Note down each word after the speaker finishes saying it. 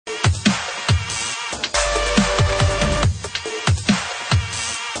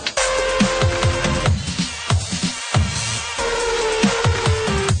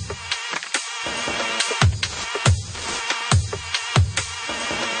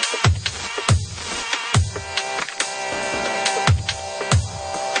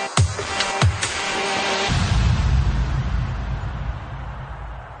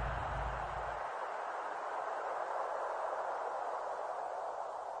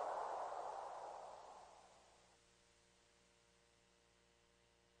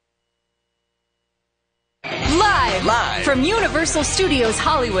Live. From Universal Studios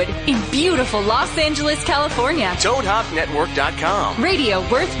Hollywood in beautiful Los Angeles, California. ToadHopNetwork.com. Radio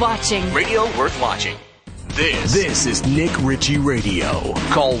worth watching. Radio worth watching. This is Nick Ritchie Radio.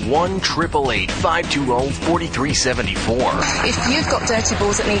 Call 1-888-520-4374. If you've got dirty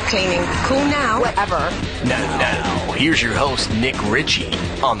balls that need cleaning, call now. Whatever. Now, here's your host, Nick Ritchie,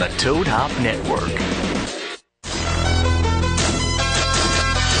 on the Toad Hop Network.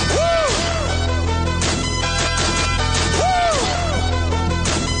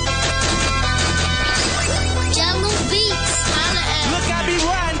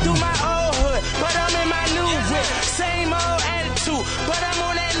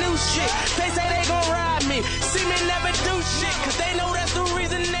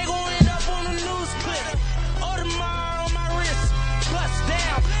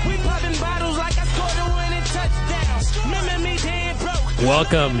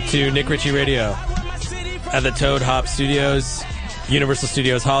 Welcome to Nick Ritchie Radio at the Toad Hop Studios, Universal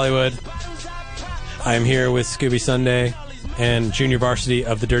Studios Hollywood. I'm here with Scooby Sunday and Junior Varsity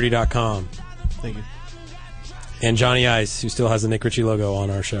of TheDirty.com. Thank you. And Johnny Ice, who still has the Nick Ritchie logo on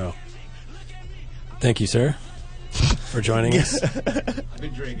our show. Thank you, sir, for joining us. I've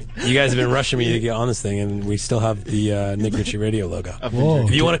been drinking. You guys have been rushing me to get on this thing, and we still have the Nick Ritchie Radio logo. Whoa.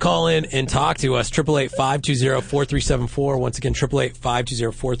 If you want to call in and talk to us, 888-520-4374. Once again,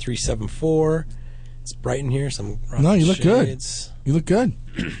 888-520-4374. It's bright in here. No, you look good. You look good.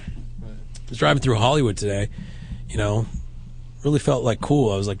 Was driving through Hollywood today, really felt like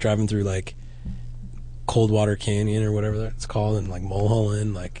cool. I was like driving through like Coldwater Canyon or whatever it's called, and like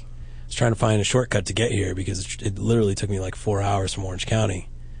Mulholland. Like, I was trying to find a shortcut to get here because it literally took me like 4 hours from Orange County.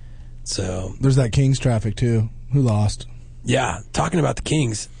 So there's that Kings traffic too. Who lost? Yeah, talking about the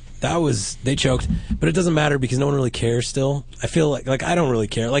Kings, they choked, but it doesn't matter because no one really cares still. I feel like I don't really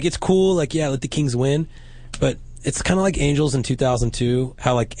care. Like, it's cool, like, yeah, let the Kings win, but it's kind of like Angels in 2002,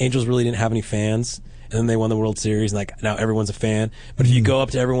 how like Angels really didn't have any fans, and then they won the World Series, and like now everyone's a fan. But if you go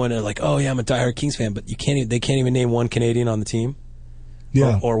up to everyone and like, oh yeah, I'm a diehard Kings fan, but they can't even name one Canadian on the team.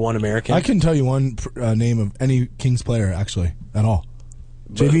 Yeah, or one American. I couldn't tell you one name of any Kings player actually at all.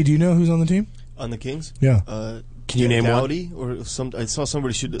 JV, do you know who's on the team? On the Kings? Yeah. Can you name Dowdy one? Or some? I saw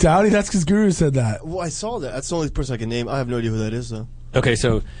somebody shoot. Dowdy. That's because Guru said that. Well, I saw that. That's the only person I can name. I have no idea who that is, though. Okay,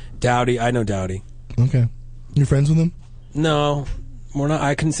 so Dowdy. I know Dowdy. Okay, you're friends with him? No, we're not.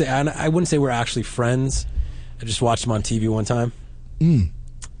 I couldn't say. I wouldn't say we're actually friends. I just watched him on TV one time, and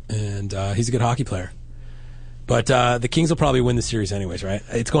he's a good hockey player. But the Kings will probably win the series anyways, right?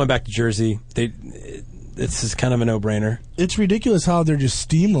 It's going back to Jersey. This is kind of a no-brainer. It's ridiculous how they're just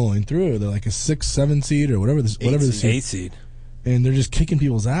steamrolling through. They're like a 6-7 seed or whatever the seed. 8 seed. And they're just kicking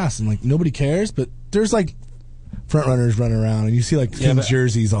people's ass, and like nobody cares. But there's like front runners running around, and you see like Kings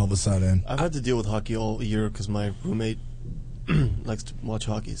jerseys all of a sudden. I've had to deal with hockey all year because my roommate likes to watch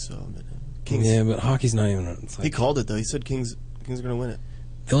hockey. So Kings. Yeah, but hockey's not even. It's like, he called it though. He said Kings are going to win it.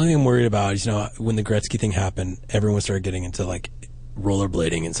 The only thing I'm worried about is, when the Gretzky thing happened, everyone started getting into like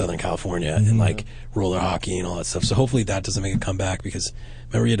rollerblading in Southern California and like roller hockey and all that stuff. So hopefully that doesn't make a comeback, because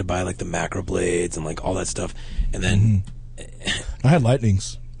remember you had to buy like the macro blades and like all that stuff. And then I had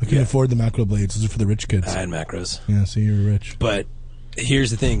Lightnings. I couldn't afford the macro blades. Those are for the rich kids. I had macros. Yeah, so you were rich. But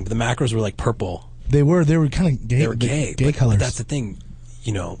here's the thing: the macros were like purple. They were kind of gay. They were gay colors. But that's the thing,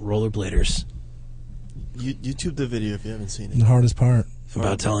 rollerbladers. YouTube the video if you haven't seen it. The hardest part.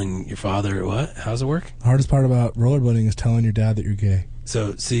 About telling your father what? How does it work? The hardest part about rollerblading is telling your dad that you're gay.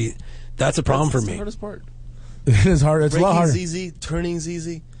 So, see, that's a problem for me. That's the hardest part. It is hard. It's a lot harder. Braking's easy. Turning's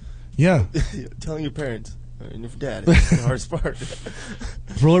easy. Yeah. Telling your parents and your dad is the hardest part.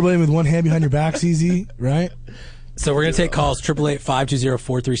 Rollerblading with one hand behind your back's easy, right? So we're going to take calls,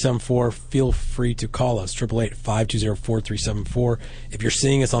 888-520-4374. Feel free to call us, 888-520-4374. If you're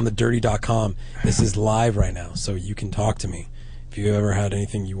seeing us on TheDirty.com, this is live right now, so you can talk to me. If you ever had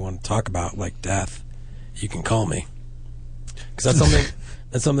anything you want to talk about, like death, you can call me. Because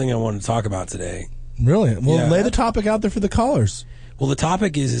that's something I wanted to talk about today. Really? Well, lay the topic out there for the callers. Well, the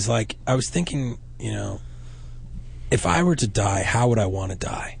topic is like, I was thinking, if I were to die, how would I want to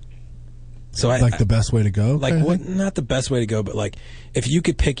die? So the best way to go? Like, not the best way to go, but like, if you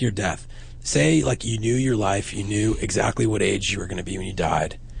could pick your death, say like you knew your life, you knew exactly what age you were going to be when you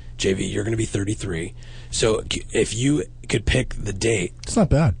died. JV, you're going to be 33. So if you could pick the date. It's not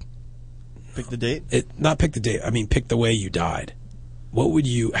bad. Pick the date? Not pick the date. I mean, pick the way you died. How would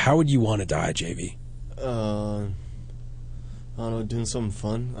you want to die, JV? I don't know, doing something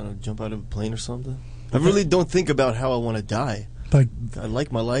fun. I don't know, jump out of a plane or something. I really don't think about how I want to die. Like, I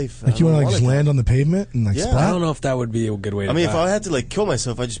like my life. Like you want to just land on the pavement and like splat? I don't know if that would be a good way to die. I mean, if I had to like kill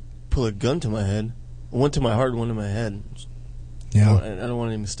myself, I'd just pull a gun to my head. One to my heart, one to my head. Yeah. I don't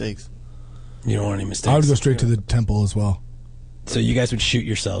want any mistakes. You don't want any mistakes? I would go straight to the temple as well. So you guys would shoot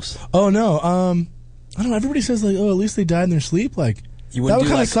yourselves? Oh, no. I don't know. Everybody says, like, oh, at least they died in their sleep. Like, you wouldn't that would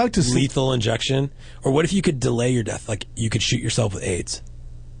do kind of like suck to see. lethal injection? Or what if you could delay your death? Like, you could shoot yourself with AIDS.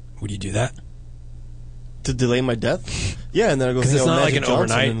 Would you do that? To delay my death? Yeah, and then I go. Because it's not like an Johnson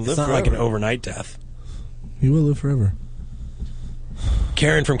overnight. and It's live not like an forever. overnight death. You will live forever.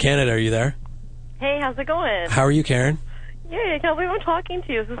 Karen from Canada, are you there? Hey, how's it going? How are you, Karen? Yay, I can't believe I'm talking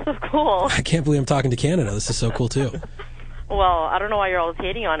to you. This is so cool. I can't believe I'm talking to Canada. This is so cool too. Well, I don't know why you're always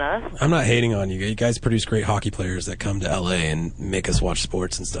hating on us. I'm not hating on you. You guys produce great hockey players that come to LA and make us watch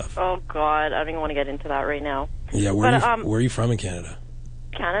sports and stuff. Oh, God, I don't even want to get into that right now. Yeah, where are you from in Canada?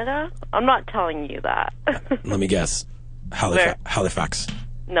 Canada? I'm not telling you that. Let me guess. Where? Halifax.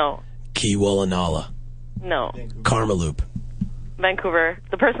 No. Kiwalanala. No. Kamloops. Vancouver.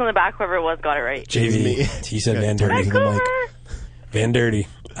 The person in the back, whoever it was, got it right. JV. He said Van Dirty. Vancouver! Van Dirty.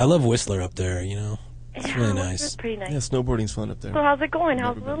 I love Whistler up there, you know. It's really nice. It's pretty nice. Yeah, snowboarding's fun up there. So how's it going?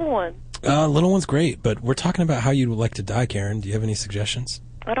 How's the little one? Little one's great, but we're talking about how you'd like to die, Karen. Do you have any suggestions?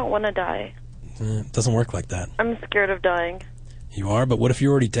 I don't want to die. It doesn't work like that. I'm scared of dying. You are, but what if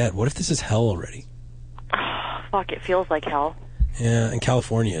you're already dead? What if this is hell already? Fuck, it feels like hell. Yeah, in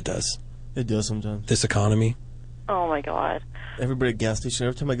California it does. It does sometimes. This economy. Oh, my God. Everybody at gas station.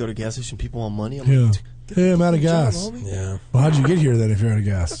 Every time I go to a gas station, people want money. I'm Yeah. like, Hey, I'm out of gas. Job, homie. Yeah. Well, how'd you get here then if you're out of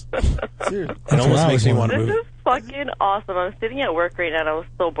gas? Serious. It almost makes me want to This move. is fucking awesome. I'm sitting at work right now and I was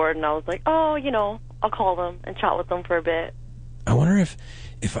so bored and I was like, oh, you know, I'll call them and chat with them for a bit. I wonder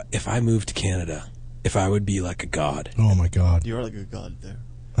if I moved to Canada, if I would be like a god. Oh, my God. You are like a god there.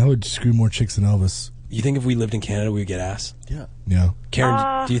 I would screw more chicks than Elvis. You think if we lived in Canada, we would get ass? Yeah. Yeah.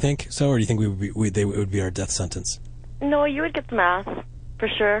 Karen, do you think so, or do you think it would be our death sentence? No, you would get some ass, for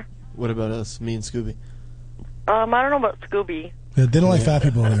sure. What about us? Me and Scooby. I don't know about Scooby. Yeah, they don't like fat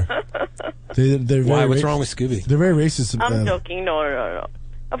people there. They're very Why? What's wrong with Scooby? They're very racist. I'm joking. No.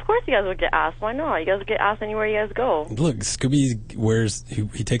 Of course you guys would get ass. Why not? You guys would get ass anywhere you guys go. Look, Scooby wears,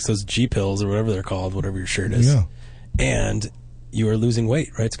 he takes those G pills or whatever they're called, whatever your shirt is. Yeah. And you are losing weight,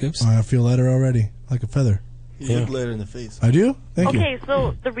 right, Scoops? I feel lighter already, like a feather. You look later in the face. I do? Thank you. Okay,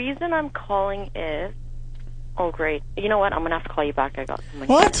 so the reason I'm calling is... Oh, great. You know what? I'm going to have to call you back. I got something.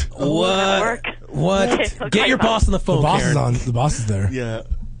 What? Work. What? Okay, I'll Get call your you back. boss on the phone, The boss Karen. is on. The boss is there. Yeah.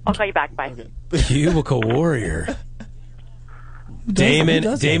 I'll call you back. Bye. Okay. Cubicle Warrior. Who Damon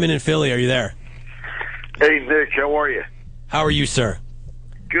does that? in Philly, are you there? Hey, Nick, how are you? How are you, sir?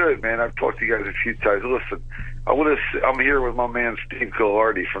 Good, man. I've talked to you guys a few times. Listen, I'm here with my man Steve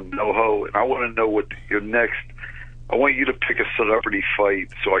Gillardi from NoHo, and I want to know what your next. I want you to pick a celebrity fight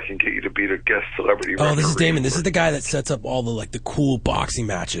so I can get you to be the guest celebrity. Oh, this is referee. Damon. This is the guy that sets up all the cool boxing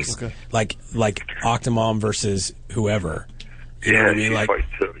matches, Okay. like Octomom versus whoever. You know Yeah, what I mean? he Like, fights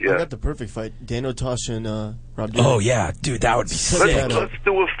too. I Yeah. got the perfect fight. Daniel Tosh and Rob. oh yeah, dude, that would be sick. Let's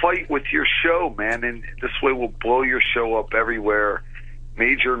do a fight with your show, man, and this way we'll blow your show up everywhere.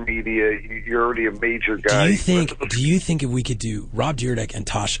 Major media. You're already a major guy. Do you think if we could do Rob Dyrdek and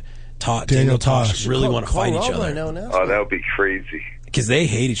Daniel Tosh Tosh. really want to fight each other? Right now and ask Oh, him. that would be crazy. Because they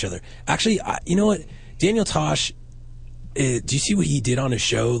hate each other. Actually, you know what? Daniel Tosh, do you see what he did on his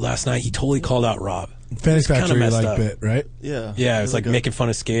show last night? He totally called out Rob. Fanny It's kinda Factory messed like up. bit, right? Yeah. Yeah, it was like making fun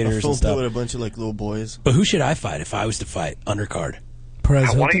of a skaters phone and pill with stuff. a bunch of like little boys. But who should I fight if I was to fight undercard? Perez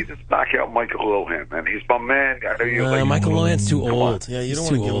Why don't you Hilton. just knock out Michael Lohan, man? He's my man. I know you like. Michael Lohan's too Come on. old. Yeah, you He's don't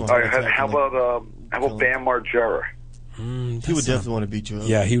too wanna give old. him All a- right, how about Bam Margera? He would definitely want to beat you up.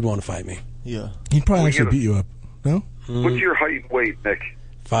 Yeah, he would want to fight me. Yeah. He'd probably Well, actually you beat you up. No? What's your height and weight, Nick?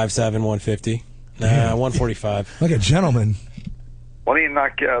 5'7", 150. Nah, Damn. 145. Like a gentleman. Why don't you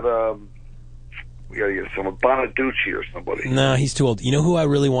knock out? We gotta get someone Bonaducci or somebody. Nah, he's too old. You know who I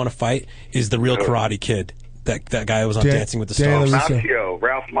really want to fight is the real Karate Kid. That guy who was on Dancing with the Dan Stars. LaRusso. Macchio,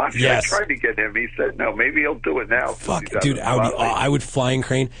 Ralph Macchio. Yes. I tried to get him. He said no. Maybe he'll do it now. Fuck, He's out dude, of I would, the spotlight. I would flying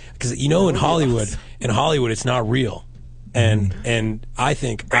crane because in Hollywood, it's not real, and I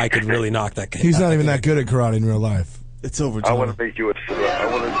think I could really knock that guy. He's not even that good at karate in real life. It's over, I John. want to make you a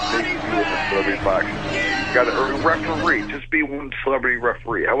celebrity boxer. You got a referee. Just be one celebrity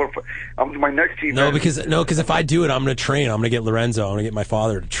referee. My next event. No, because if I do it, I'm going to train. I'm going to get Lorenzo. I'm going to get my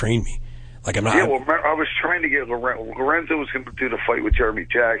father to train me. Like I'm not. Yeah, well, I was trying to get Lorenzo was going to do the fight with Jeremy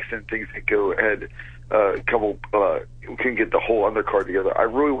Jackson. Things that go ahead. We couldn't get the whole undercard together. I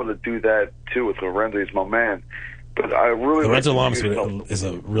really want to do that too with Lorenzo. He's my man. But I really Lorenzo like Lamas to do is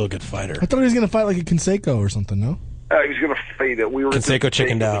a real good fighter. I thought he was going to fight like a Conseco or something, no? He was going to fight it. We were Canseco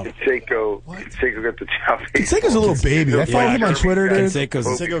chickened out. Canseco got the job. Canseco's a little baby. I follow him on Twitter, dude.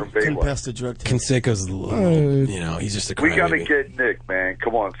 Canseco couldn't pass the drug test. Canseco's a little, he's just a crybaby. We got to get Nick, man.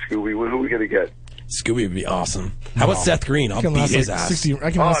 Come on, Scooby. Who are we going to get? Scooby would be awesome. How about Seth Green? I'll beat his ass.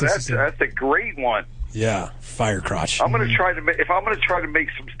 That's a great one. Yeah, fire crotch. I'm gonna try to make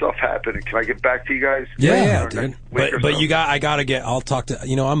some stuff happen. Can I get back to you guys? Yeah, dude. But I gotta get. I'll talk to.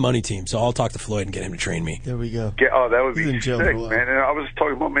 I'm money team, so I'll talk to Floyd and get him to train me. There we go. That would He's be in jail sick, man. And I was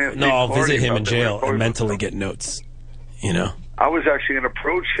talking about man. No, I'll visit him in jail and mentally get notes. I was actually going to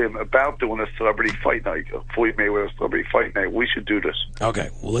approach him about doing a celebrity fight night, Floyd Mayweather celebrity fight night. We should do this.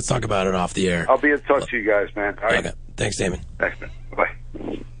 Okay, well, let's talk about it off the air. I'll be in touch with you guys, man. All right. Okay, thanks, Damon. Thanks, man.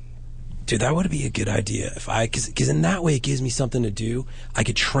 Bye. Dude, that would be a good idea because in that way it gives me something to do. I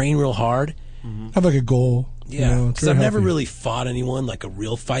could train real hard. Have like a goal. Yeah, because I've never really fought anyone like a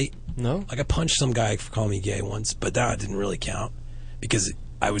real fight. No? Like I punched some guy for calling me gay once, but that didn't really count because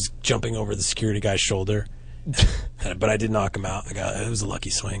I was jumping over the security guy's shoulder. But I did knock him out. It was a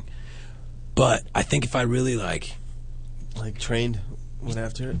lucky swing. But I think if I really trained, went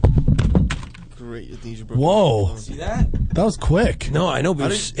after it. Great. Whoa! See that? That was quick. No, I know,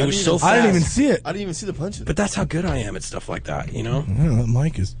 but it was so fast. I didn't even see it. I didn't even see the punches. But that's how good I am at stuff like that, Yeah, that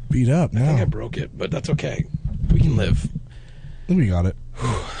mic is beat up now. I think I broke it, but that's okay. We can live. I think we got it.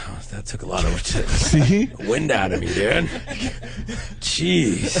 That took a lot of see wind out of me, dude.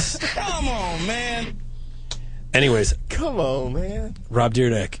 Jeez. Come on, man. Anyways. Come on, man. Rob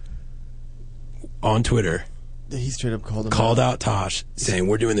Dyrdek on Twitter. He straight up called out Tosh, saying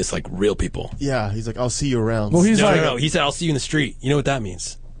we're doing this like real people. Yeah, he's like, I'll see you around. Well, no. He said, I'll see you in the street. You know what that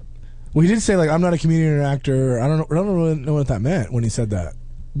means? Well, he did say I'm not a comedian or actor. I don't really know what that meant when he said that.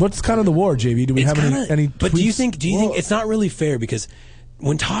 What's kind of the war, JV? Do we have any? But do you think it's not really fair because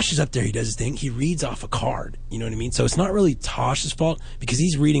when Tosh is up there, he does his thing. He reads off a card. You know what I mean? So it's not really Tosh's fault because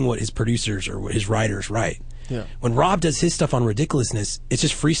he's reading what his producers or what his writers write. Yeah. When Rob does his stuff on ridiculousness, it's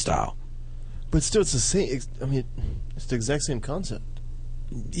just freestyle. But still, it's the same. I mean, it's the exact same concept.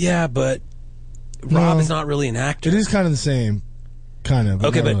 Yeah, but Rob is not really an actor. It is kind of the same, kind of.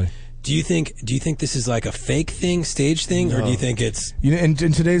 Okay, but really. do you think this is like a fake thing, stage thing, or do you think it's in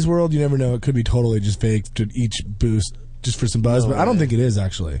today's world, you never know. It could be totally just fake to each boost just for some buzz. But I don't think it is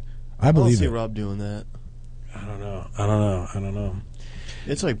actually. I believe I don't see it. Rob doing that. I don't know.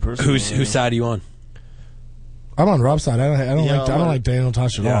 It's like personal. Whose side are you on? I'm on Rob's side. I don't like Daniel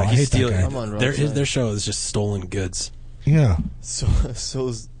Tosh at all. I hate that guy. I'm on Rob's side. Their show is just stolen goods. Yeah.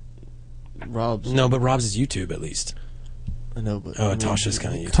 So's Rob's. No, but Rob's is YouTube at least. I know, but Tosh is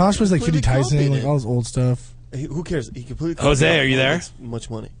kind of YouTube. Tosh was like 50 Tyson, like all his old stuff. Who cares? He completely. Jose, are you there? Much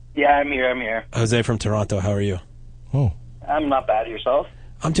money. Yeah, I'm here. Jose from Toronto. How are you? Oh. I'm not bad. Yourself?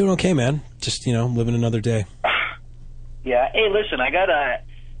 I'm doing okay, man. Just living another day. Yeah. Hey, listen, I got I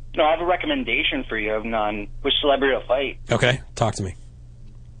have a recommendation for you on which celebrity to fight. Okay, talk to me.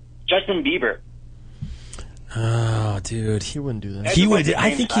 Justin Bieber. Oh, dude, he wouldn't do that. He would.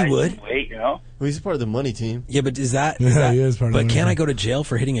 I think he would. Wait, Well, he's part of the money team. Yeah, but is that? He is part of the money But can team. I go to jail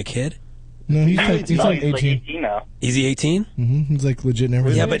for hitting a kid? No, he's like 18. Like 18 now. Is he 18? Mm-hmm. He's like legit and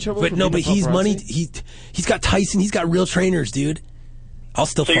everything. Yeah, but he's money. He's got Tyson. He's got real trainers, dude. I'll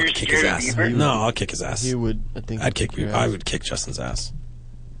still fucking kick his ass. No, I'll kick his ass. He would. I think. I would kick Justin's ass.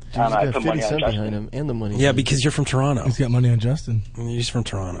 Dude, he's got 50 Cent behind him and the money. Yeah, because you're from Toronto. He's got money on Justin. He's from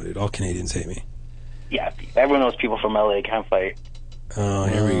Toronto, dude. All Canadians hate me. Yeah, everyone knows people from LA can't fight. Oh,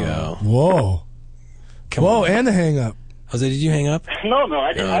 here we go. Whoa. Whoa, and the hang up. Jose, did you hang up? No,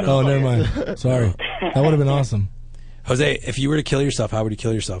 I didn't. Oh, never mind. Sorry. That would have been awesome. Jose, if you were to kill yourself, how would you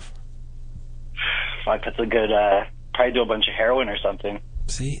kill yourself? Fuck, that's a good, probably do a bunch of heroin or something.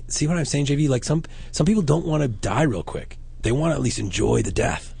 See what I'm saying, JV? Like some people don't want to die real quick. They want to at least enjoy the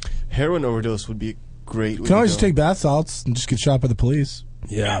death. Heroin overdose would be great. You can always just take bath salts and just get shot by the police.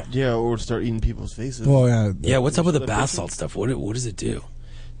 Yeah. Yeah, or start eating people's faces. Well, yeah. Yeah, what's up with the bath salt stuff? What does it do?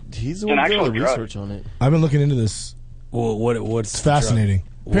 He's the one doing all the research on it. I've been looking into this. Well, what's it's fascinating.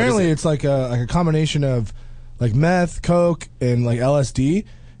 Apparently, it's like a combination of like meth, coke, and like LSD.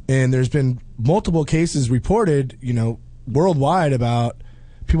 And there's been multiple cases reported, worldwide about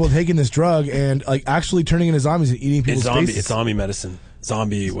people taking this drug and like actually turning into zombies and eating people's faces. It's zombie medicine.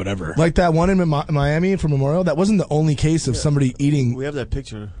 Zombie whatever. Like that one in Miami for Memorial. That wasn't the only case of somebody eating. We have that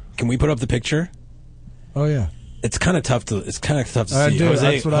picture. Can we put up the picture? Oh yeah. It's kind of tough to see.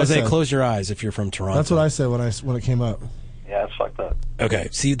 Jose, close your eyes if you're from Toronto. That's what I said when it came up. Yeah, it's fucked up. Okay,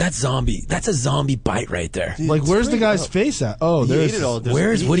 see, that's zombie. That's a zombie bite right there. Dude, like, where's the guy's face at? Oh, he there's ate it all.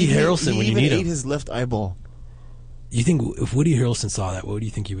 Where's Woody Harrelson when you need him? He ate his left eyeball. You think if Woody Harrelson saw that, what do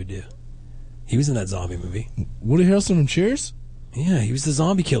you think he would do? He was in that zombie movie. Woody Harrelson from Cheers? Yeah, he was the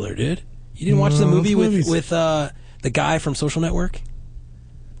zombie killer, dude. You didn't watch the movie with the guy from Social Network?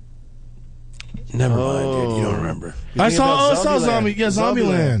 Never mind, dude. You don't remember. I saw Zombie. Yeah,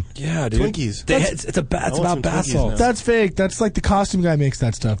 Zombieland. Yeah, dude. Twinkies. It's about bath salts. That's fake. That's like the costume guy makes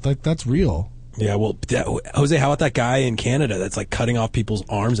that stuff. Like that's real. Yeah, well, Jose, how about that guy in Canada that's like cutting off people's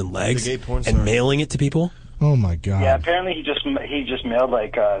arms and legs The gay porn star. and mailing it to people? Oh my god. Yeah, apparently he just mailed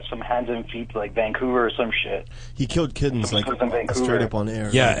like some hands and feet to like Vancouver or some shit. He killed kittens like straight up on air.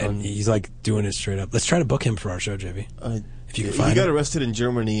 Yeah, like, and he's like doing it straight up. Let's try to book him for our show, JV. If you can find he got him. arrested in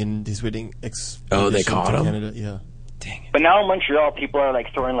Germany and he's waiting. They caught him? Canada. Yeah. Dang it. But now in Montreal, people are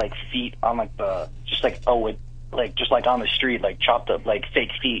like throwing like feet on like just like on the street, like chopped up like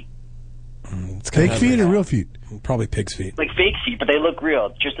fake feet. It's Fake feet or real feet? Probably pig's feet. Like fake feet, but they look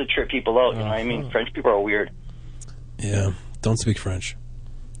real, just to trip people out. You know what I mean? French people are weird. Yeah, don't speak French.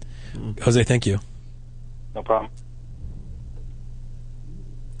 Jose, thank you. No problem.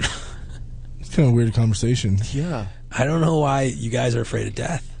 It's kind of a weird conversation. Yeah. I don't know why you guys are afraid of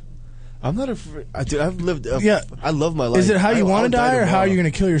death. I'm not afraid. Dude, I've lived. Yeah. I love my life. Is it how you want to die or how tomorrow. are you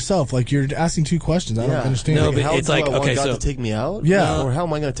going to kill yourself? Like you're asking two questions. I don't understand. No, but how it's do like, I want okay, God so- to take me out? Yeah. Or how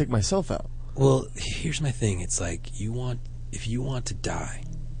am I going to take myself out? Well, here's my thing. It's like if you want to die,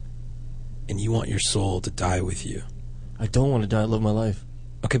 and you want your soul to die with you. I don't want to die. I love my life.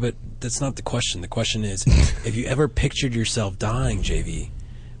 Okay, but that's not the question. The question is, if you ever pictured yourself dying, JV,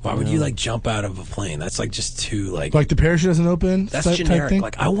 why would you like jump out of a plane? That's like just too like the parachute doesn't open. that's type generic. thing?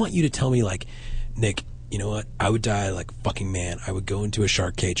 Like I want you to tell me like, Nick, you know what? I would die like fucking man. I would go into a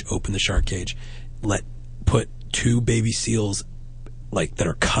shark cage, open the shark cage, put 2 baby seals like that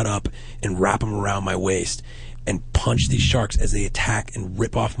are cut up and wrap them around my waist and punch these sharks as they attack and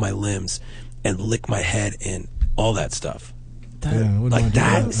rip off my limbs and lick my head and all that stuff. Yeah, I wouldn't Like wanna do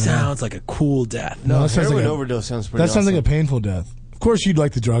that sounds like a cool death. No, that sounds Heroin like a, overdose sounds pretty that sounds awesome. like a painful death. Of course, you'd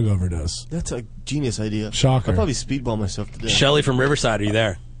like the drug overdose. That's a genius idea. Shocker. I'd probably speedball myself to death. Shelly from Riverside, are you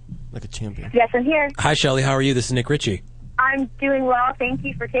there? Like a champion. Yes, I'm here. Hi, Shelly. How are you? This is Nick Ritchie. I'm doing well. Thank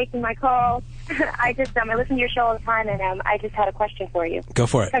you for taking my call. I listen to your show all the time, and I just had a question for you. Go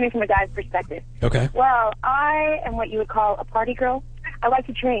for it. Coming from a guy's perspective. Okay. Well, I am what you would call a party girl. I like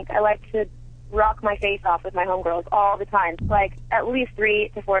to drink. I like to rock my face off with my homegirls all the time, like at least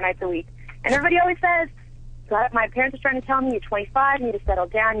 3 to 4 nights a week. And everybody always says, my parents are trying to tell me, you're 25, you need to settle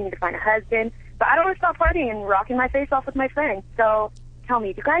down, you need to find a husband. But I don't want to stop partying and rocking my face off with my friends. So tell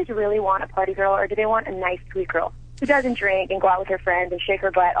me, do guys really want a party girl, or do they want a nice, sweet girl who doesn't drink and go out with her friends and shake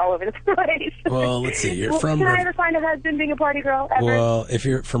her butt all over the place? Well, let's see. You're from Can I ever find a husband being a party girl? Ever? Well, if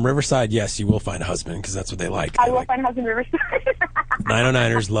you're from Riverside, yes, you will find a husband because that's what they like. I They will like find a husband in Riverside.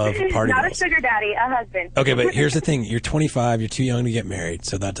 909ers love party Not girls. a sugar daddy, a husband. Okay, but here's the thing: you're 25, you're too young to get married,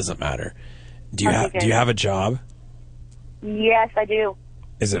 so that doesn't matter. Do you have a job? Yes, I do.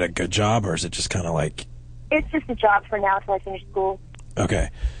 Is it a good job, or is it just kind of like It's just a job for now until I finish school. okay?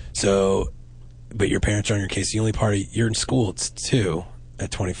 So, but your parents are on your case. The only party you're in school too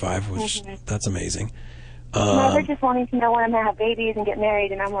at 25, which that's amazing. They're just wanting to know when I'm going to have babies and get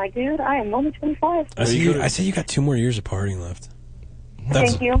married, and I'm like, dude, I am only 25. I say you got 2 more years of partying left.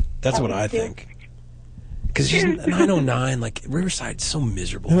 Thank you. That's I what I do. think. Because she's 909, like Riverside's so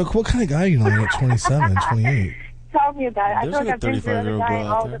miserable. Yeah, but what kind of guy are you like at 27, 28? Tell me about it. I There's feel like like a I've been through 35-year-old Riverside, girl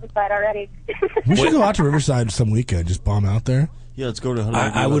out all there. Riverside already. We should go out to Riverside some weekend, just bomb out there. Yeah, let's go to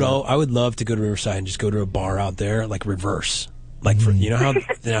 100. I would love to go to Riverside and just go to a bar out there, like reverse, like for you know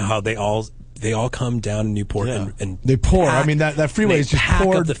how they all come down to Newport and They pour. pack- I mean, that freeway they is just pack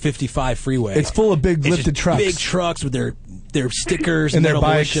poured. up the 55 freeway. It's full of big It's lifted just trucks. big trucks with their stickers and and their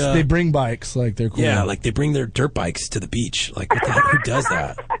bikes. militia. They bring bikes, like they're cool. Yeah, like they bring their dirt bikes to the beach. Like what the heck? Who does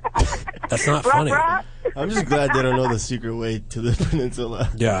that? That's not funny. I'm just glad they don't know the secret way to the peninsula.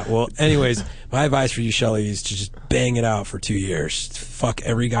 Yeah, well, anyways, my advice for you, Shelly, is to just bang it out for 2 years. Fuck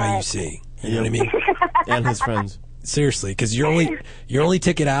every guy you see. You know what I mean? And his friends. Seriously, because your only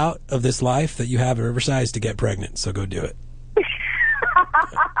ticket out of this life that you have at Riverside is to get pregnant. So go do it.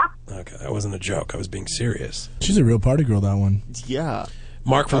 Okay, that wasn't a joke. I was being serious. She's a real party girl, that one. Yeah.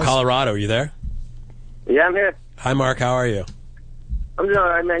 Mark from Colorado, are you there? Yeah, I'm here. Hi, Mark. How are you? I'm doing all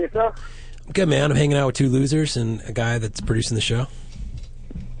right, man. Yourself? Good, man. I'm hanging out with 2 losers and a guy that's producing the show.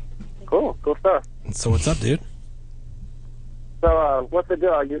 Cool stuff. So what's up, dude? So, what's the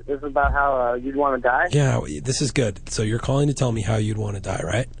deal? This is about how you'd want to die? Yeah, this is good. So you're calling to tell me how you'd want to die,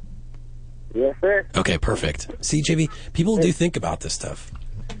 right? Yes, sir. Okay, perfect. See, JV, people do think about this stuff.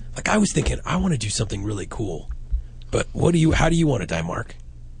 Like I was thinking, I want to do something really cool. But how do you want to die, Mark?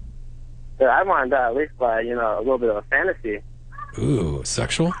 Yeah, I want to die at least by, a little bit of a fantasy. Ooh,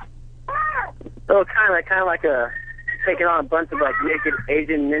 sexual? So it's kind of like a taking on a bunch of like naked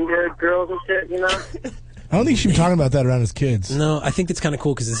Asian ninja girls and shit, you know? I don't think you should be talking about that around his kids. No, I think it's kind of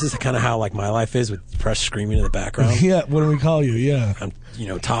cool because this is kind of how like my life is with Press screaming in the background. Yeah, what do we call you? Yeah. I'm,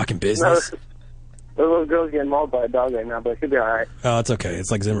 talking business. No, the little girl's getting mauled by a dog right now, but it should be all right. Oh, it's okay.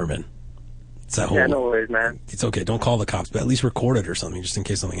 It's like Zimmerman. It's that whole. Yeah, no worries, man. It's okay. Don't call the cops, but at least record it or something, just in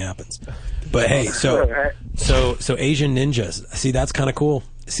case something happens. But hey, so Asian ninjas. See, that's kind of cool.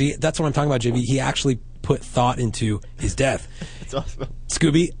 See, that's what I'm talking about, JB. He actually put thought into his death. It's awesome.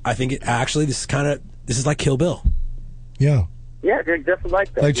 Scooby, I think this is like Kill Bill. Yeah. Yeah, they're just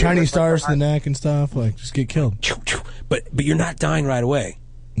like that. Like Chinese stars to the neck and stuff. Like, just get killed. But you're not dying right away.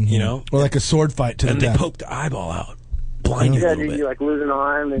 You know? Or like a sword fight to the death. And they poke the eyeball out. Blind you a little bit. You like lose an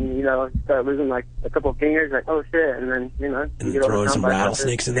arm and, start losing like a couple of fingers, like, oh shit. And then, And throw some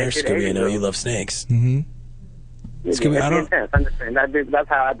rattlesnakes in there. Scooby, I know you love snakes. Mm-hmm. Scooby, I'm just saying, that's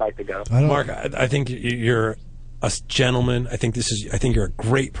how I'd like to go. Mark, I think you're a gentleman. I think you're a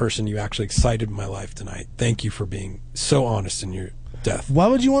great person. You actually excited my life tonight. Thank you for being so honest in your death. Why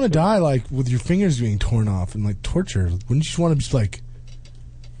would you want to die like with your fingers being torn off and like torture? Wouldn't you just want to just like?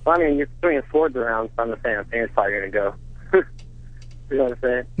 Well, I mean, you're swinging swords around, so I'm just saying, I think it's probably gonna go. You know what I'm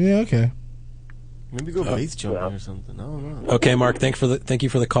saying? Yeah. Okay. Maybe go base jumping or something. I don't know. Okay, Mark. Thank you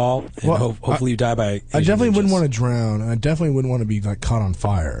for the call. And hopefully you die by. I definitely wouldn't want to drown, and I definitely wouldn't want to be like caught on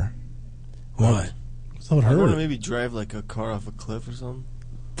fire. Why? That would hurt. I want to maybe drive like a car off a cliff or something.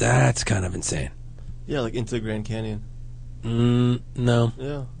 That's kind of insane. Yeah, like into the Grand Canyon. No. Yeah.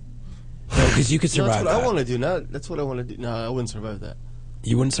 No, because you could survive. That's what I want to do. That's what I want to do. No, I wouldn't survive that.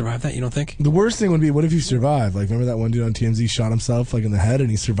 You wouldn't survive that? You don't think? The worst thing would be, what if you survive? Like, remember that one dude on TMZ shot himself like in the head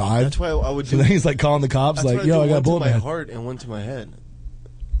and he survived? That's why I would do. And then he's like calling the cops, like, "Yo, I got a bullet in my my head." heart and one to my head.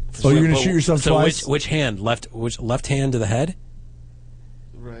 Oh, you're gonna shoot yourself twice? Which hand? Which left hand to the head?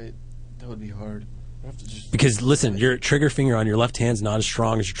 Right. That would be hard. I have to just. Because listen, your trigger finger on your left hand is not as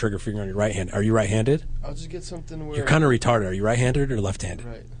strong as your trigger finger on your right hand. Are you right-handed? I'll just get something where. You're kind of retarded. Are you right-handed or left-handed?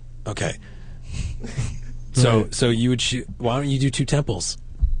 Right. Okay. So you would shoot. Why don't you do two temples?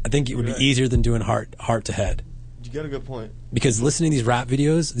 I think it would be easier than doing heart to head. You got a good point. Because listening to these rap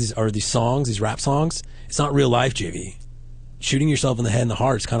videos, these rap songs, it's not real life, JV. Shooting yourself in the head and the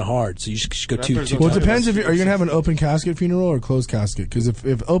heart is kind of hard. So you should go two. Well, it depends if are you gonna have an open casket funeral or closed casket. Because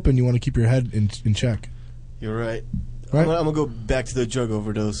if open, you want to keep your head in check. You're right. Right? I'm gonna go back to the drug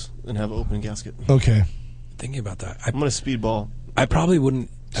overdose and have an open casket. Okay. Thinking about that, I'm gonna speedball. I probably wouldn't.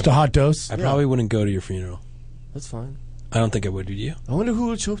 Just a hot dose. I probably wouldn't go to your funeral. That's fine. I don't think I would. Would you? I wonder who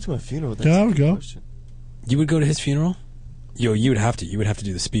would show up to my funeral. That's I would go. Question. You would go to his funeral? Yo, you would have to. You would have to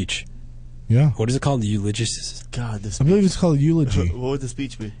do the speech. Yeah. What is it called? The eulogist? God, this. I believe it's called eulogy. What would the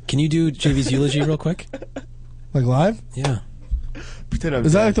speech be? Can you do JV's eulogy real quick? Like live? Yeah. Pretend I'm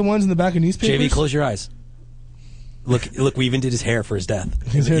Is that dead. like the ones in the back of newspapers? JV, close your eyes. Look, we even did his hair for his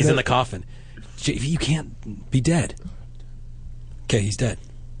death. He's in the coffin. JV, you can't be dead. Okay, he's dead.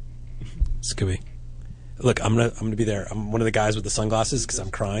 Scooby. Look, I'm gonna be there. I'm one of the guys with the sunglasses because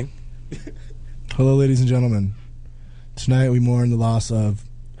I'm crying. Hello, ladies and gentlemen. Tonight we mourn the loss of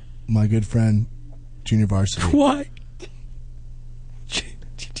my good friend, Junior Varsity. Why?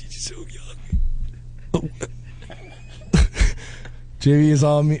 JV's so young. JV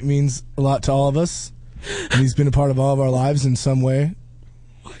is means a lot to all of us, and he's been a part of all of our lives in some way.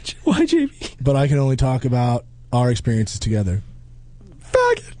 Why JV? But I can only talk about our experiences together.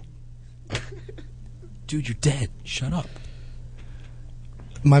 Faggot. Dude, you're dead. Shut up.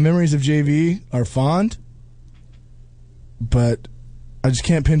 My memories of JV are fond, but I just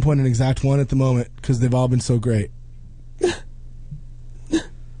can't pinpoint an exact one at the moment because they've all been so great.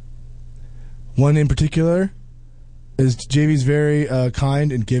 One in particular is JV's very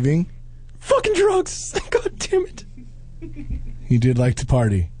kind and giving. Fucking drugs. God damn it. He did like to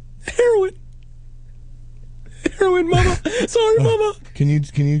party. Heroin. Heroin, mama. Sorry, mama. Can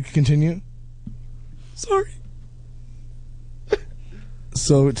you continue? Sorry.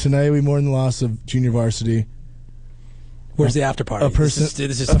 So tonight we mourn the loss of Junior Varsity. Where's the after party? A person,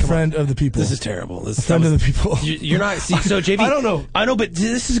 this is a friend of the people. This is terrible. A friend of the people. You're not. See, so JV. I don't know. I know, but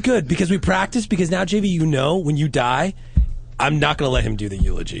this is good because we practice. Because now, JV, you know when you die, I'm not going to let him do the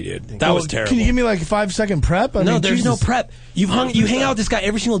eulogy, dude. That was terrible. Can you give me like a 5-second prep? No, there's no prep. You hang out with this guy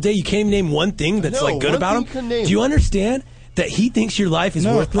every single day. You can't even name one thing that's like good about him. Do you understand that he thinks your life is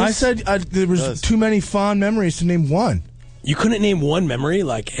worthless? I said there was too many fond memories to name one. You couldn't name one memory,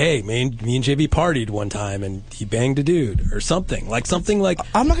 like, hey, me and JV partied one time and he banged a dude, or something like.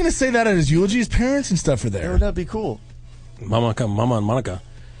 I'm not going to say that at his eulogy. His parents and stuff are there. That would not be cool. Mama and Monica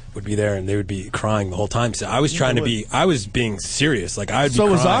would be there and they would be crying the whole time. So I was trying to be. I was being serious. Like I would. So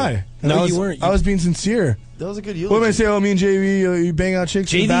be was crying. No, you weren't. I was being sincere. That was a good eulogy. What am I say? Oh, me and JV, you bang out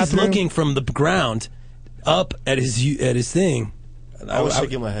chicks in the JV's bathroom? looking from the ground up at his thing. I was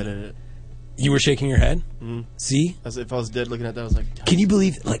shaking my head at it. You were shaking your head? Mm-hmm. See? As if I was dead looking at that, I was like, can you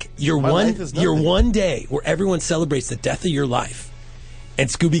believe, like, your one day where everyone celebrates the death of your life, and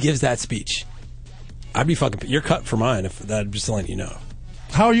Scooby gives that speech? I'd be fucking... You're cut for mine if that. I'm just letting you know.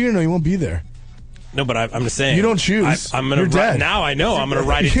 How are you going to know? You won't be there. No, but I'm just saying. You don't choose. I'm gonna You're dead. Now I know. I'm going to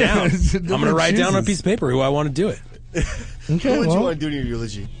write it down. I'm going to write down on a piece of paper who I want to do it. Okay, what would you want to do in your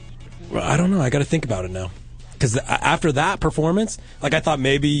eulogy? Well, I don't know. I got to think about it now. Because after that performance, like, I thought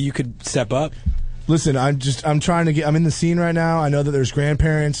maybe you could step up. Listen, I'm in the scene right now. I know that there's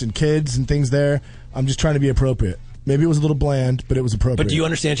grandparents and kids and things there. I'm just trying to be appropriate. Maybe it was a little bland, but it was appropriate. But do you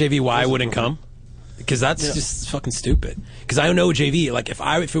understand, JV, why I wouldn't come? Because that's just fucking stupid. Because I know JV. Like, if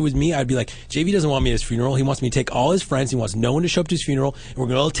it was me, I'd be like, JV doesn't want me at his funeral. He wants me to take all his friends. He wants no one to show up to his funeral. And we're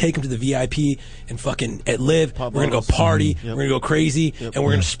going to all take him to the VIP and fucking at Live. We're going to go party. We're going to go crazy. And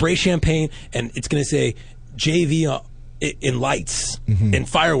we're going to spray champagne. And it's going to say JV in lights and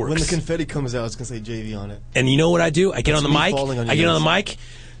fireworks. When the confetti comes out, it's going to say JV on it. And you know what I do? I get on the mic.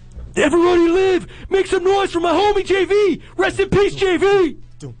 Everybody Live! Make some noise for my homie JV! Rest in peace, JV!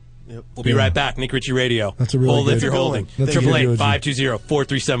 Yep. We'll be right back. Nick Ritchie Radio. That's a really Hold good if you're holding. That's a good eulogy.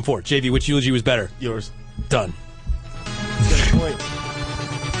 888-520-4374. JV, which eulogy was better? Yours. Done.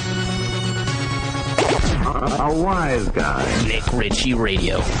 A wise guy. Nick Ritchie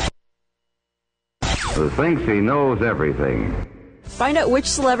Radio. Who thinks he knows everything. Find out which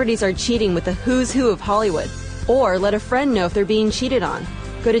celebrities are cheating with the who's who of Hollywood. Or let a friend know if they're being cheated on.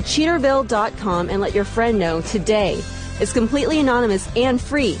 Go to cheaterville.com and let your friend know today. It's completely anonymous and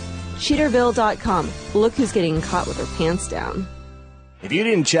free. Cheaterville.com. Look who's getting caught with her pants down. If you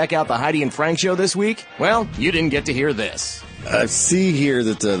didn't check out the Heidi and Frank show this week, well, you didn't get to hear this. I see here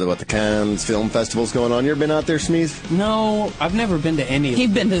that the Cannes Film Festival's going on. You ever been out there, Smeeze? No, I've never been to any of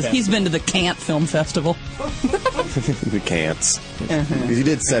them. He's been to the Cannes Film Festival. The Cants. He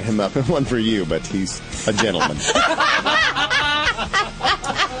did set him up, one for you, but he's a gentleman.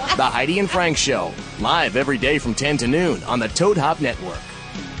 The Heidi and Frank Show, live every day from 10 to noon on the Toad Hop Network.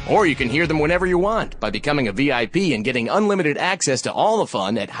 Or you can hear them whenever you want by becoming a VIP and getting unlimited access to all the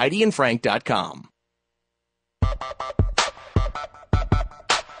fun at HeidiandFrank.com.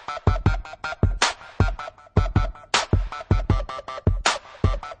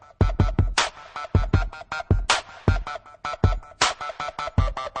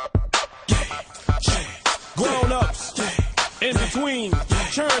 Grown-ups, in between,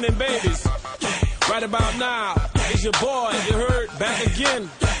 churning babies. Right about now, it's your boy, you heard, back again.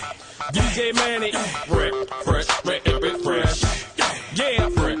 DJ Manny, fresh. Yeah,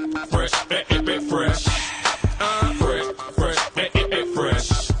 fresh, fresh.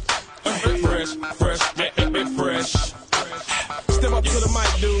 Step up to the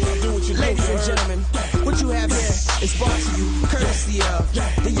mic, dude. Do what you do. Ladies and gentlemen, what you have here is brought to you courtesy of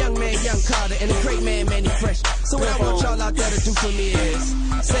the young man, Young Carter, and the great man, Manny Fresh. So what I want y'all out there to do for me is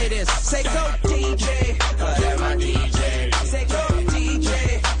say this. Say, go DJ, 'cause that's my DJ. Say, go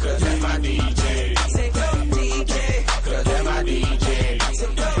DJ, 'cause that's my DJ. Say, go DJ, 'cause that's my DJ.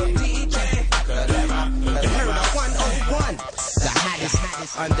 Say, go DJ, 'cause that's my DJ. Heard of 101, the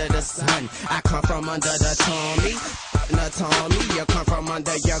hottest under the sun. I come from under the Tommy. You come from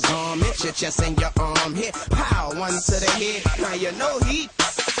under your garment, your chest and your arm hit. Pow, one to the head. Now you know heat.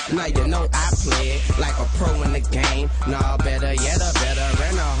 Now you know I play like a pro in the game. Nah, better yet, a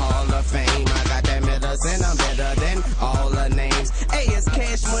veteran, a Hall of Fame. I got that medicine, I'm better than all the names. Hey, it's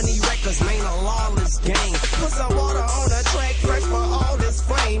Cash Money Records, man, a lawless game. Put some water on the track, fresh for all this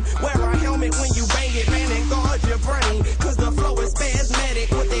flame. Wear a helmet when you bang it, man, and guard your brain. 'Cause the flow is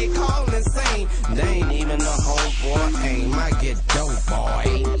spasmodic, what they call insane. They ain't even the homeboy aim, I get dope,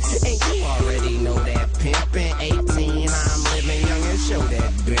 boy. And you already know that pimpin'. 18, I'm living young and show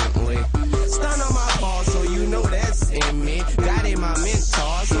that Bentley. Stun on my ball, so you know that's in me. Got in my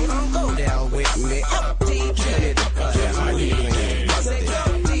mentor, so don't go down with me. Up DJ, 'cause that's my DJ. Say go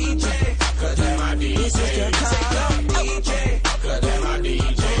DJ, 'cause that's my DJ. This is the call up DJ, 'cause that's my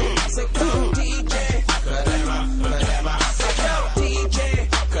DJ. Say go DJ, 'cause that's my, say go DJ,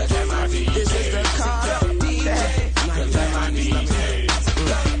 'cause that's my DJ. This is the call up DJ, 'cause that's my DJ.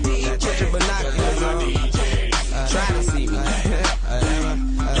 Put your binoculars on. Try to see me.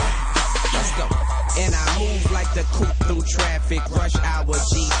 Let's go. And I move like the coupe through traffic. Rush hour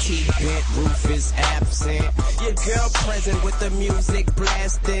GT bent, roof is absent. You Little girl present with the music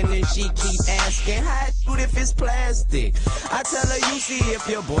blasting, and she keep asking, how I shoot if it's plastic? I tell her, you see if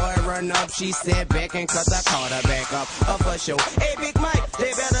your boy run up. She said back and cause I called her back up for show. Hey, Big Mike,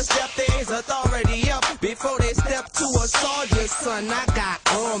 they better step things authority up before they step to a soldier, son. I got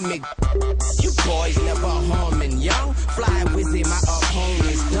on me. You boys never harming young. Fly wizzy, my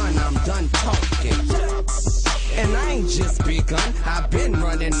opponent's done. I'm done talking. And I ain't just begun. I've been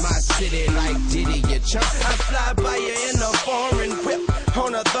running my city like Diddy, you chump. I fly by you in a foreign whip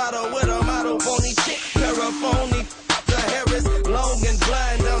on a throttle with a model phony chick, paraphony. The hair is long and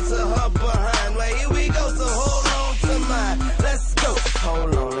blind down to her behind. Well, here we go, so hold on to mine. Let's go.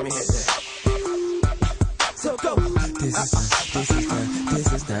 Hold on, let me hit that. So go. This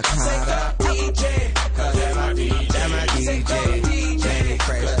is the Carter DJ. Cause that's my DJ. That's my DJ. DJ.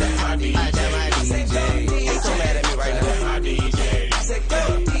 Crazy. That's my DJ. That's my DJ. Ain't so mad at me right now. That's my DJ. Say go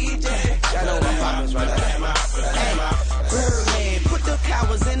DJ. Y'all know my partners right now. Hey, Birdman, put the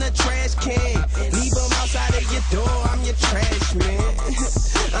cowards in the trash can. Leave them outside of your door. I'm your trash man.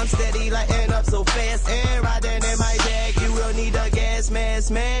 I'm steady lighting up so fast and riding in my bag. You will need a gas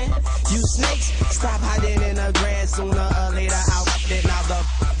mask, man. You snakes, stop hiding in the grass. Sooner or later, I'll fit out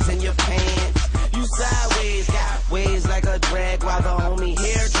the in your pants. You sideways, got waves like a drag while the homie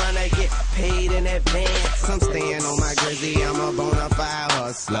here trying to get paid in advance. I'm staying on my grizzy, I'm a bona fide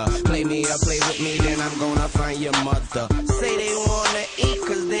hustler. Play me or play with me, then I'm gonna find your mother. Say they wanna eat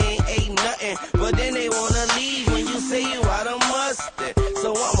cause they ain't ate nothing, but then they wanna leave when you say you out of mustard.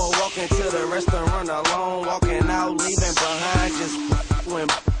 So I'ma walk into the restaurant alone, walking out, leaving behind just when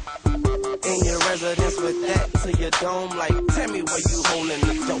in your residence with that to your dome. Like, tell me where you holding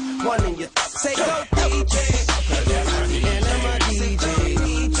the dope. One in your say go DJ. And I'm a DJ.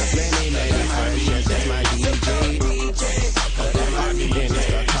 Many fresh, that's my DJ. That's my DJ.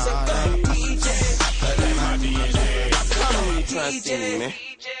 That's my DJ. Come on, you trying to see me, man.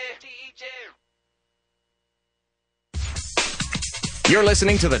 You're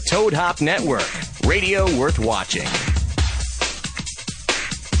listening to the Toad Hop Network, radio worth watching.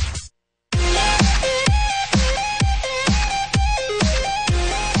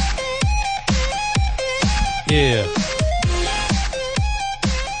 Yeah.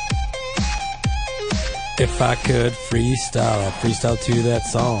 If I could freestyle, I'd freestyle to that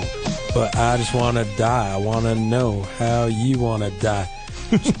song. But I just want to die. I want to know how you want to die.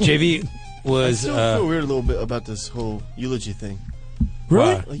 JV was... I still feel weird a little bit about this whole eulogy thing.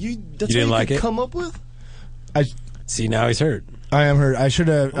 Really? Like that's you what didn't you like could it? come up with? See, now he's hurt. I am hurt. I should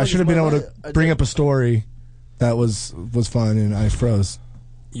have been able to bring up a story that was fun, and I froze.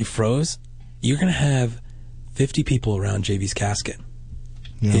 You froze? You're going to have 50 people around JV's casket.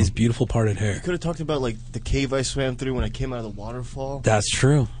 Yeah. His beautiful parted hair. You could have talked about like the cave I swam through when I came out of the waterfall. That's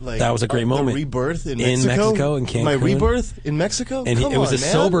true. Like, that was a great moment. The rebirth in Mexico, in Cancun. My rebirth in Mexico? And Come it was on, a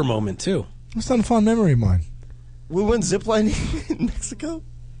man. sober moment, too. That's not a fond memory of mine. We went ziplining in Mexico?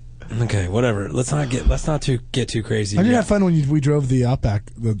 Okay, whatever. Let's not get too crazy. I did have fun when we drove the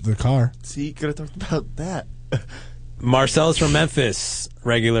Outback, the car. See, you could have talked about that. Marcellus from Memphis,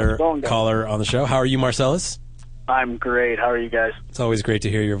 regular caller on the show. How are you, Marcellus? I'm great. How are you guys? It's always great to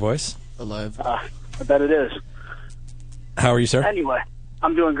hear your voice. Alive. I bet it is. How are you, sir? Anyway,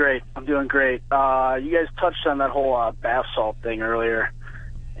 I'm doing great. You guys touched on that whole bath salt thing earlier,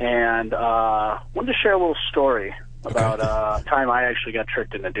 and wanted to share a little story about time I actually got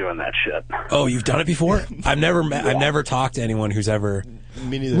tricked into doing that shit. Oh, you've done it before? I've never talked to anyone who's ever.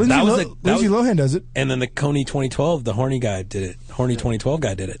 Me neither. Lindsay Lohan does it, and then the Coney 2012, the horny guy did it. Horny 2012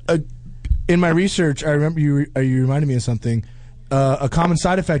 guy did it. In my research, I remember you reminded me of something. A common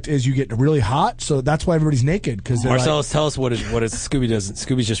side effect is you get really hot, so that's why everybody's naked. Because Marcellus, tell us what Scooby does.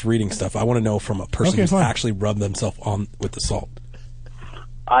 Scooby's just reading stuff. I want to know from a person who's actually rubbed themselves on with the salt.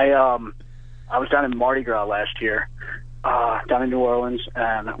 I was down in Mardi Gras last year, down in New Orleans,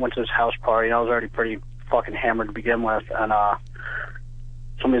 and I went to this house party. And I was already pretty fucking hammered to begin with, and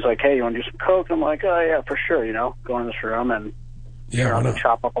somebody's like, "Hey, you want to do some coke?" And I'm like, "Oh yeah, for sure." Go in this room and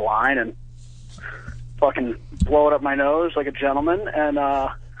chop up a line and fucking blow it up my nose like a gentleman. And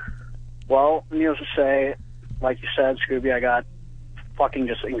well, needless to say, like you said, Scooby, I got fucking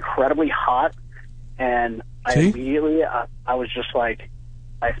just incredibly hot, and I immediately I was just like,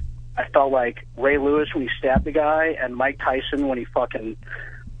 I felt like Ray Lewis when he stabbed the guy, and Mike Tyson when he fucking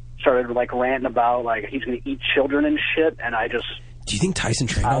started like ranting about like he's gonna eat children and shit. And I just. Do you think Tyson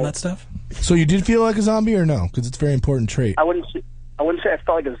trained on that stuff? So you did feel like a zombie or no? Because it's a very important trait. I wouldn't say I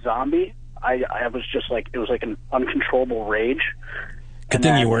felt like a zombie. I was just like, it was like an uncontrollable rage. Good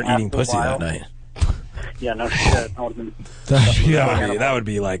thing you weren't eating pussy that night. Yeah, no shit. That would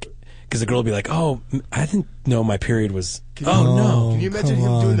be like, Because the girl would be like, "Oh, I didn't know my period was." No! Can you imagine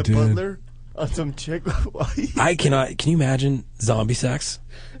him doing the butler on some chick? I cannot. Can you imagine zombie sex?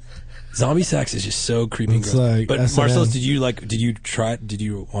 Zombie sex is just so creepy. It's like but S&M. Marcellus, did you want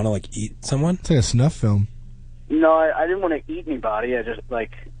to like eat someone? It's like a snuff film. No, I didn't want to eat anybody. I just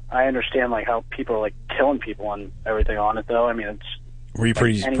I understand how people are killing people and everything on it though. I mean, it's. Were you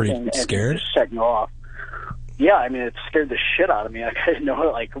pretty scared? Just setting you off. Yeah, I mean, it scared the shit out of me. I didn't know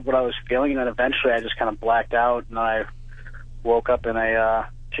what I was feeling, and then eventually I just kind of blacked out, and I woke up in a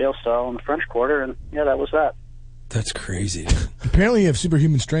jail cell in the French Quarter, and yeah, that was that. That's crazy. Apparently, you have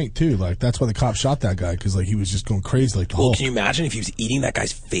superhuman strength too. That's why the cop shot that guy because he was just going crazy like the Hulk. Can you imagine if he was eating that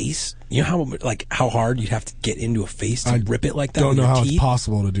guy's face? You know how hard you'd have to get into a face to rip it like that? Don't know how teeth? it's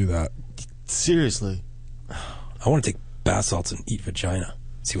possible to do that. Seriously, I want to take bath salts and eat vagina.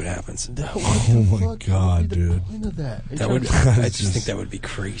 See what happens. Oh my god, dude! I just think that would be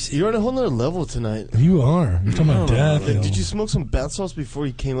crazy. You're on a whole nother level tonight. You are. You're talking about death. Did you smoke some bath salts before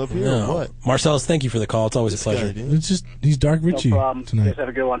you came up here, or what? Marcellus, thank you for the call. It's always a pleasure. It's just he's Dark Richie No tonight. You guys have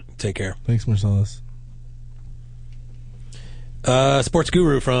a good one. Take care. Thanks, Marcellus. Sports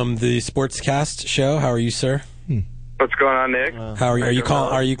Guru from the Sportscast show. How are you, sir? What's going on, Nick? How are you?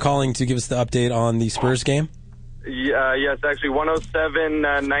 Are you calling to give us the update on the Spurs game? Yes, actually,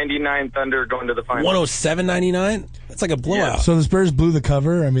 107-99 Thunder going to the final. 107-99? That's like a blowout. So the Spurs blew the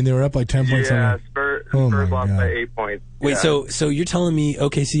cover. I mean, they were up 10 points. Yeah, Spurs lost by 8 points. Wait, Yeah. so you're telling me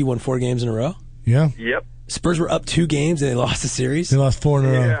OKC won 4 games in a row? Yeah. Yep. Spurs were up 2 games and they lost the series? They lost 4 in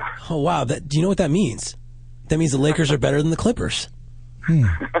a row. Yeah. Oh, wow. Do you know what that means? That means the Lakers are better than the Clippers.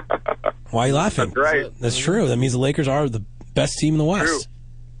 Why are you laughing? That's right. That's true. That means the Lakers are the best team in the West. True.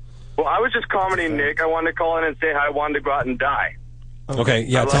 Well, I was just commenting, Nick. I wanted to call in and say I wanted to go out and die. Okay,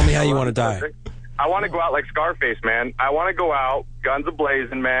 yeah, tell me how you want to die. I want to go out like Scarface, man. I want to go out, guns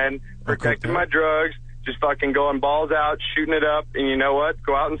a-blazing, man, protecting my drugs, just fucking going balls out, shooting it up, and you know what?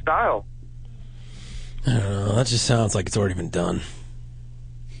 Go out in style. I don't know. That just sounds like it's already been done.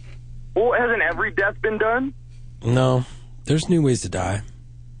 Well, hasn't every death been done? No. There's new ways to die.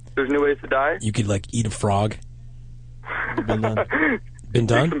 There's new ways to die? You could, eat a frog. Been done?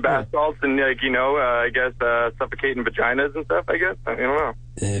 Take some bath salts and, I guess, suffocating vaginas and stuff, I guess. I don't know.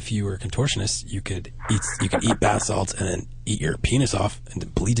 If you were a contortionist, you could eat bath salts and then eat your penis off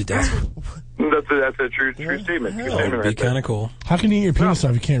and bleed to death. That's a true statement. That would be kind of cool. How can you eat your penis off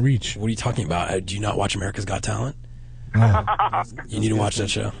if you can't reach? What are you talking about? Do you not watch America's Got Talent? You need to watch that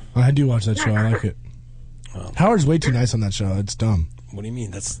show. I do watch that show. I like it. Well, Howard's way too nice on that show. It's dumb. What do you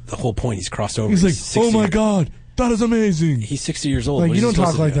mean? That's the whole point. He's crossed over. He's like, oh my god, that is amazing. He's 60 years old. You don't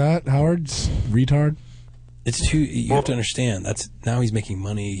talk like that, Howard's retard. It's too. You have to understand. Now he's making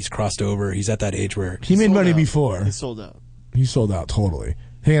money. He's crossed over. He's at that age where he made money before. He sold out. He sold out totally.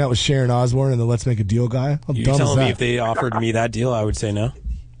 Hanging out with Sharon Osbourne and the Let's Make a Deal guy. How You're dumb telling is that? me if they offered me that deal, I would say no?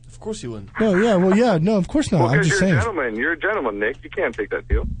 Of course you wouldn't. No, yeah, well, yeah, no, of course not. Well, I'm because just you're saying. a gentleman. You're a gentleman, Nick. You can't take that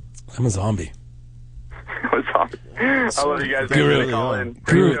deal. I'm a zombie. I'm sorry. I love you guys. Guru.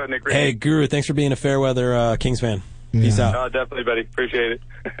 Guru. Nick Reed. Hey, Guru, thanks for being a Fairweather Kings fan. Peace out. Definitely, buddy. Appreciate it.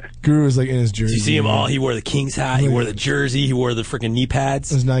 Guru was in his jersey. Did you see him all? He wore the Kings hat. He wore the jersey. He wore the freaking knee pads.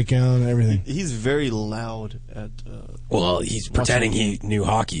 His nightgown, everything. He's very loud at. Well, he's pretending he knew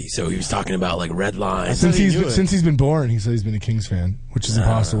hockey, so he was talking about red lines. Since he's been born, he said he's been a Kings fan, which is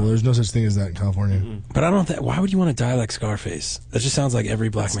impossible. There's no such thing as that in California. But I don't. Why would you want to die like Scarface? That just sounds like every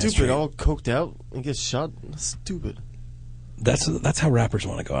black man's Stupid, dream. all coked out and get shot. That's stupid. That's how rappers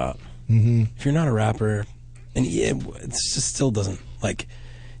want to go out. Mm-hmm. If you're not a rapper, and it just still doesn't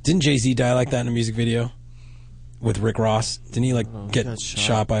Didn't Jay-Z die like that in a music video with Rick Ross? Didn't he get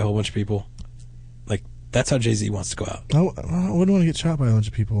shot by a whole bunch of people? That's how Jay-Z wants to go out. I wouldn't want to get shot by a bunch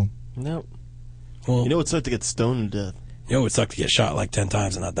of people. No. Well, you know it's like to get stoned to death. You know it would suck to get shot 10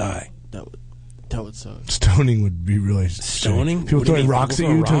 times and not die. That would suck. Stoning would be really stoning. People throwing rocks at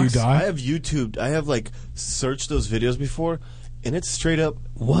you until you die. I have YouTubed. I have searched those videos before, and it's straight up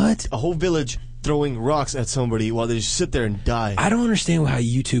what a whole village throwing rocks at somebody while they just sit there and die. I don't understand how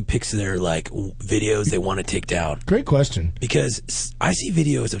YouTube picks their videos they want to take down. Great question. Because I see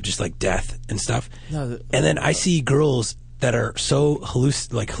videos of just death and stuff, and then I see girls that are so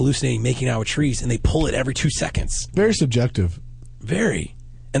hallucinating, making out with trees, and they pull it every 2 seconds. Very subjective. Very.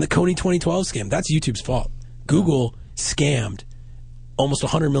 And the Coney 2012 scam, that's YouTube's fault. Google scammed almost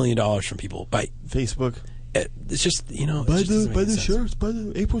 $100 million from people by Facebook. It's just, Buy the shirts, by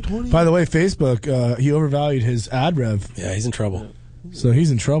the April 20th. By the way, Facebook, he overvalued his ad rev. Yeah, he's in trouble. So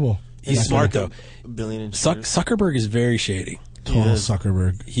he's in trouble. He's smart, though. Billion Zuckerberg is very shady. Total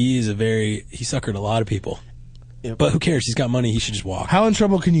Zuckerberg. He suckered a lot of people. But who cares? He's got money. He should just walk. How in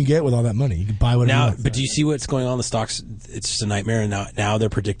trouble can you get with all that money? You can buy whatever you Now, want. but do you see what's going on in the stocks? It's just a nightmare. And now they're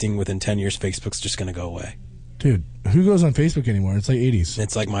predicting within 10 years, Facebook's just going to go away. Dude, who goes on Facebook anymore? It's like 80s.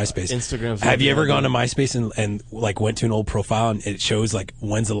 It's like MySpace. Instagram's Have you ever gone to MySpace and like went to an old profile and it shows like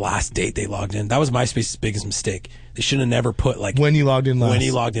when's the last date they logged in? That was MySpace's biggest mistake. They should have never put like when you logged in last. When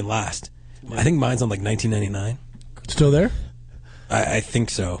you logged in last. I think mine's on like 1999. Still there? I think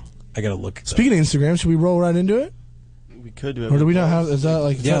so. I gotta look. Speaking of Instagram, should we roll right into it? We could do it. Or do we not have? Is that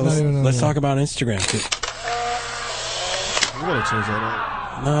like? Yeah, not even on let's the- talk about Instagram too. We gotta change that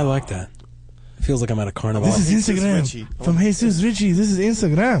up. No, I like that. It feels like I'm at a carnival. This is Instagram from Jesus Richie. This is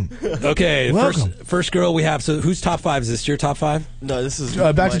Instagram. Okay, Welcome. first girl we have. So who's top 5? Is this your top 5? No, this is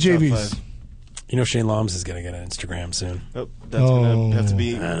back my to top JV's. 5. You know Shane Loms is gonna get an Instagram soon. Oh, that's gonna have to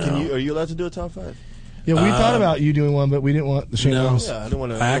be. I Are you allowed to do a top 5? Yeah, we thought about you doing one, but we didn't want the Shane No. Loms. Yeah, I don't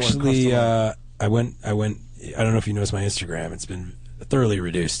want to. Actually, I went. I don't know if you noticed my Instagram. It's been thoroughly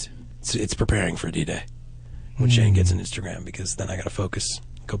reduced. It's preparing for D-Day when Shane gets an Instagram because then I got to focus.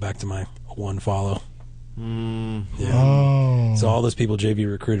 Go back to my one follow. Yeah. Oh. So all those people JV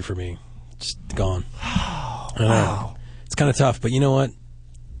recruited for me, just gone. Wow. It's kind of tough, but you know what?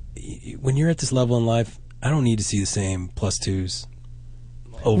 When you're at this level in life, I don't need to see the same +2s.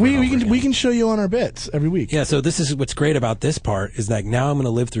 We can show you on our bits every week. Yeah, so this is what's great about this part is that now I'm going to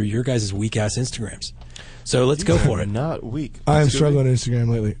live through your guys' weak ass Instagrams. So let's go for it. Not weak. I am struggling on Instagram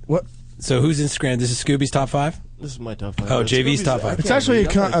lately. What? So who's Instagram? This is Scooby's top 5? This is my top 5. Oh, JV's top 5. It's actually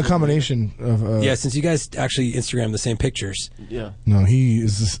a combination of. Yeah, since you guys actually Instagram the same pictures. Yeah. No, he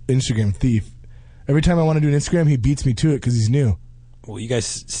is this Instagram thief. Every time I want to do an Instagram, he beats me to it because he's new. Well, you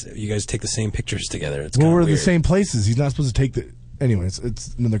guys take the same pictures together. It's Well, kinda we're weird. the same places. He's not supposed to take the. Anyways,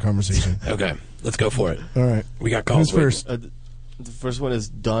 it's another conversation. Okay, let's go for it. All right. We got calls. Who's first? The first one is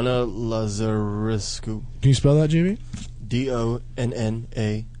Donna Lazarescu. Can you spell that, JV?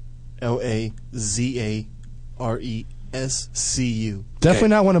 DonnaLazarescu. Definitely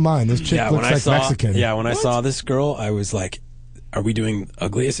not one of mine. This chick looks like Mexican. Yeah, when I saw this girl, I was like, "Are we doing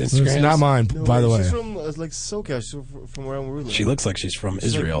ugliest Instagrams?" It's not mine, by the way. She's from like SoCal. She's from where we live. She looks like she's from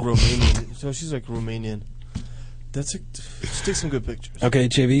Israel. Like Romanian. So she's like Romanian. That's just take some good pictures. Okay,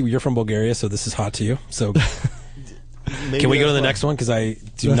 JV, you're from Bulgaria, so this is hot to you. So Maybe can we go to that's the why. next one? Because I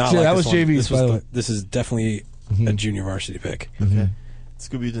do That not like was this one. JV's, by the way. This is definitely a junior varsity pick. Okay.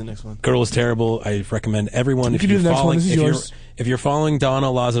 Scooby, do the next one. Girl is terrible. I recommend everyone You if can do you're the next one. following This is yours. if you're following Donna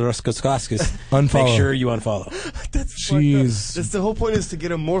Lazarescu, Unfollow. make sure you unfollow. That's She's. That's the whole point is to get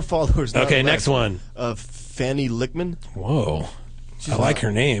her more followers. not Okay, less. next one. Fanny Lickman. Whoa, She's I like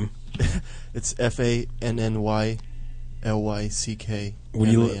her name. It's FANNYLYCK.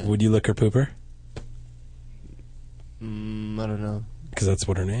 Would you lick her pooper? I don't know. Because that's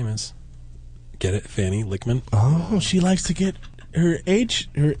what her name is. Get it, Fanny Lickman. Oh, she likes to get her behind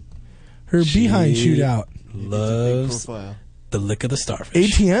chewed out. Loves Profile. the lick of the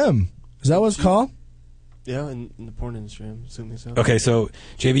starfish. ATM. Is that what it's called? Yeah, in the porn industry, I'm assuming so. Okay, so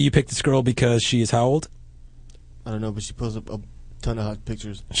JV, you picked this girl because she is how old? I don't know, but she posts up a ton of hot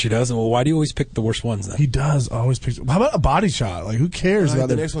pictures. She does. Well, why do you always pick the worst ones then? He does always pick. How about a body shot? Like, who cares about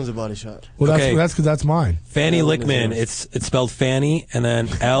the the next one's a body shot. Well, Okay. that's because that's mine. Fanny That one is Lickman. yours. It's spelled Fanny and then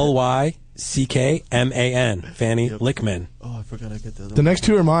LYCKMAN. Fanny Lickman. Oh, I forgot I get the other The next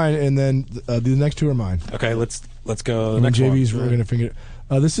two are mine, and then the next two are mine. Okay, let's go. The And then next JV's one. we're gonna finger.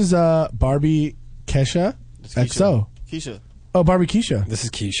 This is Barbie Kesha It's Keisha. XO. Keisha. Oh, Barbie Keisha. This is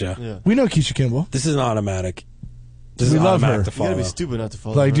Keisha. Yeah. We know Keisha Kimball. This is an automatic. This We is love automatic her. to You follow. gotta be stupid not to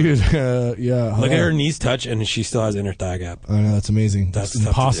follow Like, her. dude, yeah. Look at hello. her knees touch, and she still has inner thigh gap. I know that's amazing. That's That's tough to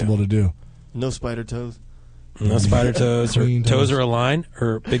impossible to do. No spider toes. No spider toes. Her Clean toes toes. are aligned.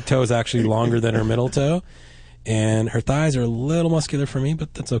 Her big toe is actually longer than her middle toe, and her thighs are a little muscular for me,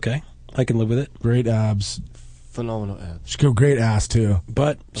 but that's okay. I can live with it. Great abs. Phenomenal abs. She got great ass too.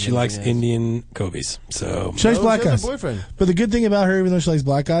 But she Amazing likes ass. Indian Kobe's, so She likes Oh, black she has guys. a boyfriend. But the good thing about her, even though she likes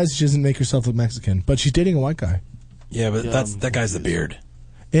black guys, she doesn't make herself look Mexican. But she's dating a white guy, yeah. But Yeah, that guy's the beard.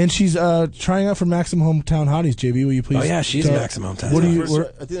 and she's trying out for Maximum Hometown Hotties. JB, will you please? Oh yeah, she's tell- Maximum Hometown. What do you? First,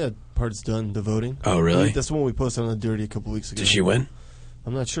 where- I think that part's done, the voting. Oh, really? That's the one we posted on the Dirty a couple weeks ago. Did she win?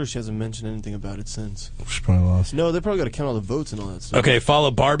 I'm not sure. She hasn't mentioned anything about it since. She probably lost. No, they probably got to count all the votes and all that stuff. Okay,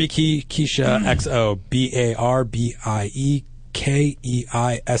 follow Barbie Keisha XO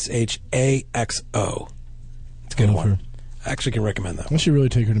BARBIEKEISHAXO. It's a good Love one. her. I actually can recommend that I one. should really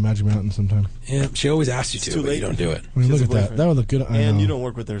take her to Magic Mountain sometime. Yeah, she always asks you to, too but late. you don't do it. I mean, She look has at a that. boyfriend. That would look good. I And know. you don't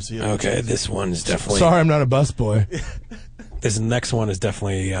work with her, so you have Okay, this one is definitely. Sorry, I'm not a bus boy. This next one is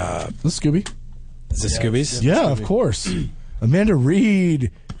definitely. This is Scooby. Is this Scooby's? Yeah, of course. Amanda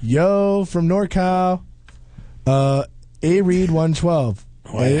Reed, yo, from NorCal. A Reed 112.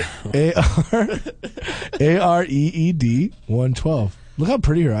 AREED 112. Look how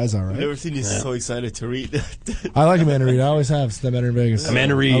pretty her eyes are, right? I've never seen you so excited to read. I like Amanda Reed. I always have since I met her in Vegas.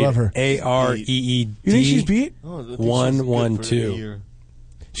 Amanda Reed. I love her. AREED. You think she's beat? 112.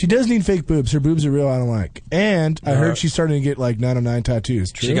 She does need fake boobs. Her boobs are real. I don't like. And I heard she's starting to get like 909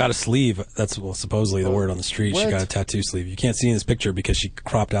 tattoos. True? She got a sleeve. That's supposedly the word on the street. What? She got a tattoo sleeve. You can't see in this picture because she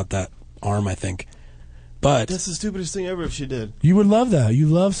cropped out that arm, I think. But That's the stupidest thing ever if she did. You would love that. You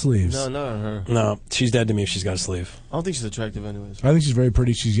love sleeves. No, not on her. no, she's dead to me if she's got a sleeve. I don't think she's attractive anyways. I think she's very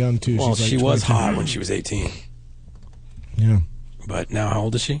pretty. She's young too. Well, she's she like was 22. hot when she was 18. Yeah. But now how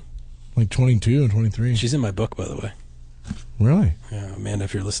old is she? Like 22 and 23. She's in my book, by the way. Really? Yeah, Amanda,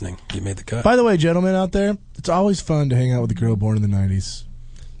 if you're listening, you made the cut. By the way, gentlemen out there, it's always fun to hang out with a girl born in the 90s.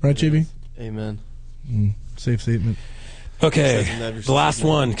 Right, JB? Amen. Safe statement. Okay, the last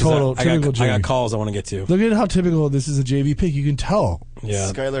one. 'cause Total, I got JB. calls I want to get to. Look at how typical this is a JB pick. You can tell.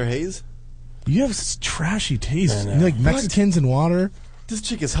 Yeah. Skylar Hayes? You have such trashy taste. I know. You like Mexicans and water. This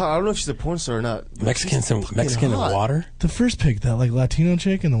chick is hot. I don't know if she's a porn star or not. Mexican and hot. water? The first pick, that like Latino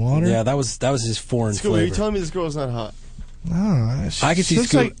chick in the water. Yeah, that was his foreign Scooby, flavor. you're telling me this girl's not hot? No, I can see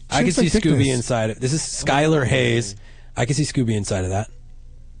looks Scooby. like- I she can looks see like Scooby thickness. inside it. This is Skylar Hayes. I can see Scooby inside of that.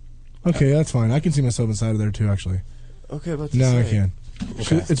 Okay, that's fine. I can see myself inside of there too, actually. Okay, about to No, say. I can.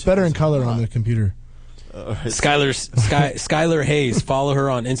 Okay. It's better in color on the computer. Skylar Hayes. Follow her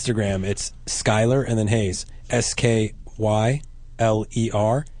on Instagram. It's Skylar and then Hayes. SKYLER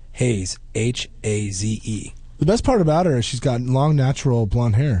Hayes HAZE. The best part about her is she's got long, natural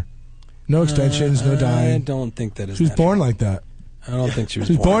blonde hair. No extensions, no I dyeing. don't think that is. She was natural. born like that. I don't think she was.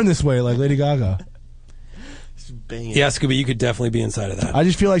 She was born this way, like Lady Gaga. Yeah, Scooby, you could definitely be inside of that. I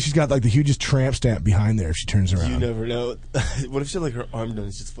just feel like she's got like the hugest tramp stamp behind there if she turns around. You never know. What if she had like her arm done?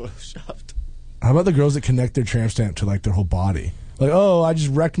 It's just photoshopped. How about the girls that connect their tramp stamp to like their whole body? Like, oh, I just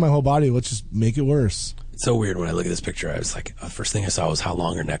wrecked my whole body. Let's just make it worse. It's so weird when I look at this picture. I was like, the first thing I saw was how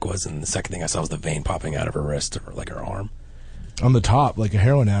long her neck was, and the second thing I saw was the vein popping out of her wrist or like her arm. On the top, like a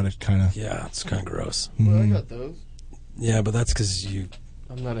heroin addict, kind of. Yeah, it's kind of gross. Well, I got those. Yeah, but that's because you.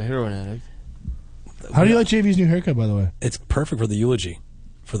 I'm not a heroin addict. How do you like JV's new haircut, by the way? It's perfect for the eulogy,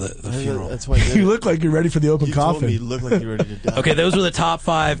 for the funeral. That's why You look like you're ready for the open you coffin. told me you look like you're ready to die. Okay, those were the top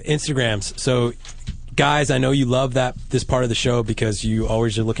 5 Instagrams. So, guys, I know you love this part of the show because you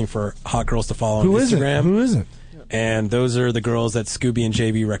always are looking for hot girls to follow on Instagram. Who isn't? And those are the girls that Scooby and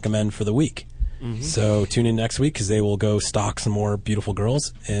JB recommend for the week. Mm-hmm. So tune in next week because they will go stalk some more beautiful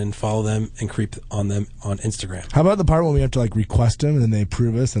girls and follow them and creep on them on Instagram. How about the part when we have to like request them and then they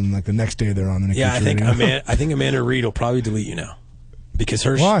approve us and like the next day they're on the Yeah, I think Amanda Reed will probably delete you now because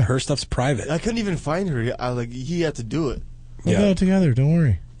her stuff's private. I couldn't even find her. He had to do it. We'll get it together. Don't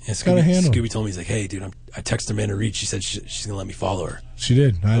worry. Yeah, Got a handle. Scooby told me, he's like, hey, dude, I texted Amanda Reed. She said she's going to let me follow her. She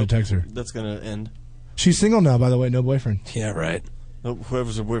did. I had to text her. That's gonna end. She's single now, by the way. No boyfriend. Yeah, right. No,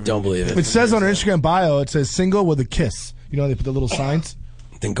 whoever's her boyfriend. Don't believe it. It says on her Instagram bio, it says single with a kiss. You know, they put the little signs.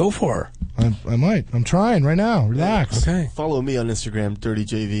 Then go for her. I might. I'm trying right now. Relax. Okay. Follow me on Instagram,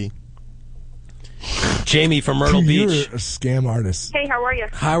 DirtyJV. Jamie from Myrtle You're Beach. a scam artist. Hey, how are you?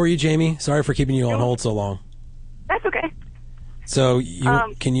 How are you, Jamie? Sorry for keeping you on hold so long. That's okay. So,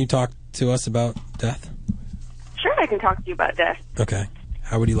 can you talk to us about death? Sure, I can talk to you about death. Okay.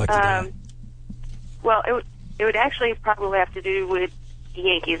 How would you like to die? Well, it would actually probably have to do with the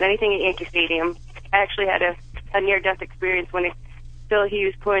Yankees. Anything at Yankee Stadium. I actually had a near-death experience when Phil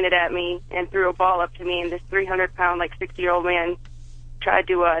Hughes pointed at me and threw a ball up to me, and this 300-pound, like 60-year-old man tried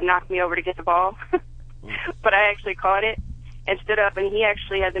to knock me over to get the ball. But I actually caught it and stood up, and he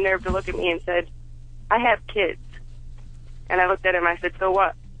actually had the nerve to look at me and said, I have kids. And I looked at him and I said, so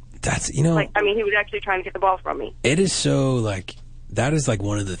what? That's, he was actually trying to get the ball from me. It is so, that is,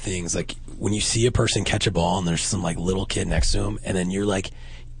 one of the things, when you see a person catch a ball and there's some, little kid next to him, and then you're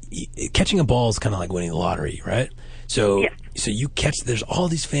catching a ball is kind of like winning the lottery, right? So, so you catch, there's all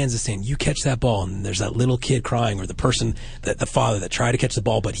these fans that saying, you catch that ball, and there's that little kid crying, or the person, the father that tried to catch the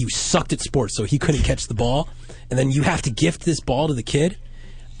ball, but he sucked at sports, so he couldn't catch the ball, and then you have to gift this ball to the kid.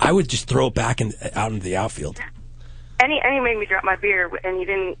 I would just throw it back out into the outfield. And he made me drop my beer, and he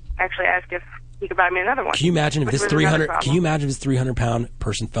didn't actually ask if he could buy me another one. Can you imagine if which this was another 300? problem. Can you imagine if this 300-pound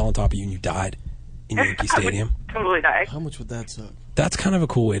person fell on top of you and you died in Yankee Stadium? I would totally die. How much would that suck? That's kind of a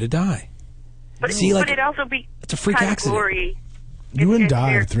cool way to die. But, See, but it'd also be it's a freak kind accident. Of glory. You wouldn't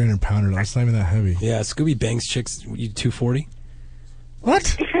die of 300-pounder. That's not even that heavy. Yeah, Scooby bangs chicks. You 240?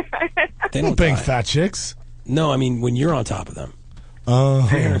 What? They don't bang die. fat chicks. No, I mean when you're on top of them.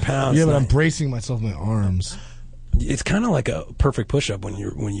 300 pounds. Yeah, but I'm like- bracing myself in my arms. It's kind of like a perfect push-up when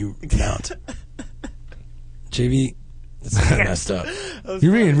you mount. JV, it's messed up.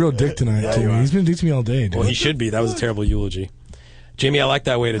 You're being real dick tonight, Yeah, too. you are. He's been a dick to me all day, dude. Well, he should be. That was a terrible eulogy. Jamie, I like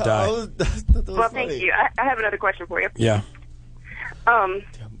that way to die. Well, thank you. I have another question for you. Yeah.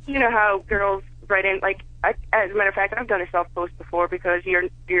 You know how girls write in, like, as a matter of fact, I've done a self-post before because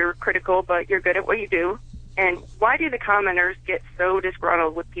you're critical, but you're good at what you do. And why do the commenters get so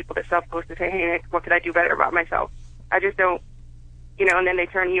disgruntled with people that self-post and say, hey, Nick, what could I do better about myself? I just don't, and then they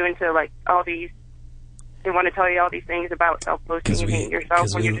turn you into, like, all these, they want to tell you all these things about self-posting and hating yourself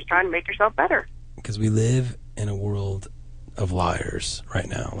when you're just trying to make yourself better. Because we live in a world of liars right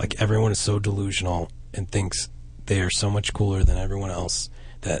now. Like, everyone is so delusional and thinks they are so much cooler than everyone else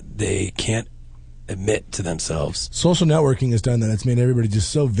that they can't admit to themselves. Social networking has done that. It's made everybody just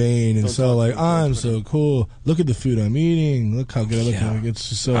so vain and so like, I'm so cool. Look at the food I'm eating. Look how good I look. Like, it's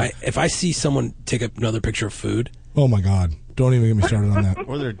just so. If I see someone take up another picture of food, oh my God! Don't even get me started on that.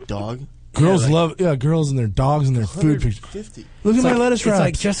 Or their dog. Girls love girls and their dogs and their food pictures. Look at my lettuce wraps. It's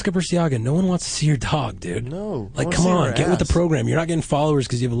like Jessica Bersiaga. No one wants to see your dog, dude. No. Like, come on, get with the program. You're not getting followers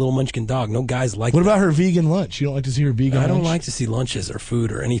because you have a little munchkin dog. No guys like. What about her vegan lunch? You don't like to see her vegan lunch? I don't like to see lunches or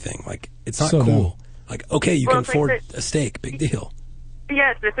food or anything. Like, it's not So cool. dumb. Like, okay, you can afford a steak. Big deal.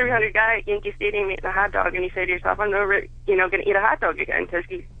 Yes, the 300 guy at Yankee Stadium eating a hot dog, and you say to yourself, I'm never, going to eat a hot dog again because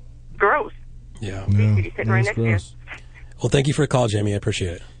he's gross. Yeah. He's sitting right next to you. Well, thank you for the call, Jamie. I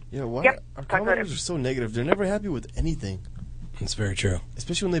appreciate it. Yeah, why? Yep. Our commenters are so negative. They're never happy with anything. That's very true.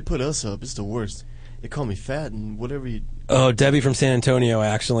 Especially when they put us up. It's the worst. They call me fat and whatever you... Oh, Debbie from San Antonio, I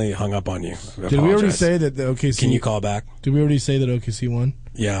actually hung up on you. Did we already say that the OKC... Can you call back? Did we already say that OKC won?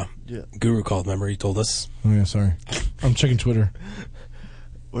 Yeah. Yeah. Guru called, remember? He told us. Oh, yeah, sorry. I'm checking Twitter.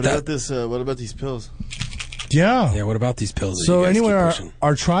 What about this? What about these pills? Yeah. Yeah, what about these pills that So you guys anyway, keep our, pushing?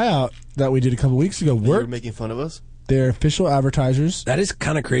 our tryout that we did a couple weeks ago You were worked. making fun of us? They're official advertisers. That is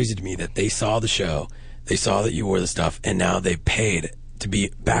kind of crazy to me that they saw the show, they saw that you wore the stuff, and now they paid to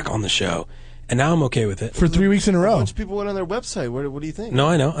be back on the show. And now I'm okay with it. For 3 weeks in a row. A bunch of people went on their website. What do you think? No,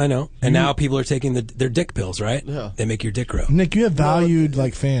 I know. And now people are taking their dick pills, right? Yeah. They make your dick grow. Nick, you have valued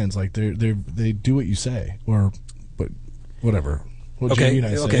like fans. Like they do what you say, but whatever. What Okay, JB and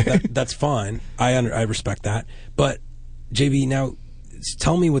I say. okay, that's fine. I respect that. But JB, now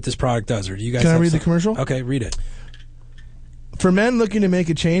tell me what this product does, or do you guys? Can I have read the some- commercial? Okay, read it. For men looking to make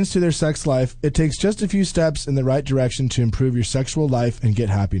a change to their sex life, it takes just a few steps in the right direction to improve your sexual life and get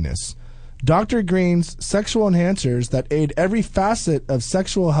happiness. Dr. Green's sexual enhancers that aid every facet of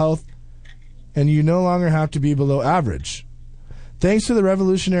sexual health, and you no longer have to be below average. Thanks to the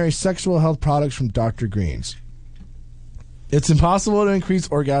revolutionary sexual health products from Dr. Green's. It's impossible to increase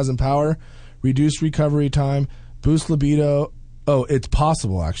orgasm power, reduce recovery time, boost libido. Oh, it's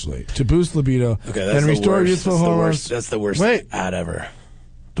possible, actually, to boost libido Okay, that's and the restore worst. youthful That's the hormones. worst. That's the worst Wait. ad ever.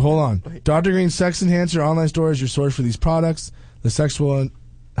 Hold on. Dr. Green's Sex Enhancer online store is your source for these products. The sexual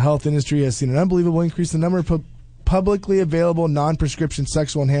health industry has seen an unbelievable increase in the number of publicly available non-prescription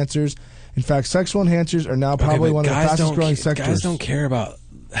sexual enhancers. In fact, sexual enhancers are now probably but one of the guys fastest don't growing ca- sectors. Guys don't care about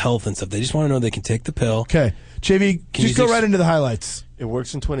health and stuff. They just want to know they can take the pill. Okay. JV, Can you just go right into the highlights. It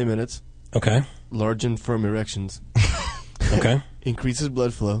works in 20 minutes. Okay. Large and firm erections. Okay. Increases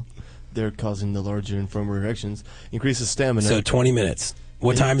blood flow. They're causing the larger and firmer erections. Increases stamina. So 20 minutes.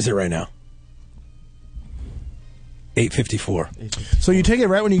 What time is it right now? 8:54. So you take it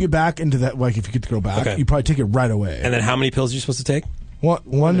right when you get back into that, like if you get to go back, Okay. you probably take it right away. And then how many pills are you supposed to take?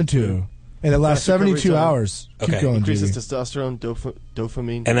 One to two. And it lasts Fast recovery 72 time. hours. Keep Okay. going, Increases JV. testosterone,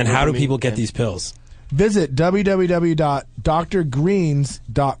 dopamine. And then how do dopamine, people get and- these pills? Visit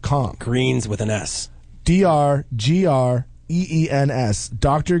www.drgreens.com. Greens with an S. DRGREENS.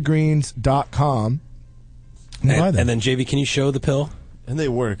 drgreens.com. And then JV, can you show the pill? And they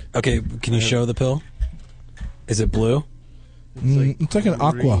work. Okay, can you show the pill? Is it blue? It's like an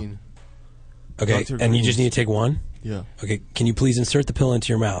aqua. green. Okay, Dr. and you Greens. just need to take one? Yeah. Okay, can you please insert the pill into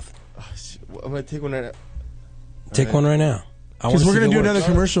your mouth? I'm going to take one right now. Take one right now. I wanna Because we're see going to the do work. another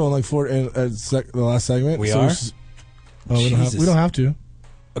commercial in like the last segment. We so are? we don't have to.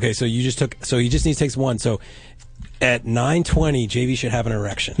 Okay, so you just took. So he just needs to take one. So at 9:20, JV should have an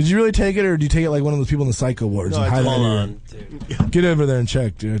erection. Did you really take it, or do you take it like one of those people in the Psycho Awards? No, and I hide took- it Hold under on, your- Get over there and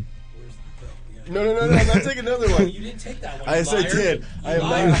check, dude. No, I'm not taking another one. You didn't take that one. I you said liar. did. I You am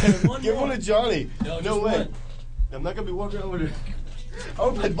liar. not. One Give more. one to Johnny. No, No just way. one. I'm not going to be walking around with it.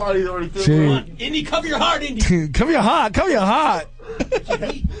 Oh, my body's already Gee. feeling it. Indy, cover your heart, Indy. Come here hot.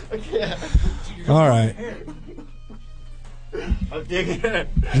 All right. I'm taking it.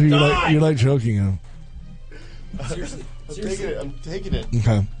 You're like choking him. Seriously. I'm taking it.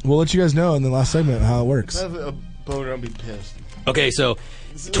 Okay. We'll let you guys know in the last segment how it works. I have a boner, I'll be pissed. Okay, so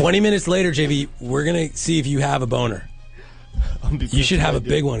 20 minutes later, JV, we're going to see if you have a boner. You should have a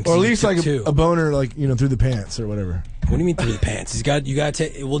big one. Or at least like a boner, like, you know, through the pants or whatever. What do you mean through the pants? You got to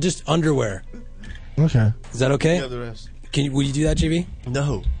take. Well, just underwear. Okay. Is that okay? Yeah, the rest. Will you do that, JV?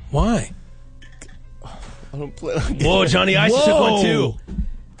 No. Why? I don't play. Whoa, Johnny Ice just took one too.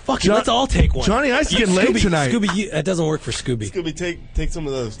 Fuck it, let's all take one. Johnny Ice is getting late tonight. Scooby, that doesn't work for Scooby. Scooby, take some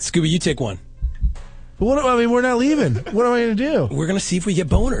of those. Scooby, you take one. But we're not leaving. What am I going to do? We're going to see if we get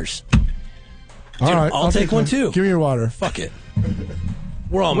boners. Dude, All right, I'll take one too. Give me your water. Fuck it.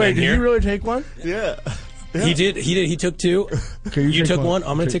 We're all Wait, men did here. you really take one? Yeah. He did. He took two. Okay, you take took one.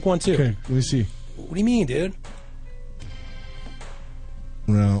 I'm going to take one too. Okay, let me see. What do you mean, dude?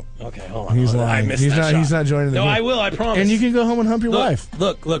 No. Okay, hold on. He's lying. I missed that shot. He's not joining the No, game. I will. I promise. And you can go home and hump your wife.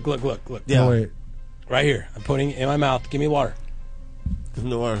 Look. Yeah. No, wait. Right here. I'm putting it in my mouth. Give me water. Give him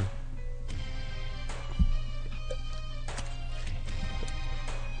the water.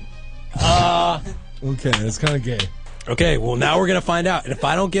 Okay, that's kind of gay. Okay, well now we're gonna find out. And if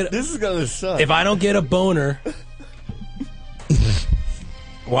I don't get this is gonna suck. If I don't get a boner,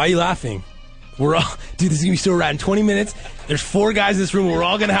 why are you laughing? We're all dude. This is gonna be so rad. In 20 minutes, there's 4 guys in this room. We're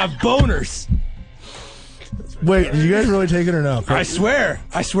all gonna have boners. Wait, did you guys really take it or no? I swear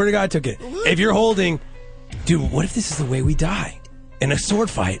to God, I took it. If you're holding, dude, what if this is the way we die in a sword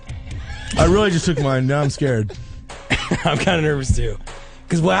fight? I really just took mine. Now I'm scared. I'm kind of nervous too.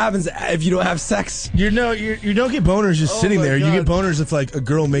 Because what happens if you don't have sex? You don't get boners just sitting there. God. You get boners if like a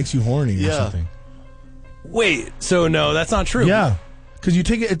girl makes you horny or something. Wait, so no, that's not true. Yeah, because you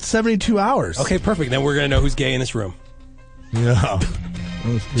take it at 72 hours. Okay, perfect. Then we're gonna know who's gay in this room. Yeah.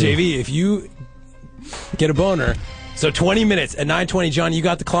 JV, if you get a boner, so 20 minutes at 9:20, John, you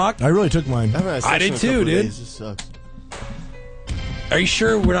got the clock? I really took mine. I did too, dude. This sucks. Are you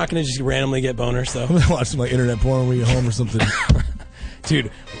sure we're not gonna just randomly get boners though? I'm gonna watch some like internet porn when we get home or something.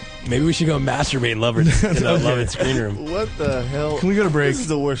 Dude, maybe we should go masturbate in the Lovett screen room. What the hell? Can we go to break? This is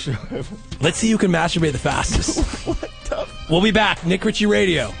the worst show ever. Let's see who can masturbate the fastest. We'll be back. Nick Ritchie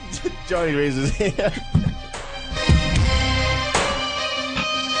Radio. Johnny raises his hand.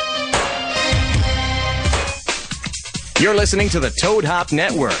 You're listening to the Toad Hop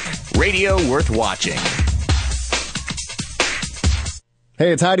Network, radio worth watching.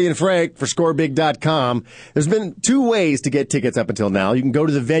 Hey, it's Heidi and Frank for ScoreBig.com. There's been 2 ways to get tickets up until now. You can go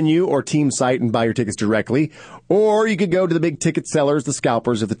to the venue or team site and buy your tickets directly, or you could go to the big ticket sellers, the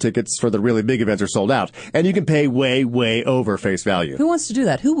scalpers, if the tickets for the really big events are sold out. And you can pay way, way over face value. Who wants to do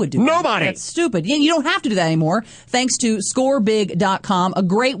that? Who would do that? Nobody! That's stupid. You don't have to do that anymore, thanks to ScoreBig.com, a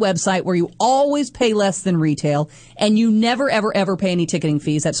great website where you always pay less than retail, and you never, ever, ever pay any ticketing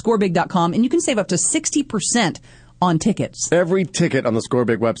fees. That's ScoreBig.com, and you can save up to 60% on tickets. Every ticket on the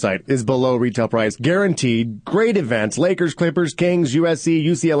ScoreBig website is below retail price, guaranteed. Great events: Lakers, Clippers, Kings, USC,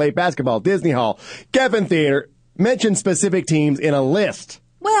 UCLA basketball, Disney Hall, Geffen Theater. Mention specific teams in a list.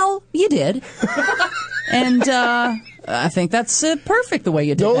 Well, you did. And I think that's perfect the way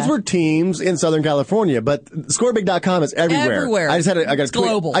you did Those that. were teams in Southern California, but ScoreBig.com is everywhere. Everywhere. I got a tweet.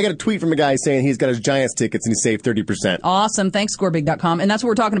 Global. I got a tweet from a guy saying he's got his Giants tickets and he saved 30%. Awesome. Thanks, ScoreBig.com. And that's what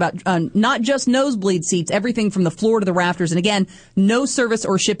we're talking about. Not just nosebleed seats, everything from the floor to the rafters. And again, no service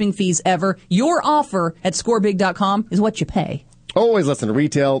or shipping fees ever. Your offer at ScoreBig.com is what you pay. Always less than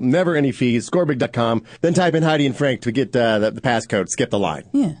retail, never any fees. ScoreBig.com. Then type in Heidi and Frank to get the passcode. Skip the line.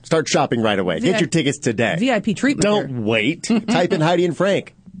 Yeah. Start shopping right away. Get your tickets today. VIP treatment. Don't wait. Type in Heidi and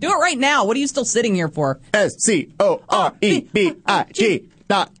Frank. Do it right now. What are you still sitting here for?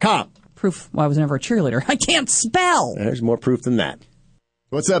 ScoreBig.com. Proof why I was never a cheerleader. I can't spell. There's more proof than that.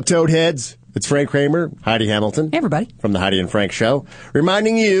 What's up, Toadheads? It's Frank Kramer, Heidi Hamilton. Hey, everybody. From the Heidi and Frank Show.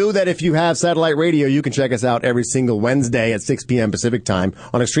 Reminding you that if you have satellite radio, you can check us out every single Wednesday at 6 p.m. Pacific Time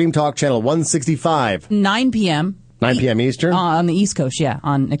on Extreme Talk Channel 165. 9 p.m. 9 p.m. Eastern? On the East Coast, yeah,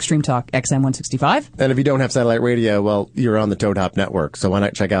 on Extreme Talk XM 165. And if you don't have satellite radio, well, you're on the Toad Hop Network. So why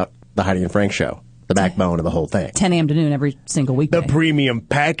not check out the Heidi and Frank Show, the backbone of the whole thing. 10 a.m. to noon every single weekday. The premium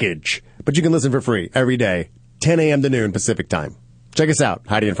package. But you can listen for free every day, 10 a.m. to noon Pacific Time. Check us out,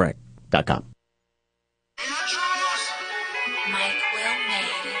 HeidiandFrank.com.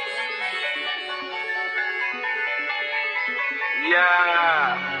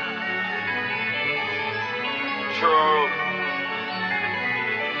 Yeah. True.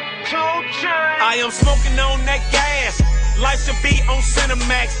 I am smoking on that gas. Life should be on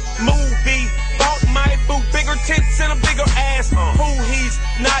Cinemax. Movie. Bought my boo. Bigger tits and a bigger ass. Who he's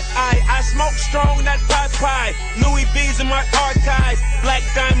not I smoke strong, not pie. Louis V's in my archives. Black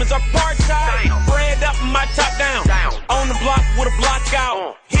diamonds are part-time. Bread up and my top down. On the block with a block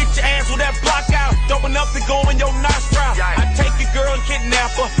out. Hit your ass with that block out. Doping up pussy go in your nostril. I take your girl and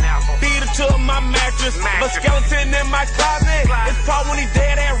kidnap her. Feed her to my mattress. A skeleton in my closet. It's probably when he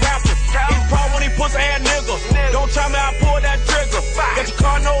dead ass rapper. It's probably when he pussy ass nigga. Don't try me, I pull that trigger. Got your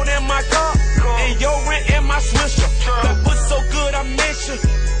car note in my car. And your rent in my swisher. That pussy so good I miss you.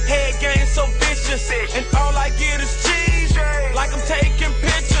 Head game so vicious. And all I get is cheese. Like I'm taking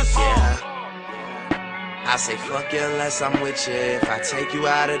pictures. I say fuck you unless I'm with you. If I take you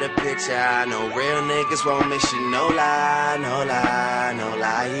out of the picture, I know real niggas won't miss you. No lie, no lie, no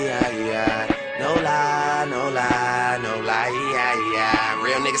lie, yeah, yeah. No lie, no lie, no lie, yeah, yeah.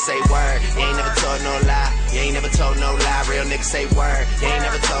 Real niggas say word, you ain't never told no lie. You ain't never told no lie. Real niggas say word, you ain't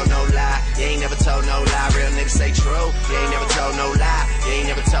never told no lie. You ain't never told no lie. Real niggas say true, you ain't never told no lie. You ain't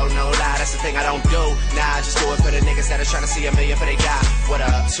never told no lie. That's the thing I don't do. Nah, I just do it for the niggas that are trying to see a million for they die. What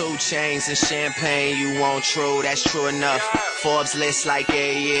up? 2 chains and champagne, you want true, that's true enough. Forbes list like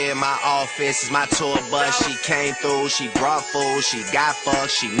yeah, my office is my tour bus. She came through, she brought food, she got fucked,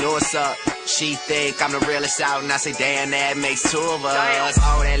 she knew what's up. She think I'm the realest out, and I say damn, that makes 2 of us.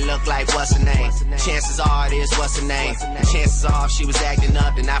 Oh, that look like what's her name? Chances are it is what's her name. Chances are if she was acting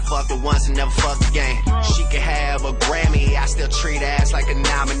up, then I fucked her once and never fucked again. She could have a Grammy, I still treat her ass like a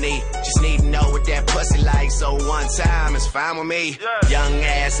nominee. Just need to know what that pussy like, so one time it's fine with me. Young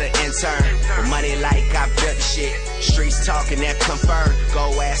ass an intern, with money like I built the shit. Streets talking that confirmed,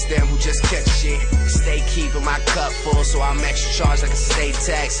 go ask them who just kept shit. Stay keeping my cup full, so I'm extra charged like a state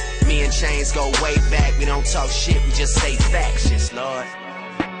tax. Me and Chains go way back, we don't talk shit, we just say facts, yes Lord.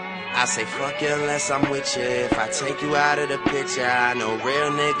 I say fuck you unless I'm with you. If I take you out of the picture, I know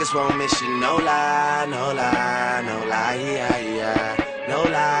real niggas won't miss you. No lie, no lie, no lie, yeah, yeah. No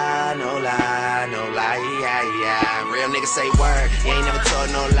lie, no lie, no lie, yeah, yeah. Real niggas say word, you ain't never told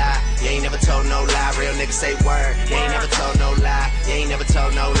no lie. You ain't never told no lie. Real niggas say word, you ain't never told no lie. You ain't never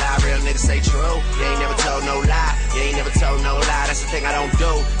told no lie. Real niggas say true, you ain't never told no lie. You ain't never told no lie. That's the thing I don't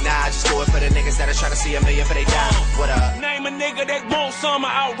do. Nah, I just do it for the niggas that are trying to see a million for they die. What up? Name a nigga that wants summer,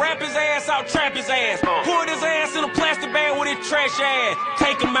 out rap his ass, out trap his ass. Put his ass in a plastic bag with his trash ass.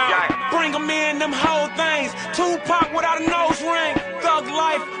 Take him out, bring him in, them whole things. Tupac without a nose ring. Thug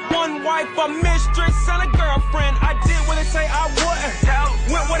life, one wife, a mistress, and a girlfriend. I did what they say I wouldn't.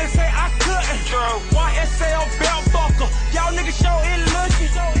 Went what they say I couldn't. YSL belt buckle. Y'all niggas show it looking.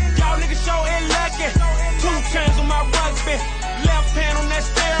 Y'all niggas show it lucky. 2 chains on my rugby. Left hand on that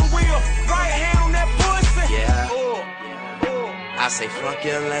steering wheel. Right hand on that pussy. I say fuck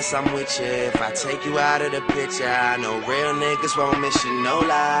you unless I'm with you. If I take you out of the picture, I know real niggas won't miss you. No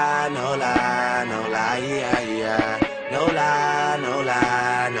lie, no lie, no lie, yeah, yeah. No lie, no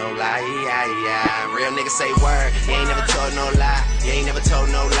lie, no lie, yeah, yeah. Real niggas say word, you ain't never told no lie. You ain't never told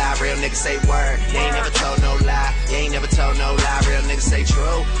no lie. Real niggas say word, you ain't never told no lie. You ain't never told no lie. Real niggas say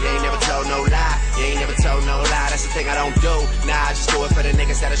true, you ain't never told no lie. You ain't never told no lie. That's the thing I don't do. Nah, I just do it for the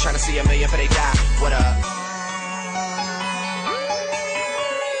niggas that are trying to see a million for they die. What up?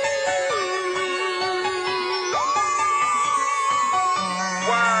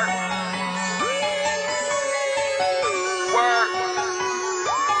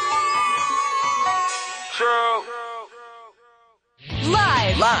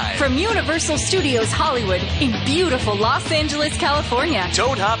 Live from Universal Studios Hollywood in beautiful Los Angeles, California.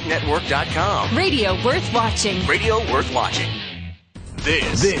 ToadHopNetwork.com. Radio worth watching. Radio worth watching.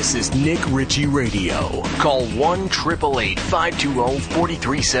 This is Nick Ritchie Radio. Call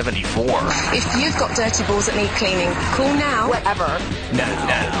 1-888-520-4374. If you've got dirty balls that need cleaning, call now. Whatever.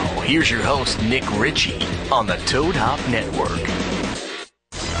 Now, here's your host, Nick Ritchie, on the Toad Hop Network.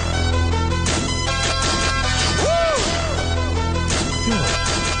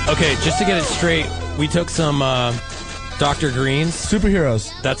 Okay, just to get it straight, we took some Dr. Green's.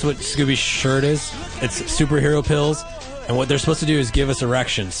 Superheroes. That's what Scooby's shirt is. It's superhero pills. And what they're supposed to do is give us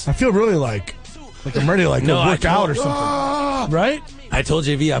erections. I feel really like I'm ready to work out or something. Right? I told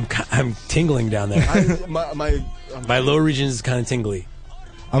JV I'm tingling down there. My lower region is kind of tingly.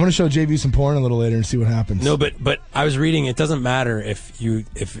 I'm going to show JV some porn a little later and see what happens. No, but I was reading, it doesn't matter if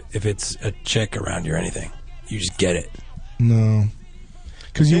it's a chick around you or anything. You just get it. No.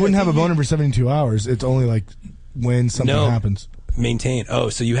 Because you wouldn't have a boner for 72 hours. It's only like when something happens. Maintain. Oh,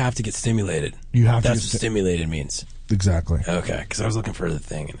 so you have to get stimulated. You have That's what stimulated means. Exactly. Okay, because I was looking for the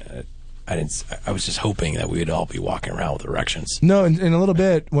thing, and I was just hoping that we would all be walking around with erections. No, in a little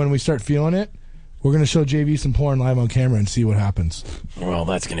bit, when we start feeling it, we're going to show JV some porn live on camera and see what happens. Well,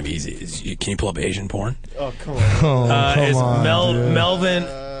 that's going to be easy. Can you pull up Asian porn? Oh, come on. Is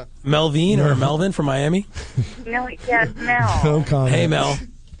Melvin or Melvin from Miami? No, yes, Mel. No comment. Hey, Mel.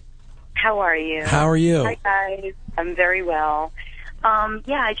 How are you? How are you? Hi, guys. I'm very well.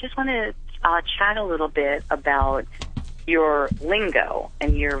 I just want to chat a little bit about your lingo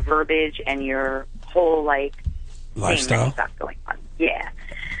and your verbiage and your whole, like, lifestyle thing that you got going on. Yeah.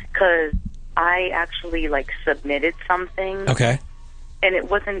 Because I actually, like, submitted something. Okay. And it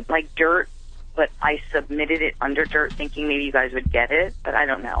wasn't, like, dirt, but I submitted it under dirt thinking maybe you guys would get it, but I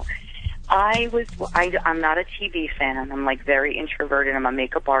don't know. I'm not a TV fan. I'm, like, very introverted. I'm a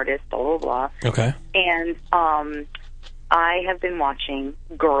makeup artist, blah, blah, blah. Okay. And I have been watching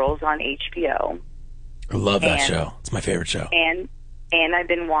Girls on HBO. I love that show. It's my favorite show. And I've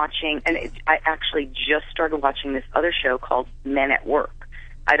been watching, and I actually just started watching this other show called Men at Work.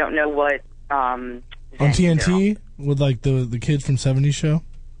 I don't know what... on TNT with, like, the kids from 70s show?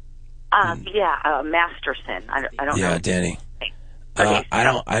 Masterson. I don't know. Yeah, Danny. Okay,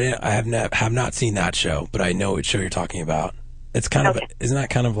 I have not seen that show, but I know what show you're talking about. It's kind of, isn't that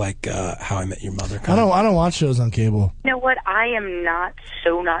kind of like How I Met Your Mother? I don't watch shows on cable. You know what? I am not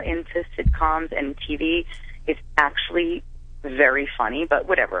into sitcoms and TV. It's actually very funny, but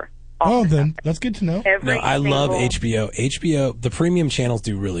whatever. Then that's good to know. I love HBO. HBO, the premium channels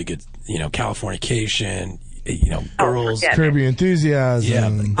do really good. You know, Californication. You know, Girls, Curb Your Enthusiasm,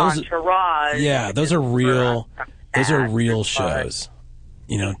 yeah, Entourage. Yeah, those are real. Those are real shows.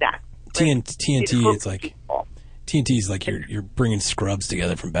 You know, TNT. It's like TNT is like you're bringing scrubs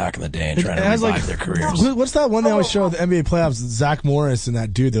together from back in the day and trying to revive their careers. What's that one they always show the NBA playoffs? Zach Morris and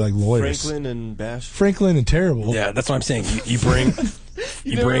that dude. They're like lawyers. Franklin and Bash. Franklin and Terrible. Yeah, that's what I'm saying. You bring.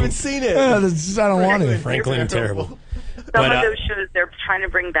 You've never even seen it. Yeah, I don't want it. Franklin and Terrible. Some of those shows, they're trying to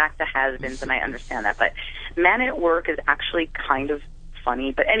bring back the has-beens, and I understand that. But Men at Work is actually kind of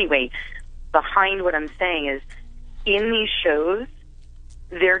funny. But anyway, behind what I'm saying is, in these shows,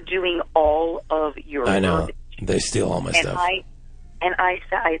 they're doing all of your I know. verbiage. They steal all my stuff. I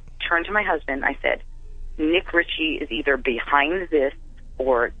turned to my husband, I said, Nick Ritchie is either behind this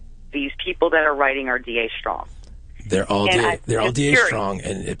or these people that are writing are DA Strong. They're all DA Strong,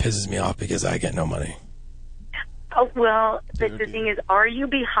 and it pisses me off because I get no money. Oh, well, but the thing is, are you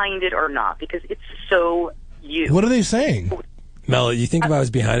behind it or not? Because it's so you. What are they saying? Mel, you think if I was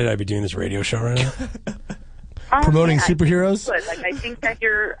behind it, I'd be doing this radio show right now? Promoting superheroes? I think that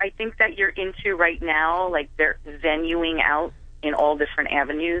you're into right now, like they're venuing out in all different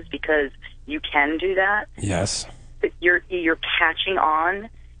avenues because you can do that. Yes. But you're catching on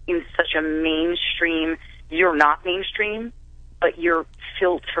in such a mainstream. You're not mainstream, but you're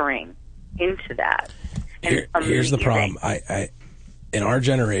filtering into that. Here's the problem. I in our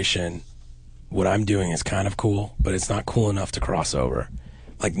generation, what I'm doing is kind of cool, but it's not cool enough to cross over.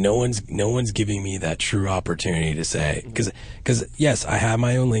 Like no one's giving me that true opportunity to say, because yes, I have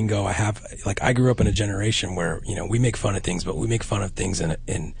my own lingo. I grew up in a generation where, you know, we make fun of things, but we make fun of things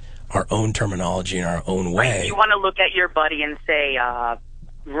in our own terminology, in our own way. Right. You want to look at your buddy and say,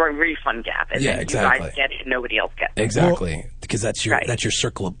 refund gap. And yeah, then exactly. You guys get it, nobody else gets it. Exactly. Because that's your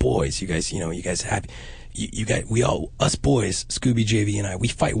circle of boys. You guys, us boys, Scooby, JV, and I, we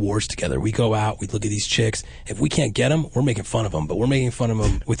fight wars together. We go out, we look at these chicks. If we can't get them, we're making fun of them, but we're making fun of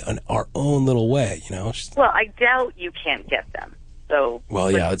them with our own little way, you know? Well, I doubt you can't get them. So.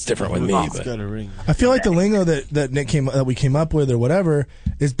 Well, yeah, it's different with me, but. I feel like the lingo that we came up with or whatever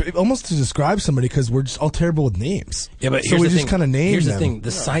is almost to describe somebody because we're just all terrible with names. Yeah, but so we just kind of name Here's them. the thing: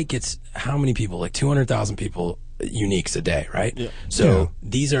 the site gets how many people? Like 200,000 people uniques a day, right? Yeah. So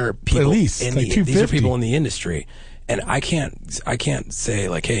these are people at least these are people in the industry, and I can't say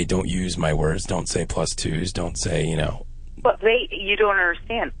like, hey, don't use my words, don't say +2s, don't say, you know. But you don't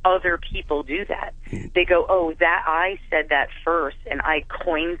understand. Other people do that. They go, oh, that I said that first, and I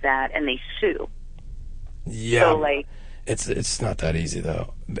coined that, and they sue. Yeah. So, like, it's not that easy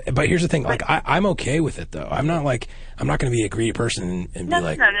though. But here's the thing: like, I'm okay with it though. I'm not going to be a greedy person and be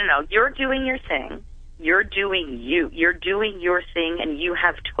like, no. You're doing your thing. You're doing you. You're doing your thing, and you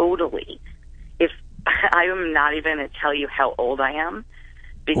have totally. If I am not even going to tell you how old I am,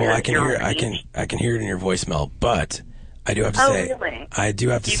 because well, I can hear it in your voicemail, but. I do have to say. Really? I do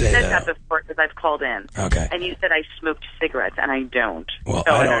have to say that. You said that before because I've called in. Okay. And you said I smoked cigarettes, and I don't. Well,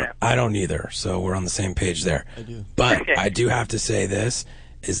 so I don't either. So we're on the same page there. I do. But I do have to say this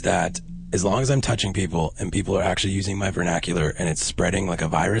is that as long as I'm touching people and people are actually using my vernacular and it's spreading like a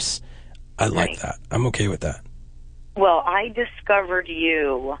virus, I like that. I'm okay with that. Well, I discovered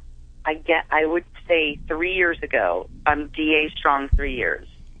you. I would say 3 years ago. I'm DA Strong 3 years.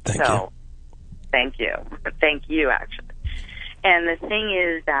 Thank you. Thank you. Thank you, actually. And the thing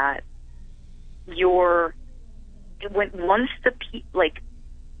is that once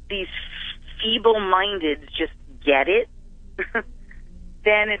these feeble-minded just get it,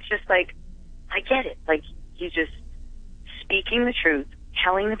 then it's just like, I get it. Like, he's just speaking the truth,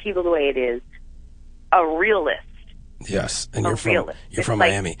 telling the people the way it is, a realist. Yes, and A you're from realist. you're It's from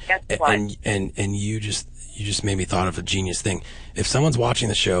like, Miami, guess what? and you just made me thought of a genius thing. If someone's watching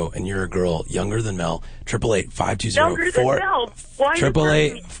the show and you're a girl younger than Mel, 888-520-4 Younger than Mel. Why you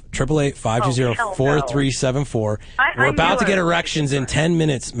bring me- 888-520-4374. We're I about to knew get it. erections in 10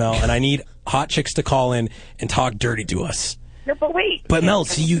 minutes, Mel, and I need hot chicks to call in and talk dirty to us. No, but wait. But Mel,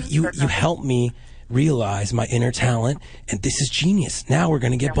 see, you helped me realize my inner talent, and this is genius. Now we're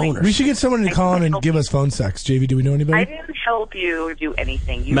going to get boners. We should get someone to call in and give us phone sex. JV, do we know I anybody? didn't help you do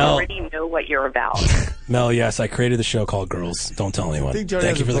anything. You Mel. already know what you're about. Mel, yes, I created the show called Girls. Don't tell anyone. think Johnny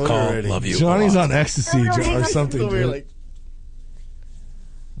Thank you has for a the boner call. already. Love you. Johnny's a lot. on ecstasy or something. dude.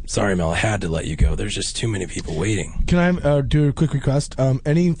 Sorry, Mel, I had to let you go. There's just too many people waiting. Can I do a quick request?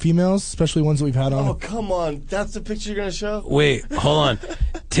 Any females, especially ones that we've had on? Oh, come on. That's the picture you're going to show? Wait, hold on.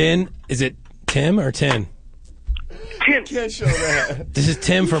 Tin, is it Tim or Tin? Tin. Can't show that. This is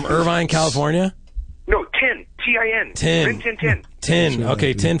Tim from Irvine, California? No, Tin. T-I-N. Tin. Tin. Tin.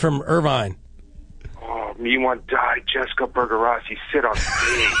 Okay, Tin from Irvine. Oh, you want to die, Jessica Bergerossi. Sit on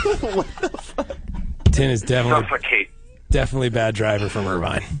stage. Tin is Suffocate. definitely bad driver from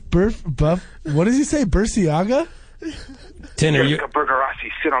Irvine. What does he say? Burciaga? Tin, are you? Jessica Bergerossi.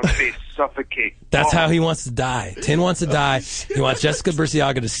 Sit on stage. Suffocate. That's how he wants to die. Tin wants to die. He wants Jessica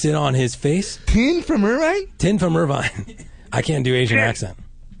Burciaga to sit on his face. Tin from Irvine? Tin from Irvine. I can't do Asian accent.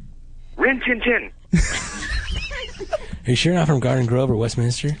 Rin Tin Tin. Are you sure you're not from Garden Grove or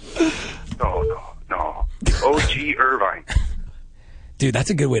Westminster? No. O.G. Irvine. Dude, that's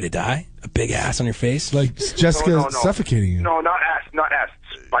a good way to die. A big ass on your face. Like Jessica No. suffocating you. No, not ass.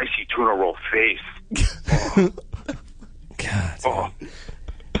 Spicy tuna roll face. God. Oh.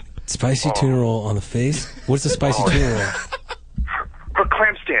 Spicy tuna roll on the face? What's a spicy tuna roll? Her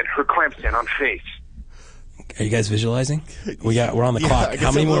clamp stand on face. Are you guys visualizing? We're on the clock.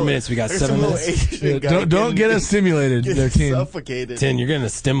 How many more minutes? We got 7 minutes. Yeah, don't get us stimulated there, Tin. Suffocated. Tin, you're getting a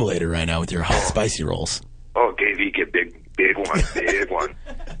stimulator right now with your hot spicy rolls. Oh, Davey, get big one.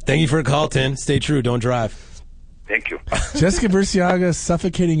 Thank you for the call, Tin. Stay true. Don't drive. Thank you. Jessica Burciaga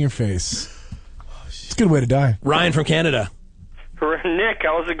suffocating your face. It's a good way to die. Ryan from Canada. Nick,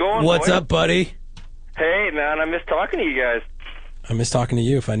 how's it going? What's boy? up, buddy? Hey, man, I miss talking to you guys. I miss talking to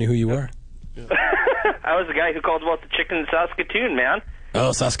you if I knew who you were. I was the guy who called about the chicken in Saskatoon, man.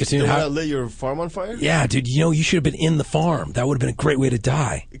 Oh, Saskatoon. Did How- that lit your farm on fire? Yeah, dude, you should have been in the farm. That would have been a great way to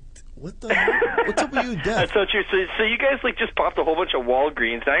die. What's up with you, Dad? That's so true. So you guys like just popped a whole bunch of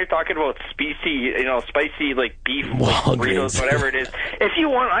Walgreens. Now you're talking about spicy like beef, like Walgreens. burritos, whatever it is. If you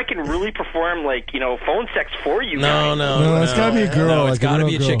want, I can really perform phone sex for you. No, guys. it's gotta be a girl, No, like it's a got to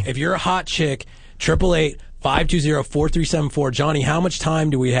real be a chick. girl. If you're a hot chick, 888-520-4374. Johnny, how much time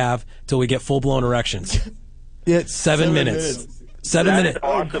do we have till we get full-blown erections? It's 7 minutes. 7 minutes.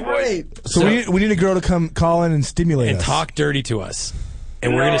 Awesome, Great. So we need a girl to come call in and stimulate And us. talk dirty to us.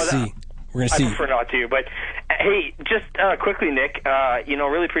 And we're No, going to that- see. We're going to I see. prefer not to, but hey, just quickly, Nick.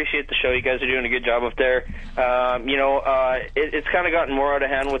 Really appreciate the show. You guys are doing a good job up there. It's kind of gotten more out of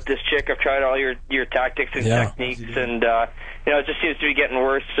hand with this chick. I've tried all your tactics and techniques, and it just seems to be getting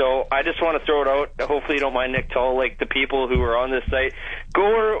worse. So I just want to throw it out. Hopefully, you don't mind, Nick, to all the people who are on this site.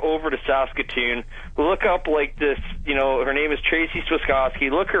 Go over to Saskatoon. Look up this. Her name is Tracy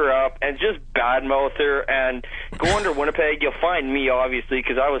Swiskowski. Look her up and just badmouth her. And go under Winnipeg. You'll find me, obviously,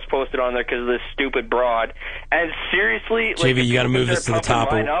 because I was posted on there because of this stupid broad. And seriously, JV, you got to move this to the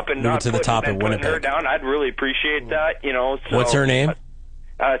top. Mine up and Move it not to the top of putting her Winnipeg. down. I'd really appreciate that. So, What's her name?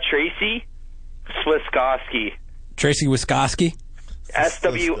 Tracy Swiskowski. Tracy Wiskowski.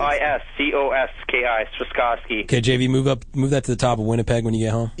 Swiscoski. Swiskowski. Okay, JV, move that to the top of Winnipeg when you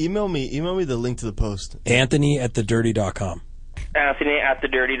get home. Email me the link to the post. Anthony@thedirty.com.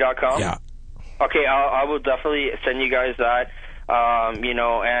 Anthony@thedirty.com. Yeah. Okay, I will definitely send you guys that.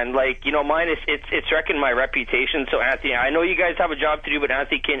 Mine it's wrecking my reputation. So Anthony, I know you guys have a job to do, but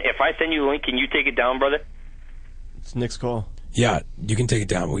Anthony, if I send you a link, can you take it down, brother? It's Nick's call. Yeah, you can take it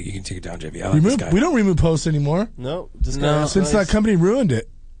down. You can take it down, JV. I like this guy. We don't remove posts anymore. No, this guy is Since nice. that company ruined it.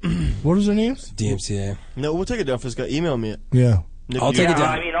 What was their names? DMCA. No, we'll take it down for this guy. Email me it. Yeah. Nick, I'll take it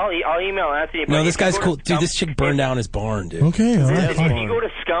down. I mean, I'll email Anthony. No, but this if you guy's go to cool. Dude, this chick burned down his barn, dude. Okay, all right. If you go to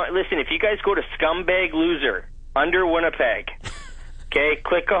if you guys go to Scumbag Loser under Winnipeg, okay,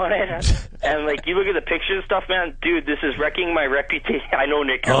 click on it, and you look at the pictures and stuff, man. Dude, this is wrecking my reputation. I know,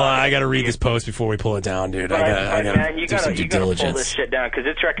 Nick. Oh, I got to read this post before we pull it down, dude. I got man, to you do some due gotta pull this diligence. shit down because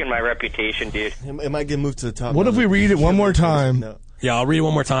it's wrecking my reputation, dude. It might get moved to the top. What if we read it one more time? Yeah, I'll read it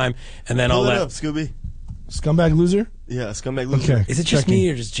one more time, and then Pull I'll it let. up, Scooby. Scumbag loser? Yeah, Scumbag Loser. Okay. Is it just me,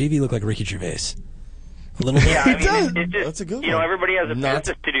 or does JV look like Ricky Gervais? little bit. Yeah, I mean, it's just, that's a good one. Everybody has a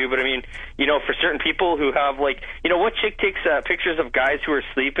business to do, but I mean, for certain people who have what chick takes pictures of guys who are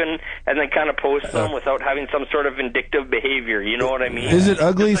sleeping and then kind of posts them without having some sort of vindictive behavior. You know what I mean? Is it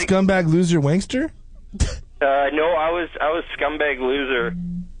ugly scumbag loser wankster? No, I was scumbag loser.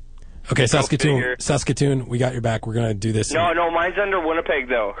 Okay, Saskatoon, we got your back. We're gonna do this. No, mine's under Winnipeg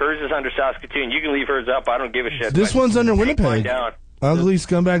though. Hers is under Saskatoon. You can leave hers up. I don't give a shit. This one's under Winnipeg. Down. Ugly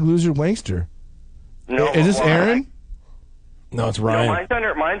scumbag loser wankster. No, is this Aaron? No, it's Ryan.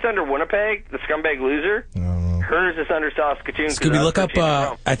 No, mine's under Winnipeg. The scumbag loser. Hers is under Saskatoon. Scooby, look up.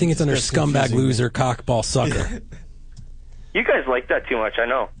 I think it's under scumbag loser cockball sucker. You guys like that too much. I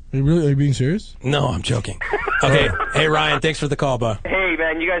know. Are you being serious? No, I'm joking. Okay, hey Ryan, thanks for the call, bud. Hey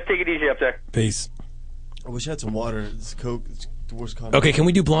man, you guys take it easy up there. Peace. I wish I had some water. It's Coke. It's the worst kind. Okay, can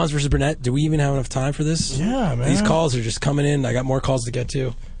we do blondes versus brunette? Do we even have enough time for this? Yeah, man. These calls are just coming in. I got more calls to get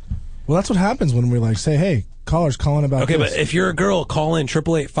to. Well, that's what happens when we say, "Hey, callers calling about." Okay, this. but if you're a girl, call in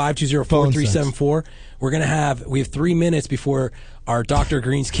 888-520-4374. We have 3 minutes before our Dr.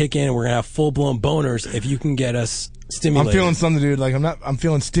 Greens kick in, and we're gonna have full blown boners. If you can get us stimulated. I'm feeling something, dude. I'm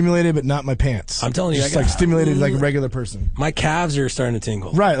feeling stimulated, but not my pants. I'm telling you, just stimulated like a regular person. My calves are starting to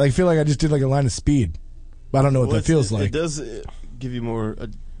tingle. Right, I feel like I just did like a line of speed, but I don't know what that feels like. It does give you more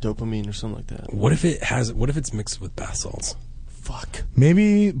dopamine or something like that. What if it's mixed with bath salts? Fuck.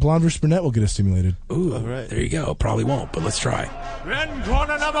 Maybe blonde versus brunette will get us stimulated. Ooh, all right. There you go. Probably won't, but let's try. In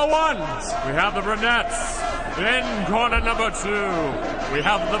corner number 1, we have the brunettes. In corner number 2, we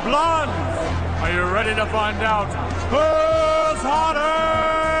have the blondes. Are you ready to find out who's hotter?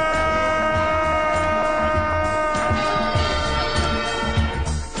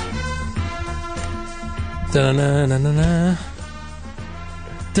 Da-na-na-na-na-na.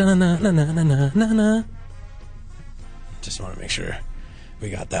 Da-na-na-na-na-na-na. Just want to make sure we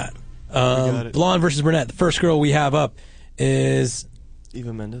got that. got it. Blonde versus brunette. The first girl we have up is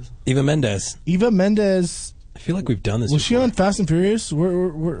Eva Mendes. Eva Mendes. I feel like we've done this. Was she on Fast and Furious?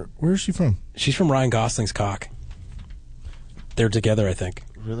 Where is she from? She's from Ryan Gosling's cock. They're together, I think.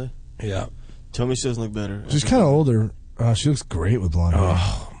 Really? Yeah. Tell me she doesn't look better. She's kind of older. She looks great with blonde hair.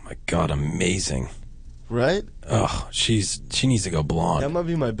 Oh my god, amazing. Right? Oh, she needs to go blonde. That might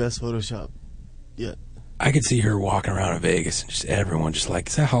be my best Photoshop yet. I could see her walking around in Vegas and just everyone just like,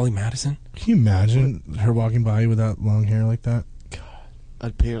 is that Holly Madison? Can you imagine her walking by you without long hair like that? God,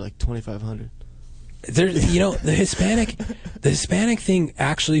 I'd pay her like $2,500. There, the Hispanic thing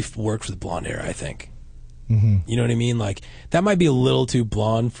actually works with blonde hair, I think. Mm-hmm. You know what I mean? Like that might be a little too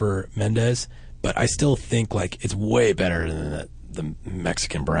blonde for Mendez, but I still think like it's way better than the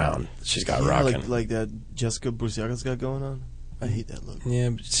Mexican brown she's got rocking. Like that Jessica Bruciaga's got going on. I hate that look. Yeah,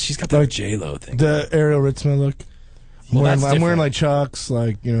 but she's got that J-Lo thing. The Ariel Ritzman look. Well, I'm wearing like Chucks,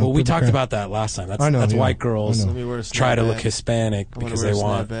 Well, we talked about that last time. That's white girls try to look Hispanic because they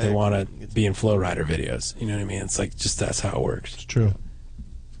want to be in Flow Rider videos. You know what I mean? It's like just that's how it works. It's true.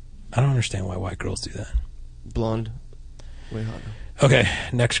 I don't understand why white girls do that. Blonde, way hotter. Okay,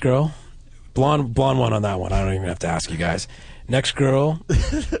 next girl, blonde one on that one. I don't even have to ask you guys. Next girl,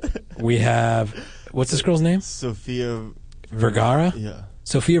 we have what's this girl's name? Sofia Vergara. Yeah.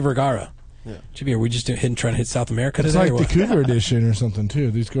 Sofia Vergara. Yeah. Jimmy, are we just trying to hit South America it's today? It's like the Cougar edition or something,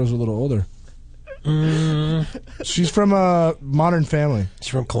 too. These girls are a little older. She's from Modern Family. She's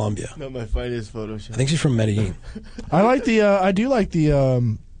from Colombia. Not my finest Photoshop. I think she's from Medellin. I do like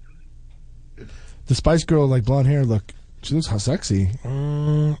the Spice Girl, like, blonde hair look. She looks sexy.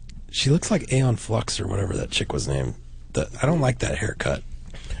 She looks like Aeon Flux or whatever that chick was named. I don't like that haircut.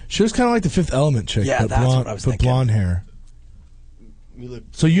 She looks kind of like the Fifth Element chick. Yeah, but that's blonde, what I was but thinking. blonde hair.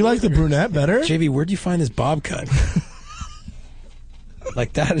 So you like the brunette better? JV, where'd you find this bob cut?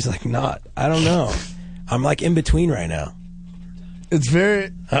 Like that is like not. I don't know. I'm like in between right now. It's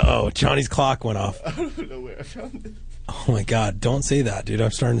very. Johnny's clock went off. I don't know where I found it. Oh my god! Don't say that, dude. I'm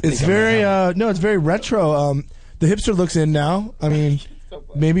starting to think. It's very. It's very retro. The hipster looks in now. I mean,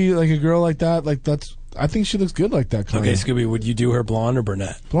 maybe like a girl like that. Like that's. I think she looks good like that. Kind Okay, of. Scooby, would you do her blonde or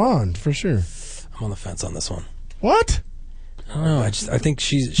brunette? Blonde for sure. I'm on the fence on this one. What? I don't know. I think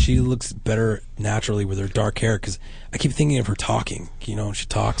she looks better naturally with her dark hair because I keep thinking of her talking. You know, when she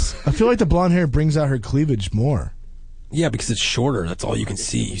talks. I feel like the blonde hair brings out her cleavage more. Yeah, because it's shorter. That's all you can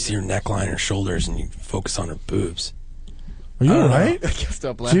see. You see her neckline, her shoulders, and you focus on her boobs. Are you alright? I can't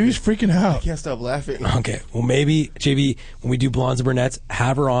stop laughing. JV's freaking out. I can't stop laughing. Okay, well maybe JV, when we do blondes and brunettes,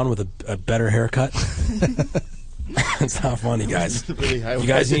 have her on with a better haircut. It's not funny, guys. Really You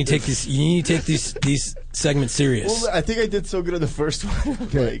guys need to take this. You need to take these segments serious. Well, I think I did so good on the first one.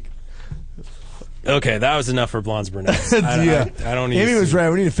 Okay. Okay, that was enough for blondes brunettes. I don't need. Amy to was see.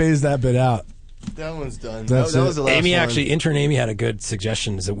 right. We need to phase that bit out. That one's done. That's that was the last Amy one. actually, intern Amy had a good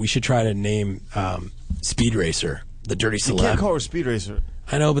suggestion is that we should try to name Speed Racer the dirty You celeb. can't call her Speed Racer.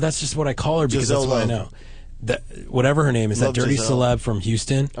 I know, but that's just what I call her because Giselle that's what I know. Love. That whatever her name is, Love that dirty Giselle. celeb from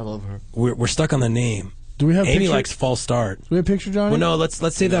Houston. I love her. We're stuck on the name. Do we have Amy picture? likes false start. Do we have a picture, Johnny? Well, no, let's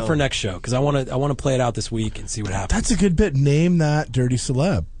save that No. for next show because I want to play it out this week and see what happens. That's a good bit. Name that dirty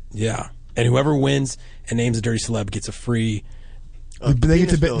celeb. Yeah, and whoever wins and names a dirty celeb gets a free They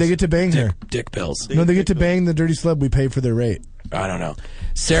get to bang her. dick pills. No, they get to bang the dirty celeb. We pay for their rate. I don't know.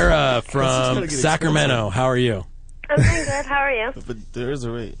 Sarah gotta from get Sacramento, how are you? I'm doing good. How are you? But there is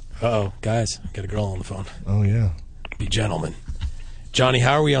a rate. Uh-oh, guys, I got a girl on the phone. Oh yeah. Be gentlemen. Johnny,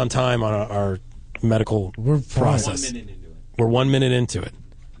 how are we on time on our medical process? We're 1 minute into it.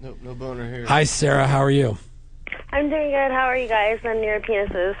 No boner here. Hi, Sarah. How are you? I'm doing good. How are you guys and your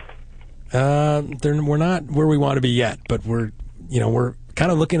penises? We're not where we want to be yet, but we're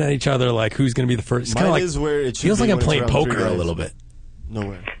kind of looking at each other like who's going to be the first. It's kind of Mine like is where it should feels be like I'm when it's playing around poker 3 a days. little bit.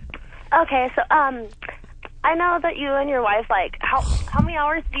 Nowhere. Okay, so I know that you and your wife, like, how many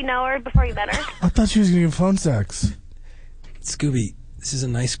hours do you know her before you met her? I thought she was gonna give phone sex. Scooby, this is a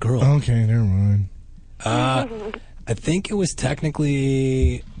nice girl. Okay, never mind. I think it was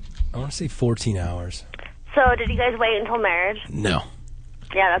technically, I want to say 14 hours. So did you guys wait until marriage? No.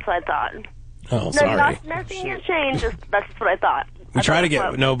 Yeah, that's what I thought. Oh, No, sorry. nothing has changed. That's just what I thought. We try to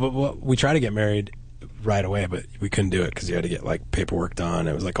get we try to get married right away, but we couldn't do it because you had to get like paperwork done.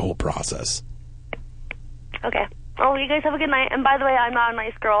 It was like a whole process. Okay. Well, you guys have a good night. And by the way, I'm not a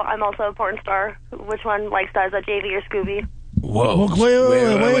nice girl. I'm also a porn star. Which one likes that? Is that JV or Scooby? Whoa!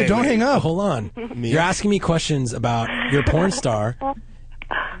 Well, wait, don't hang up. Hold on. You're asking me questions about your porn star.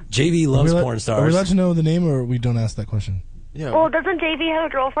 JV loves porn Are we stars. allowed to know the name, or we don't ask that question? Yeah. Well, doesn't JV have a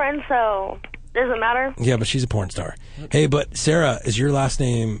girlfriend? So does it matter? Yeah, but she's a porn star. Hey, but Sarah, is your last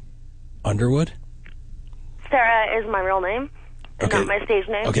name Underwood? Sarah is my real name, and Okay. not my stage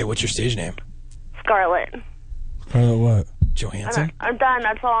name. Okay, what's your stage name? Scarlett. What? Johansson? I'm done.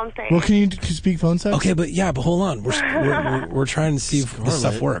 That's all I'm saying. Well, can you speak phone sex? Okay, but hold on. We're trying to see if this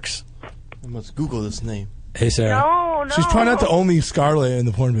stuff Scarlett. works. I must Google this name. Hey, Sarah. No. She's probably not the only Scarlet in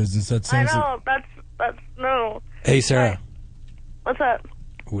the porn business. That I sounds. know. That's no. Hey, Sarah. What's up?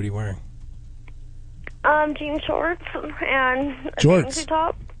 What are you wearing? Jean shorts and a Jorts. bathing suit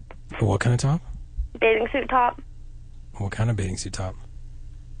top. What kind of top? Bathing suit top. What kind of bathing suit top?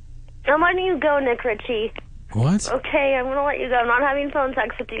 I'm letting you go, Nick Ritchie. What? Okay, I'm gonna let you go. I'm not having phone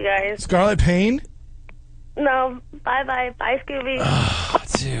sex with you guys. Scarlet Payne. No. Bye, Scooby.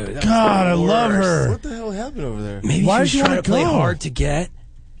 Dude, that God, I was the love worst. her. What the hell happened over there? Maybe Why she does was she trying to wanna play go? hard to get.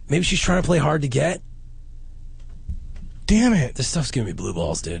 Maybe she's trying to play hard to get. Damn it! This stuff's giving me blue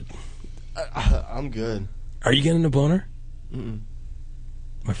balls, dude. I'm good. Are you getting a boner? Mm-mm.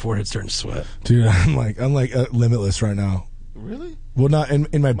 My forehead's starting to sweat. Dude, I'm like limitless right now. Really? Well, not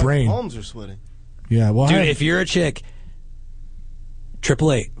in my brain. Palms are sweating. Yeah, well, Dude, if you're a chick,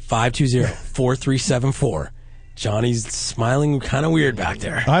 888-520-4374. Johnny's smiling kind of weird back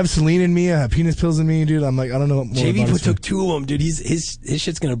there. I have Celine in me. I have penis pills in me, dude. I'm like, I don't know what more about JV this took 2 of them, dude. His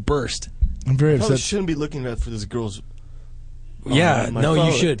shit's gonna burst. I'm very Probably upset. shouldn't be looking at for this girl's. Yeah, my no, you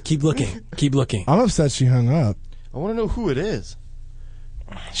phone. should keep looking. Keep looking. I'm upset she hung up. I want to know who it is.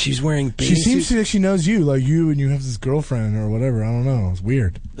 She's wearing. She seems like she knows you, like you, and you have this girlfriend or whatever. I don't know. It's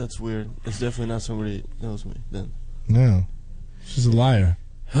weird. That's weird. It's definitely not somebody that knows me. Then No, she's a liar.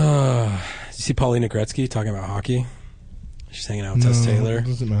 Did you see Paulina Gretzky talking about hockey? She's hanging out with Tess Taylor. It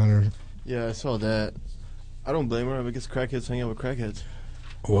doesn't matter. yeah, I saw that. I don't blame her. I guess crackheads hang out with crackheads.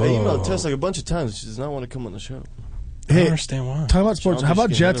 Whoa. I emailed Tess like a bunch of times. She does not want to come on the show. I Hey, don't understand why. talk about sports. John How about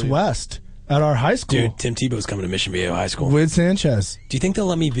Fish can Jets handle you. West at our high school? Dude, Tim Tebow's coming to Mission Viejo High School. With Sanchez. Do you think they'll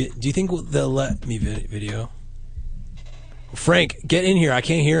let me? Do you think they'll let me video? Frank, get in here. I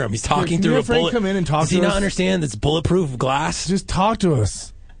can't hear him. He's talking Can through you a have Frank bullet. come in and talk Does to he us? not understand that's bulletproof glass? Just talk to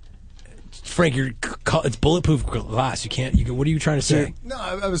us. Frank, it's bulletproof glass. You can't. What are you trying to say? No,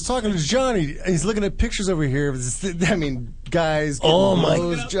 I was talking to Johnny. He's looking at pictures over here. Of this, I mean, guys getting Oh, my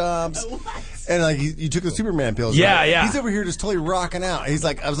those jobs. And like you took the Superman pills. Yeah, right? yeah. He's over here just totally rocking out. He's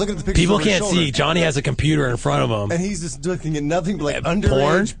like, I was looking at the pictures. People over his can't shoulder, see. Johnny has a computer in front of him. and he's just looking at nothing but like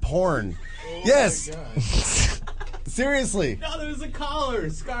underage porn. Yes. Seriously. No, there was a caller,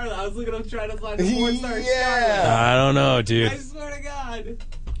 Scarlett. I was looking up trying to find the porn star. Yeah. I don't know, dude. I swear to God.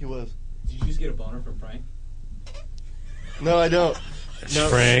 He was. Did you just get a boner from Frank? No, I don't. No,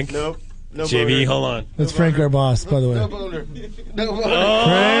 Frank. Nope. No JB, boner. hold on. That's Frank, our boss, by the way. No boner. No boner.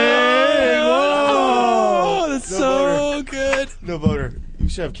 Oh, that's No so boner. good. No boner. You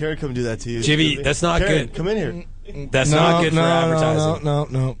should have Karen come do that to you. JB, that's not Karen, good. come in here. That's not good for advertising.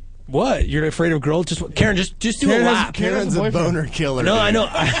 No. What? You're afraid of girls? Karen, just do Karen a has- lap. Karen's a boner killer. No, dude. I know.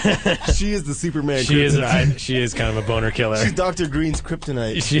 She is the Superman. She is. kryptonite. She is kind of a boner killer. She's Dr. Green's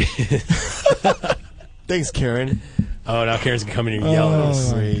kryptonite. She. Thanks, Karen. Oh, now Karen's coming and yelling at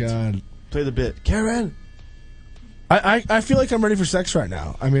us. Oh my god! Play the bit, Karen. I feel like I'm ready for sex right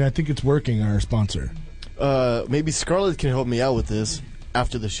now. I mean, I think it's working. Our sponsor. Maybe Scarlett can help me out with this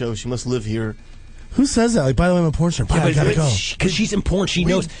after the show. She must live here. Who says that? Like, by the way, I'm a porn star. I gotta go. Because she's in porn. She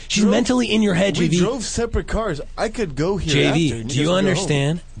knows. She's mentally in your head, We JV. drove separate cars. I could go here after. JV, and do you guys could go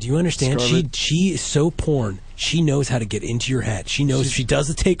understand? home. Do you understand? Scarlett. She is so porn. She knows how to get into your head. She knows if she does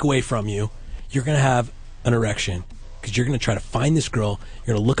the takeaway from you, you're going to have an erection. Because you're going to try to find this girl.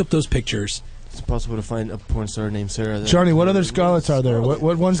 You're going to look up those pictures. It's impossible to find a porn star named Sarah. Johnny, what other Scarletts are there?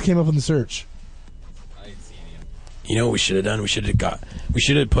 What ones came up in the search? You know what we should have done? We should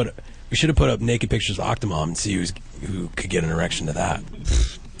have put up naked pictures of Octomom and see who could get an erection to that.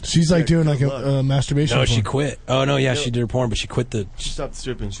 She's like doing like a masturbation. No, porn. she quit. Oh no, yeah, she did her porn, but she quit the. She stopped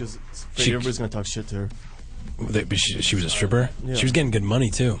stripping. She was afraid everybody's gonna talk shit to her. But she was a stripper. Yeah. She was getting good money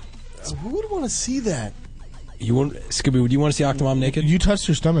too. Who would want to see that? You want Scooby? Would you want to see Octomom naked? You touched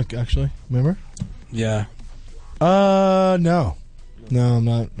her stomach, actually. Remember? Yeah. No, I'm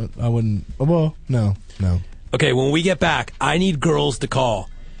not. I wouldn't. Oh, well, no. Okay, when we get back, I need girls to call.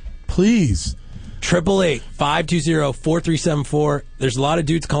 Please. 888-520-4374. There's a lot of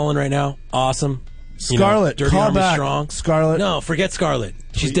dudes calling right now. Awesome. Scarlett, Dirty call Army's back. strong. Scarlett. No, forget Scarlett.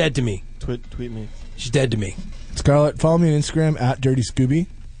 She's dead to me. Tweet me. She's dead to me. Scarlett, follow me on Instagram at Dirty Scooby.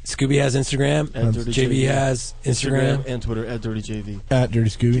 Scooby has Instagram. At Dirty JV has Instagram. and Twitter at Dirty JV. At Dirty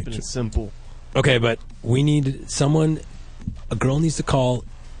Scooby. Keeping it simple. Okay, but we need someone. A girl needs to call,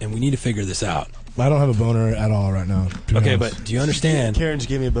 and we need to figure this out. I don't have a boner at all right now. to be Okay, honest. but do you understand? Karen just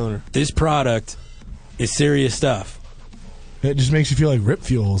gave me a boner. This product is serious stuff. It just makes you feel like Rip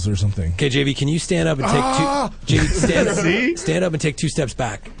Fuels or something. Okay, JV, can you stand up and take two? JV, stand up and take 2 steps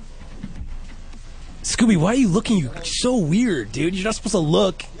back. Scooby, why are you looking? You're so weird, dude. You're not supposed to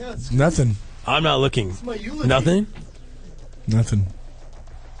look. Nothing. I'm not looking. Nothing.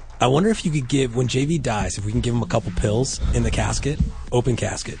 I wonder if you could give, when JV dies, if we can give him a couple pills in the casket, open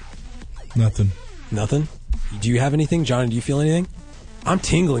casket. Nothing. Nothing? Do you have anything? Johnny, do you feel anything? I'm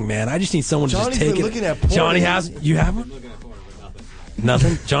tingling, man. I just need someone to Johnny's just take been it. looking at porn. Johnny has. You haven't?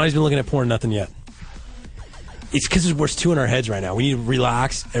 Nothing? Johnny's been looking at porn, nothing yet. It's because we're two in our heads right now. We need to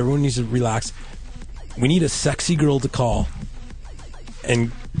relax. Everyone needs to relax. We need a sexy girl to call.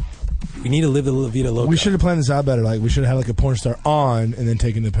 And we need to live the La Vida Loca. We should have planned this out better. Like, we should have had like a porn star on and then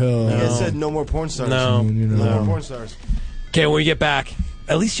taking the pill. You guys said no more porn stars. No. No more porn stars. Okay, when we get back,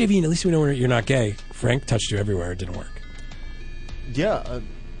 at least JV, at least we know you're not gay. Frank touched you everywhere. It didn't work. Yeah. I've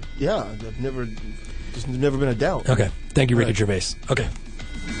never been a doubt. Okay. Thank you, Ricky Right. Gervais. Okay.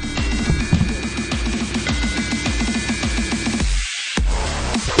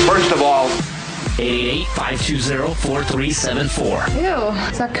 First of all, 888-520-4374.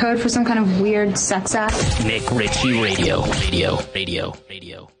 Ew, is that code for some kind of weird sex act? Nick Ritchie Radio.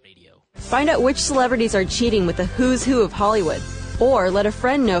 Find out which celebrities are cheating with the who's who of Hollywood. Or let a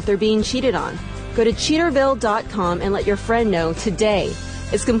friend know if they're being cheated on. Go to cheaterville.com and let your friend know today.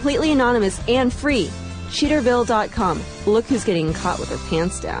 It's completely anonymous and free. Cheaterville.com. Look who's getting caught with her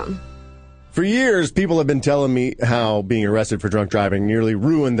pants down. For years, people have been telling me how being arrested for drunk driving nearly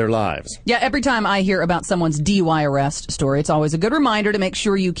ruined their lives. Yeah, every time I hear about someone's DUI arrest story, it's always a good reminder to make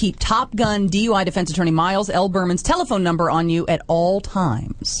sure you keep Top Gun DUI defense attorney Miles L. Berman's telephone number on you at all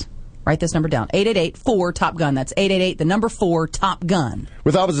times. Write this number down, 888-4-TOP-GUN. That's 888-4-TOP-GUN.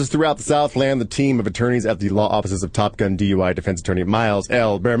 With offices throughout the Southland, the team of attorneys at the law offices of Top Gun DUI defense attorney Miles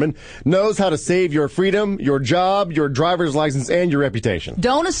L. Berman knows how to save your freedom, your job, your driver's license, and your reputation.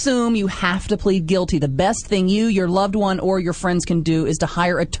 Don't assume you have to plead guilty. The best thing you, your loved one, or your friends can do is to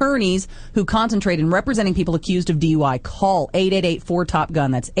hire attorneys who concentrate in representing people accused of DUI. Call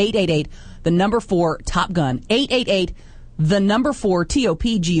 888-4-TOP-GUN. That's 888-4-TOP-GUN. 888-4-TOPGUN,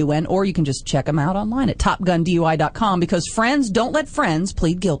 or you can just check them out online at TopGunDUI.com, because friends don't let friends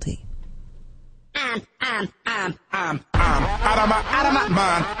plead guilty. I'm out of my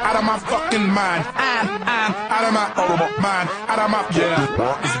mind, out of my fucking mind. I'm out of my mind, out of my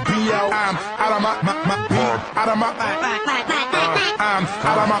it's B.O. I'm out of my out of my I'm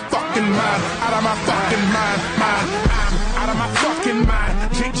out of my fucking mind, out of my fucking mind. I'm out of my fucking fucking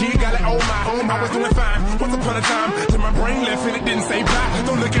mind. GG got it, oh my, I was doing fine. Once upon a time, till my brain left and it didn't say bye.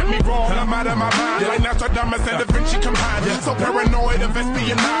 Don't look at me wrong, I'm out of my mind. Like Nostradamus and Da Vinci combined. So paranoid of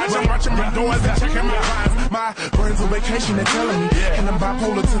espionage, I'm watching my doors and checking my vibes. My brain's on vacation, they're telling me. And I'm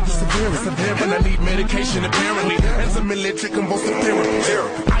bipolar to the severest. And I need medication apparently. And some military convulsive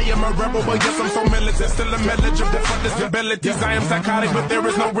therapy. I am a rebel, but yes, I'm so militant. Still a message of different disabilities. I am psychotic, but there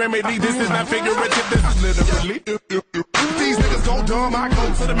is no remedy. This is not figurative, this is literally. These niggas go dumb, I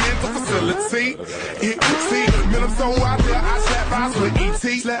go to the mental facility. See, man, I'm so out there, I slap eyes with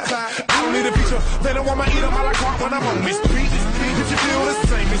E.T. I don't need a feature, they don't want my eat up a la carte when I'm on this beat. If you feel the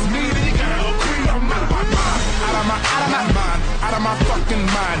same as me, then you gotta agree. I'm out of my mind, out of my mind, out of my fucking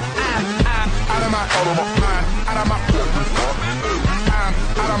mind. I'm out of my mind, out of my fucking mind. I'm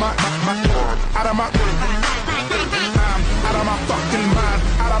out of my out of my out of my fucking mind,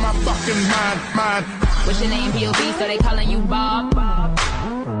 out of my fucking mind. What's your name, B.O.B., so they calling you Bob?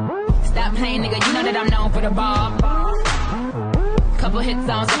 Stop playing, nigga, you know that I'm known for the Bob. Couple hit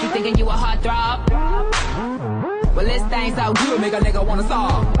songs, got you thinking you a heartthrob. Well, this thing's so good, make a nigga wanna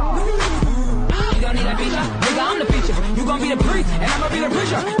solve. You don't need a feature, nigga, I'm the feature. You gon' be the priest, and I'ma be the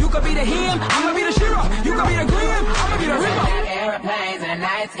preacher. You could be the him, I'ma be the sheriff. You could be the grim, I'ma be the ripper. Airplanes and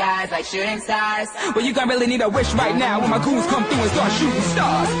night skies like shooting stars. Well, you gon' really need a wish right now when my goons come through and start shooting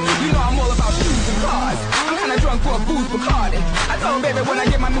stars. You know I'm all about shoes and cars. I'm kinda drunk for a food Bacardi. I told baby when I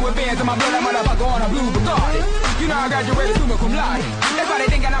get my new advance in my blood, I'm motherfucker on a blue Bacardi. You know I graduated summa cum laude. That's why they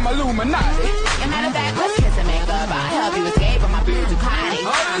thinking I'm Illuminati. And matter of fact, let's kiss and make love. I'll help you escape from my blue Ducati.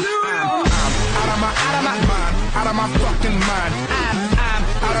 Hallelujah. Out of my mind, out of my fucking mind. I'm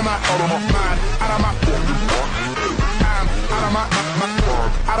out of my mind, out of my fucking mind. I'm out of my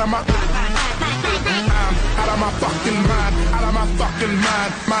out of my I'm out of my fucking mind, out of my fucking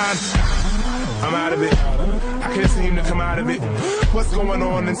mind. I'm out of it. I can't seem to come out of it. What's going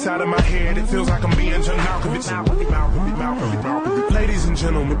on inside of my head? It feels like I'm being John Malkovich. Ladies and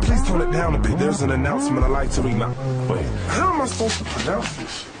gentlemen, please tone it down a bit. There's an announcement I'd like to read now. Wait, how am I supposed to pronounce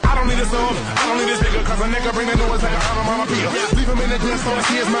this? I don't need a song, I don't need this nigga, cause a nigga bring the noise like a Mama Peter. Leave him in the dress on,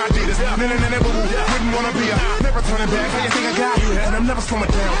 see it's my Adidas. Boo boo, wouldn't wanna be a. Never turning back, how you think I got you? And I'm never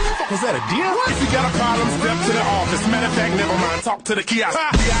slowing down. Was that a deal? If you got a problem, step to the office. Matter of fact, never mind, talk to the kiosk.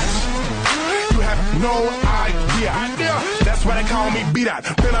 You have no idea. That's why they call me B-Dot.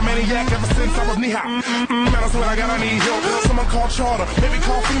 Been a maniac ever since I was knee-high. Man, I swear I gotta need help. Someone call charter, maybe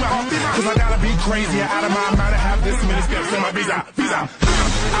call female. Cause I gotta be crazy, out of my mind to have this many steps in my visa.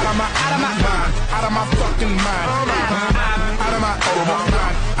 Out of my mind, out of my fucking mind. Out of my mind,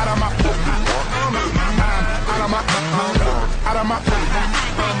 out of my fucking mind. Out of my out of my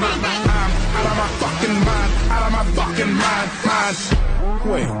out of my fucking mind, out of my fucking mind.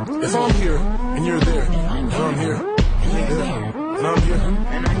 Wait, if I'm here and you're there, and I'm here and you're there, and I'm here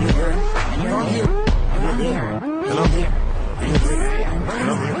and you're there, and I'm here and you're there, and I'm here and you're there, and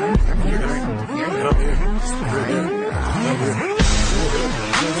I'm here and you're there, and I'm here and you're there, and I'm here.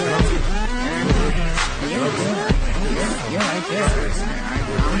 You're right there.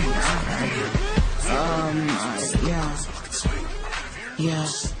 Yeah.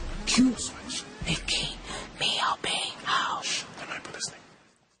 Q. Making me a big house.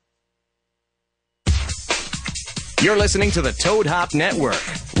 You're listening to the Toad Hop Network,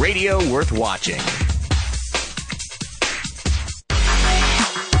 radio worth watching.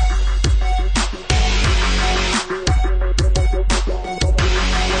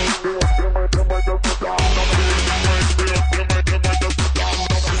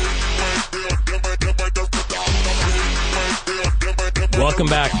 Welcome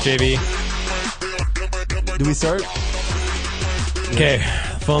back, JB. Do we start? Okay,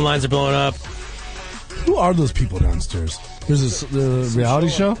 phone lines are blowing up. Who are those people downstairs? There's a reality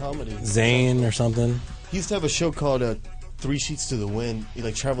show? Zane or something. He used to have a show called 3 Sheets to the Wind. He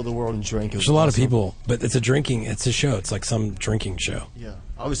like traveled the world and drank. There's a lot of people, but it's a show. It's like some drinking show. Yeah.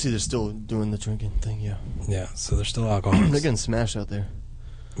 Obviously, they're still doing the drinking thing, yeah. Yeah, so they're still alcoholics. They're getting smashed out there.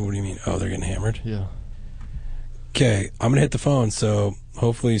 What do you mean? Oh, they're getting hammered? Yeah. Okay, I'm going to hit the phone, so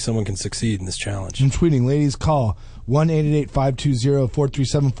hopefully someone can succeed in this challenge. I'm tweeting, ladies, call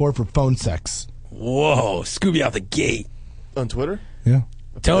 1-888-520-4374 for phone sex. Whoa, Scooby out the gate. On Twitter? Yeah.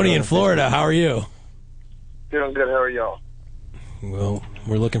 Tony in Florida, how are you? Doing good, how are y'all? Well,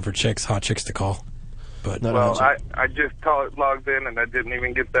 we're looking for hot chicks to call. But I just logged in and I didn't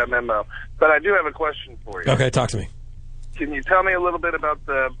even get that memo. But I do have a question for you. Okay, talk to me. Can you tell me a little bit about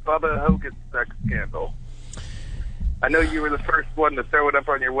the Bubba Hogan sex scandal? I know you were the first one to throw it up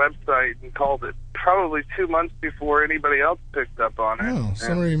on your website and called it probably 2 months before anybody else picked up on it. Oh,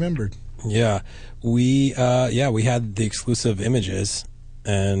 someone remembered. Yeah, we had the exclusive images,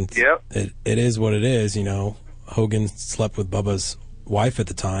 and it is what it is. You know, Hogan slept with Bubba's wife at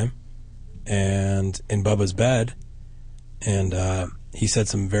the time, and in Bubba's bed, and he said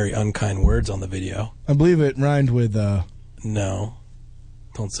some very unkind words on the video. I believe it rhymed with. No,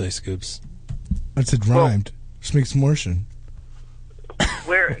 don't say Scoops. I said rhymed. Just makes motion.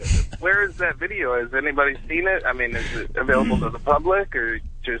 Where is that video? Has anybody seen it? I mean, is it available to the public or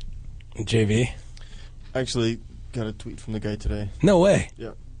just... JV? Actually, got a tweet from the guy today. No way.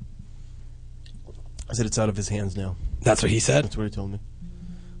 Yeah. I said it's out of his hands now. That's what he said? That's what he told me.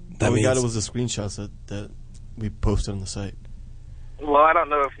 That All we got means- was the screenshots that we posted on the site. Well, I don't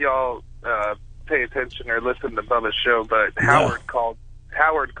know if y'all pay attention or listen to Bubba's show, but Howard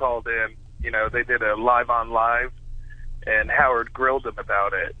called in. You know, they did a live on live, and Howard grilled him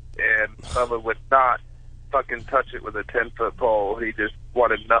about it, and Bubba would not fucking touch it with a 10-foot pole. He just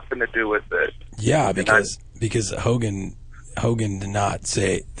wanted nothing to do with it. Yeah, because Hogan did not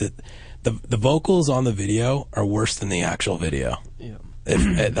say that the vocals on the video are worse than the actual video. Yeah,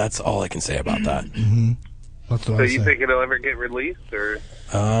 that's all I can say about that. Mm-hmm. That's what So I you say. think it'll ever get released, or?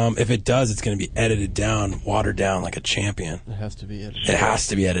 If it does, it's going to be edited down, watered down like a champion. It has to be edited. It has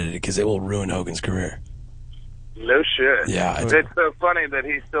to be edited because it will ruin Hogan's career. No shit. Yeah, it's so funny that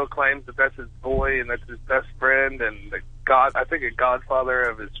he still claims that that's his boy and that's his best friend and I think a godfather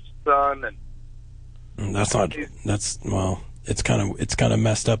of his son, and That's not. It's kind of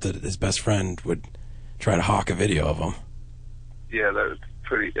messed up that his best friend would try to hawk a video of him. yeah, that's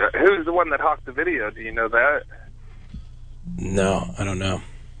pretty. Who's the one that hawked the video? Do you know that? No, I don't know.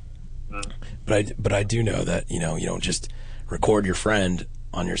 But I do know that you don't just record your friend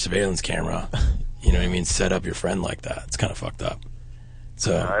on your surveillance camera. You know what I mean? Set up your friend like that. It's kind of fucked up.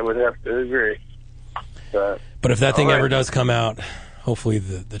 So I would have to agree. But if that thing ever does come out, hopefully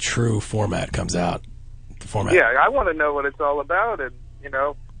the true format comes out. The format. Yeah, I want to know what it's all about, and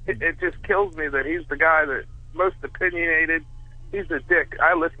it just kills me that he's the guy that most opinionated. He's a dick.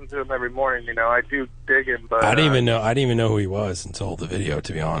 I listen to him every morning. I do dig him, but I didn't even know who he was until the video.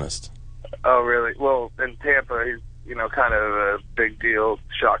 To be honest. Oh, really? Well, in Tampa, he's kind of a big deal,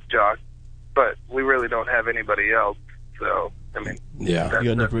 shock jock. But we really don't have anybody else. So I mean, Yeah.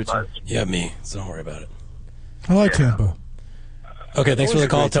 You got Nick Ritchie. You have me, so don't worry about it. I like Tampa. Okay, thanks for the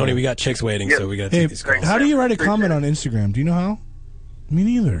call, great Tony. time. We got chicks waiting, so we got to Hey, take these calls. how do you write a comment on Instagram? Do you know how? Me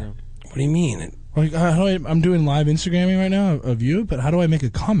neither. What do you mean? Like, I'm doing live Instagramming right now of you, but how do I make a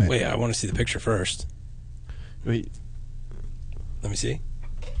comment? Wait, I want to see the picture first. Wait. Let me see.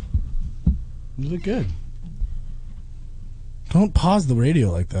 You look good. Don't pause the radio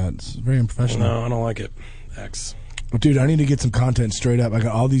like that. It's very unprofessional. No, I don't like it. X. Dude, I need to get some content straight up. I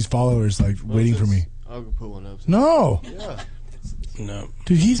got all these followers waiting for me. I'll go put one up. No. Yeah. No.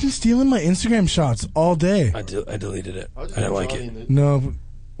 Dude, he's been stealing my Instagram shots all day. I deleted it. I didn't like it. No.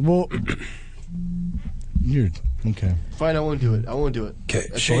 Well, you're okay. Fine, I won't do it. Okay, I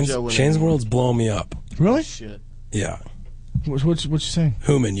told Shane's you I wouldn't. Shane's World's blowing me up. Really? Shit. Yeah. What you saying?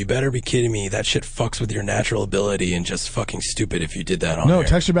 Human, you better be kidding me. That shit fucks with your natural ability and just fucking stupid if you did that on No, air.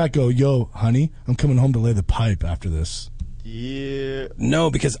 text her back. Go, yo, honey, I'm coming home to lay the pipe after this. Yeah.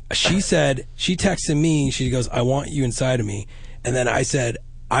 No, because she texted me, she goes, I want you inside of me. And then I said,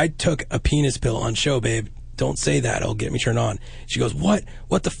 I took a penis pill on show, babe. Don't say that. It'll get me turned on. She goes, what?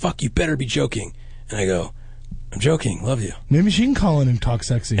 What the fuck? You better be joking. And I go, I'm joking. Love you. Maybe she can call in and talk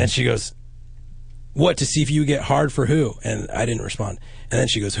sexy. And she goes, what? To see if you get hard for who? And I didn't respond. And then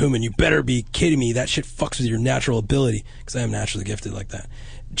she goes, Human, you better be kidding me. That shit fucks with your natural ability. Because I am naturally gifted like that.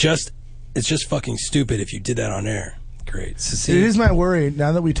 It's just fucking stupid if you did that on air. Great. So, It is my worry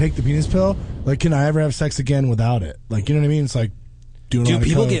now that we take the penis pill. Like, can I ever have sex again without it? Like, you know what I mean? It's like doing. Dude,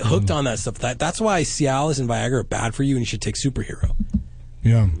 people get hooked on that stuff. That's why Cialis and Viagra are bad for you, and you should take Superhero.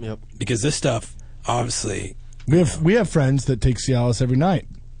 Yeah. Yep. Because this stuff, obviously, we have friends that take Cialis every night.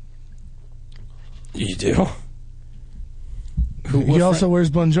 You do. He also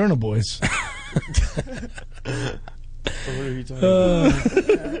wears Buongiorno Boys. What are you talking about?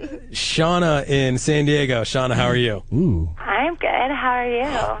 Shauna in San Diego. Shauna, how are you? Ooh. I'm good. How are you?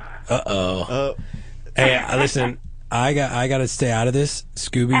 Uh-oh. Hey, listen, I got to stay out of this.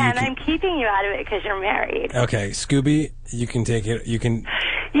 Scooby, And I'm keeping you out of it because you're married. Okay, Scooby, you can take it. You can.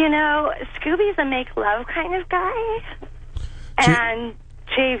 Scooby's a make love kind of guy, and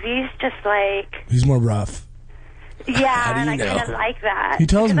JV's just like, He's more rough. yeah, do and you I know? kind of like that. He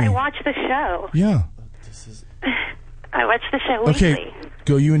tells because me. I watch the show. Yeah. I watch the show Okay. weekly.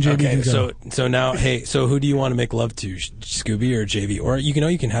 Go, you and JV. Okay, can go. so now, hey, so who do you want to make love to, Scooby or JV? Or you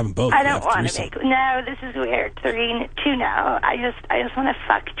can have them both. I don't want to make. No, this is weird. 2 no. I just want to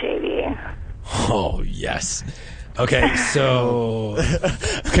fuck JV. Oh yes. Okay, so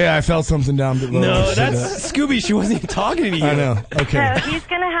okay, I felt something down below. No, that's Scooby. She wasn't even talking to you. I know. Okay. So he's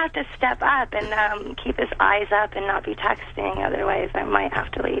gonna have to step up and keep his eyes up and not be texting. Otherwise, I might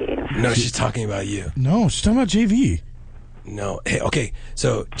have to leave. No, she's talking about you. No, she's talking about JV. No. Hey, okay.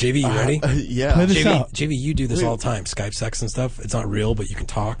 So, JV, you ready? Yeah. Play this out. JV, you do this all the time. Skype sex and stuff. It's not real, but you can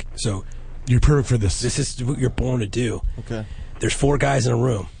talk. So, you're perfect for this. This is what you're born to do. Okay. There's 4 guys in a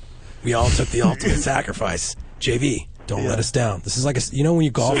room. We all took the ultimate sacrifice. JV, don't let us down. This is like when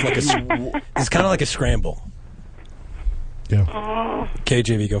you golf, it's kind of like a scramble. Yeah. Okay,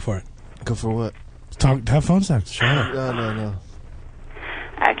 JV, go for it. Go for what? Have phone sex. Shut up. No.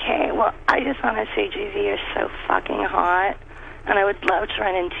 Okay, well, I just want to say, JV, you're so fucking hot, and I would love to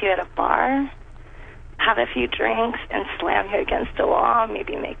run into you at a bar, have a few drinks, and slam you against the wall,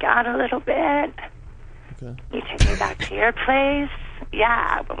 maybe make out a little bit. Okay. You take me back to your place.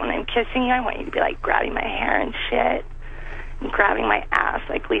 Yeah, but when I'm kissing you, I want you to be, like, grabbing my hair and shit, and grabbing my ass,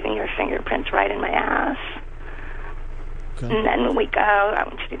 like, leaving your fingerprints right in my ass. Okay. And then when we go, I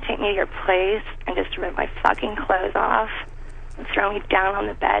want you to take me to your place and just rip my fucking clothes off and throw me down on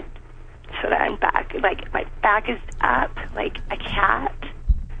the bed so that I'm back. Like, my back is up like a cat.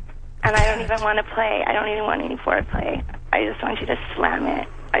 And I don't even want to play. I don't even want any foreplay. I just want you to slam it.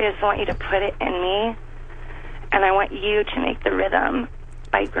 I just want you to put it in me. And I want you to make the rhythm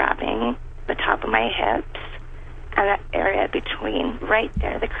by grabbing the top of my hips and that area between right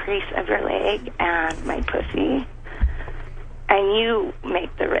there, the crease of your leg and my pussy. And you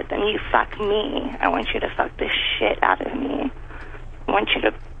make the rhythm. You fuck me. I want you to fuck the shit out of me. I want you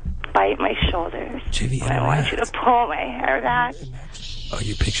to bite my shoulders. JV, I want you to pull my hair back. Oh,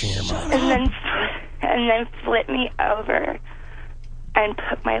 you're picturing your mom. And then flip me over and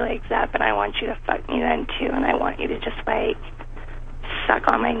put my legs up. And I want you to fuck me then too. And I want you to just like suck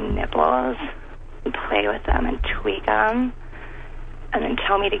on my nipples and play with them and tweak them. And then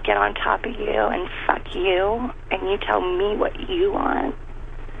tell me to get on top of you and fuck you. And you tell me what you want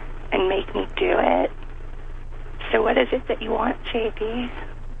and make me do it. So what is it that you want, JP?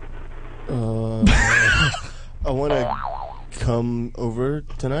 I want to come over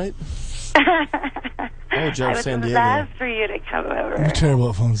tonight. Oh, Jeff, San Diego. I would love for you to come over. You're terrible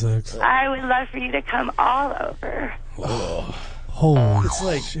at phone sex. I would love for you to come all over.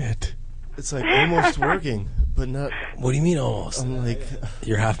 Holy shit. It's like almost working, but not. What do you mean almost? I'm like.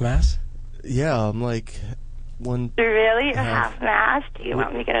 You're half mass? Yeah, I'm like one. Really? You're half mast? Do you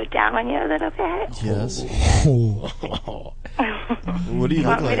want me to go down on you a little bit? Yes. What do you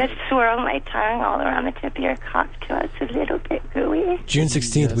want look me like? to swirl my tongue all around the tip of your cock till it's a little bit gooey? June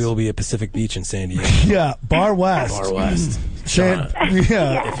 16th, we will be at Pacific Beach in San Diego. Yeah, Bar West. Bar West.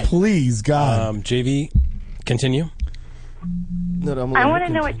 Yeah, please, God. JV, continue. No, I'm I want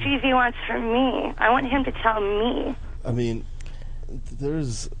to know what GV wants from me. I want him to tell me. I mean,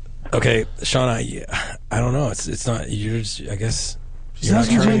 there's. Okay, Shauna, I don't know. It's not. You're just, I guess. She's You're not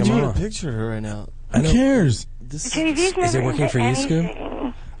not turning him a on. picture of her right now. Who cares? JV's never Is it working into for you, Scoop?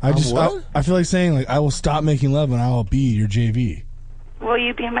 anything. I feel like saying like I will stop making love and I will be your JV. Will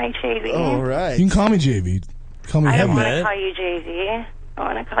you be my JV? Oh, right. You can call me JV. Call me I don't Heavy. want to call you JV. I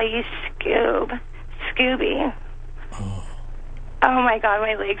want to call you Scooby. Oh my God,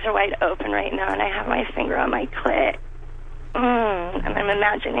 my legs are wide open right now, and I have my finger on my clit. And I'm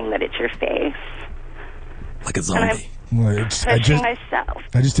imagining that it's your face. Like a And zombie. Well, pushing myself.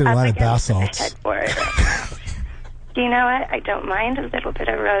 I just did a up lot of against bath the salts. headboard. You know what? I don't mind a little bit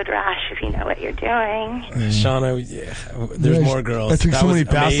of road rash if you know what you're doing. Shauna, there's Yeah, more girls. I took That so was many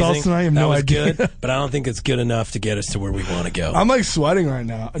bath salts amazing. tonight, I have that no was idea. good, but I don't think it's good enough to get us to where we want to go. I'm like sweating right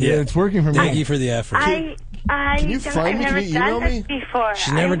now. Yeah, it's working for me. Thank you for the effort. I've never done this before.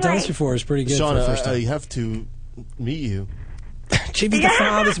 She's never done this like- before. It's pretty good for Shauna, the first time. I have to meet you. JV, that's not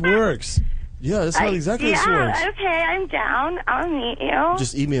how this works. Yeah, that's how exactly this works. Okay, I'm down. I'll meet you.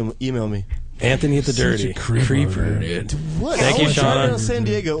 Just email me. Anthony at the Dirty. Creeper, dude. What? Thank you, I Shauna. to San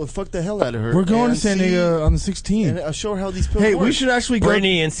Diego and fuck the hell out of her. We're going and to San see- Diego on the 16th. And I'll show her how these pills Hey, work. we should actually go.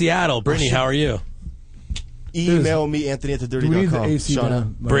 Brittany in Seattle. Brittany, how are you? Email me, Anthony at Do we need the thedirty.com. AC Shauna.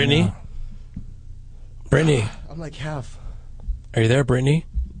 down? Brittany? Brittany, I'm like half. are you there, Brittany?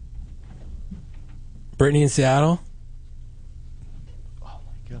 Brittany in Seattle? Oh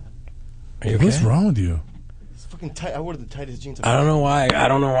my God. Are you okay? What's wrong with you? It's fucking tight. I wore the tightest jeans. I don't know why. I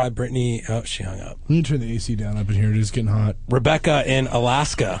don't know why Brittany. Oh, she hung up. We need to turn the AC down up in here. It is getting hot. Rebecca in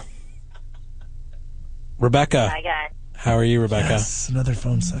Alaska. Rebecca, Hi, guys. How are you, Rebecca? Yes, another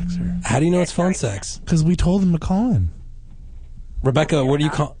phone sexer. How do you know it's phone sex? Because we told him to call in. Rebecca, what are you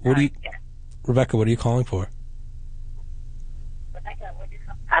Rebecca, what are you calling for?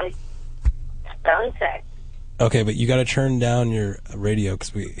 I'm phone sex. Okay, but you got to turn down your radio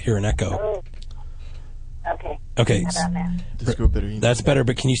because we hear an echo. Oh. Okay. Okay. How about now? That's better,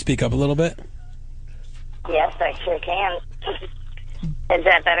 but can you speak up a little bit? Yes, I sure can. Is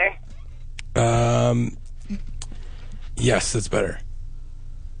that better? Yes, that's better.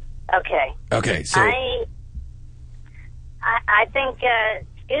 Okay. Okay, so I think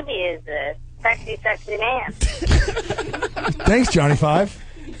Scooby is a sexy, sexy man. Thanks, Johnny Five.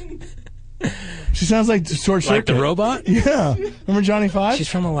 She sounds like Short Circuit. Like the robot? Yeah. Remember Johnny Five? She's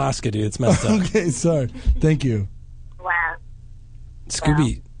from Alaska, dude. It's messed up. Okay, sorry. Thank you. Wow.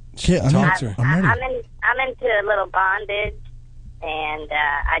 Scooby, I'm talk to her. ready. I'm into a little bondage, and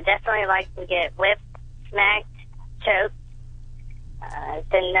I definitely like to get whipped, smacked, choked. It's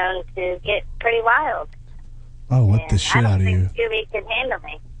been known to get pretty wild. I'll whip the shit out of you. Scooby can handle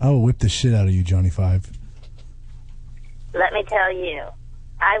me. I will whip the shit out of you, Johnny Five. Let me tell you,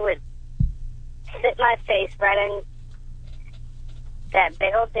 I would sit my face right in that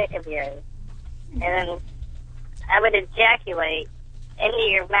big old dick of yours, and then I would ejaculate into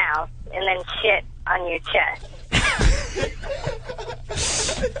your mouth and then shit on your chest.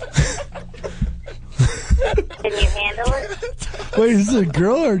 Can you handle it? Wait, is this a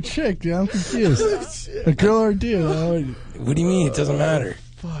girl or a chick? Dude, I'm confused. A girl or a dude? What do you mean? It doesn't matter.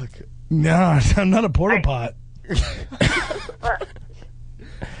 Fuck. Nah, I'm not a porta pot.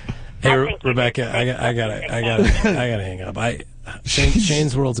 Hey, Rebecca, I gotta hang up.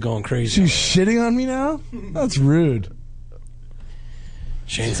 Shane's world's going crazy. She's shitting on me now? That's rude.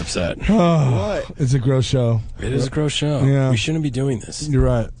 Shane's upset. Oh, it's a gross show. It is a gross show. Yeah. We shouldn't be doing this. You're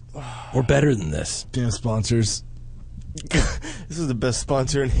right. We're better than this. Damn sponsors. This is the best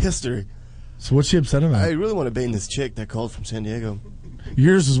sponsor in history. So what's she upset about? I really want to bang this chick that called from San Diego.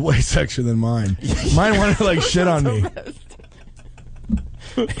 Yours is way sexier than mine. Mine wanted to like shit on me.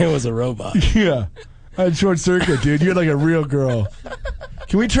 It was a robot. Yeah. I had Short Circuit, dude. You're like a real girl.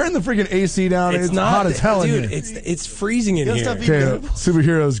 Can we turn the freaking AC down? It's not hot as hell dude, in here. It's freezing in here. Okay,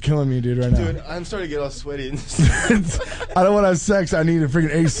 superhero's killing me, dude, right now. Dude, I'm starting to get all sweaty. I don't want to have sex. I need a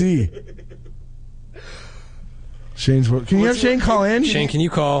freaking AC. Shane's world. Can you have Shane call in? Shane, can you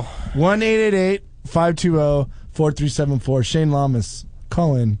call? 1-888-520-4374. Shane Lamas.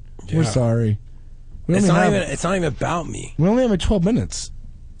 Call in. Yeah. We're sorry. It's not even about me. We only have 12 minutes.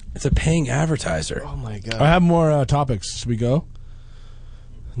 It's a paying advertiser. Oh my god. I have more topics. Should we go?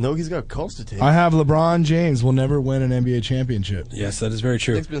 No, he's got calls to take. I have LeBron James will never win an NBA championship. Yes, that is very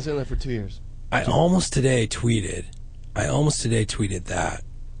true. Nick's been saying that for 2 years. I almost today tweeted that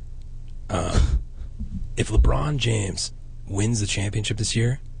if LeBron James wins the championship this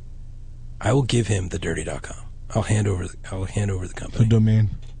year, I will give him the dirty.com. I'll hand over the company. The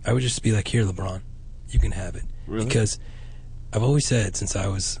domain. I would just be like, here, LeBron, you can have it. Really? Because I've always said since I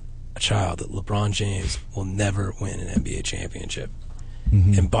was a child that LeBron James will never win an NBA championship.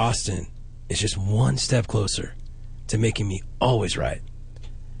 Mm-hmm. And Boston is just one step closer to making me always right.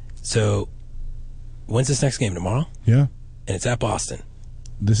 So, when's this next game? Tomorrow? Yeah. And it's at Boston.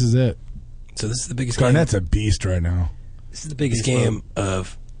 This is it. So this is the biggest Garnett's game. a beast right now. This is the biggest game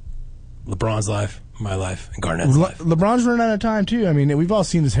of LeBron's life, my life, and Garnett's life. LeBron's running out of time, too. I mean, we've all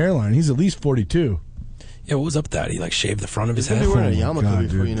seen his hairline. He's at least 42. Yeah, what was up with that? He like shaved the front of his head. He's gonna be wearing a yarmulke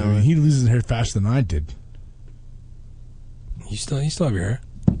before you know it. He loses his hair faster than I did. You still have your hair?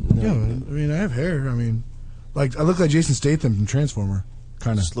 No. Yeah, I mean, I have hair. I mean, like I look like Jason Statham from Transformer,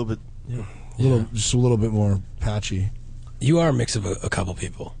 kind of. Just a little bit, just a little bit more patchy. You are a mix of a couple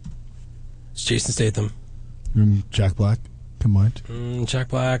people. It's Jason Statham. Jack Black combined. Jack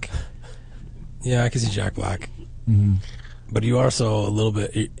Black. Yeah, I can see Jack Black. Mm-hmm. But you are also a little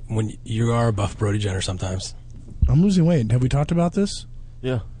bit, when you are a buff Brody Jenner sometimes. I'm losing weight. Have we talked about this?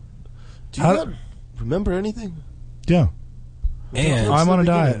 Yeah. Do you not remember anything? Yeah. And I'm on a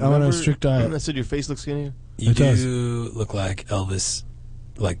diet. I'm on a strict diet. I said your face looks skinnier. You do look like Elvis,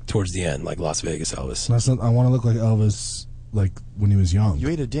 like towards the end, like Las Vegas Elvis. That's not, I want to look like Elvis, like when he was young. You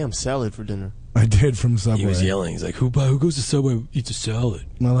ate a damn salad for dinner. I did from Subway. He was yelling. He's like, "Who goes to Subway and eats a salad?"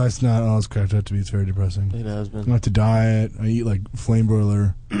 My life's not all it's cracked up to be. It's very depressing. It has been. I have to diet. I eat like flame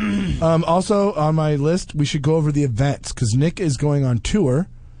broiler. Also on my list, we should go over the events because Nick is going on tour,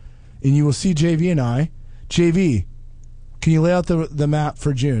 and you will see JV and I. JV, can you lay out the map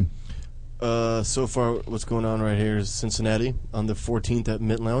for June? So far, what's going on right here is Cincinnati on the 14th at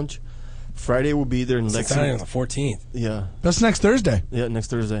Mint Lounge. Friday we'll be there in Cincinnati Lexington. on the 14th. Yeah. That's next Thursday. Yeah, next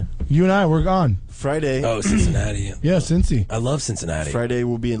Thursday. You and I, we're gone. Friday. Oh, Cincinnati. Yeah, Cincy. I love Cincinnati. Friday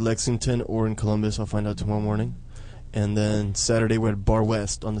we'll be in Lexington or in Columbus. I'll find out tomorrow morning. And then Saturday we're at Bar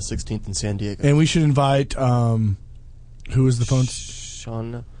West on the 16th in San Diego. And we should invite, who is the phone?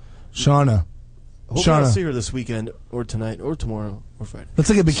 Shauna. Hopefully I'll see her this weekend or tonight or tomorrow or Friday. Let's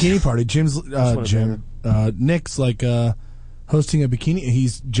like a bikini party. Nick's like hosting a bikini.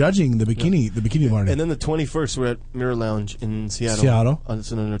 He's judging the bikini party. And then the 21st we're at Mirror Lounge in Seattle. On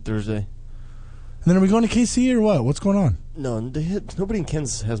another Thursday. And then are we going to KC or what? What's going on? No, nobody in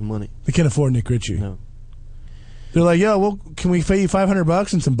Kansas has money. They can't afford Nick Ritchie. No. They're like, yo, well, can we pay you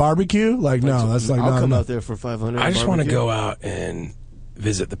 $500 and some barbecue? Like, no, that's like I'll not come enough. out there for $500. I just want to go out and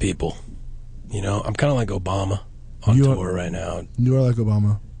visit the people. You know, I'm kind of like Obama on tour right now. You are like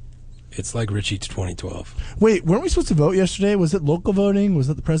Obama. It's like Richie to 2012. Wait, weren't we supposed to vote yesterday? Was it local voting? Was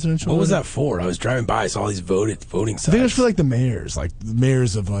that the presidential What was voting? that for? I was driving by, I saw all these voting sites. I think it was for like the mayors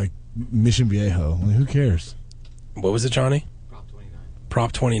of like Mission Viejo. Like, who cares? What was it, Johnny?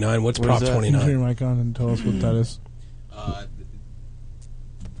 Prop 29. What's Prop 29? Can you turn your mic on and tell us what that is?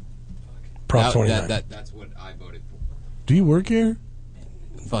 Prop 29. That's what I voted for. Do you work here?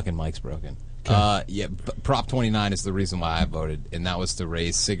 Fucking mic's broken. Prop 29 is the reason why I voted, and that was to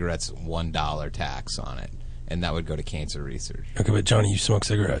raise cigarettes $1 tax on it, and that would go to cancer research. Okay, but Johnny, you smoke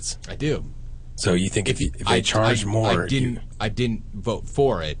cigarettes. I do. So you think if they charge more, I didn't vote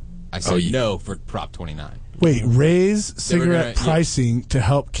for it. I said no for Prop 29. Wait, raise cigarette pricing to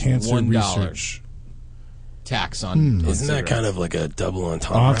help cancer $1 research. Tax on Isn't that kind of like a double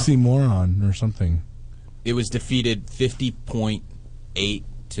entendre? Oxymoron or something. It was defeated 50.8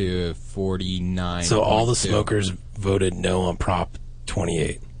 to 49. So all the smokers voted no on Prop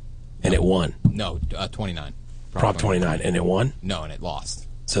 28, and it won. No, 29. Prop 29, and it won? No, and it lost.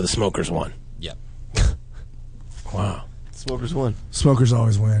 So the smokers won. Yep. Wow. Smokers won. Smokers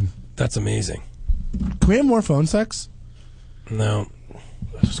always win. That's amazing. Can we have more phone sex? No.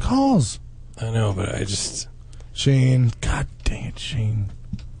 Just calls. I know, but I just... Shane. God dang it, Shane.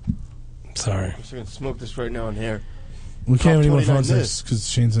 Sorry. I'm just going to smoke this right now in here. We can't have any more phone this. sex because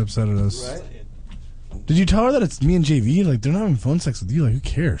Shane's upset at us. Right? Did you tell her that it's me and JV? Like, they're not having phone sex with you. Like, who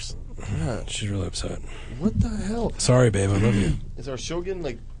cares? Yeah. She's really upset. What the hell? Sorry, babe. I love you. Is our show getting,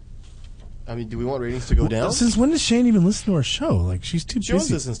 like... I mean, do we want ratings to go down? Since when does Shane even listen to our show? Like, she's too Jones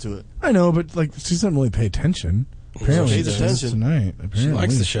busy. listens to it. I know, but, like, she doesn't really pay attention. Apparently, She pays she does attention. tonight. Apparently. She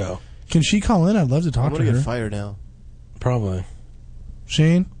likes the show. Can she call in? I'd love to talk I'm to going to her. get fired now. Probably.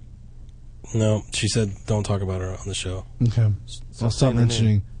 Shane? No, she said don't talk about her on the show. Okay. I'll stop saying the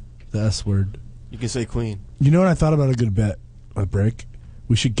mentioning the S word. You can say queen. You know what I thought about a good bet? A break?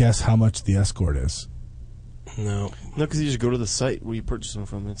 We should guess how much the escort is. No. No, because you just go to the site where you purchase them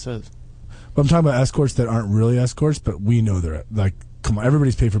from. It says. But I'm talking about escorts that aren't really escorts, but we know they're like, come on,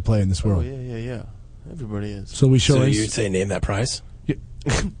 everybody's paid for play in this world. Oh, yeah. Everybody is. So we show So us- you'd say name that price?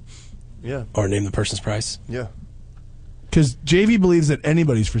 Yeah. Or name the person's price? Yeah. Because JV believes that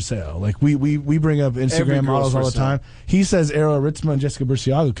anybody's for sale. Like, we bring up Every Instagram girl's models all for the sale. time. He says Ariel Ritzma and Jessica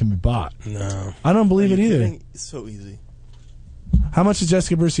Burciago can be bought. No. I don't believe Are it you either. kidding? It's so easy. How much is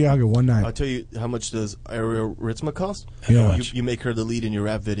Jessica Burciago one night? I'll tell you how much does Ariel Ritzma cost? Yeah. You make her the lead in your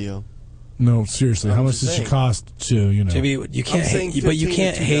rap video. No, seriously. How I'm much just does she saying. cost to, you know? JB, you can't I'm saying hate, but you 15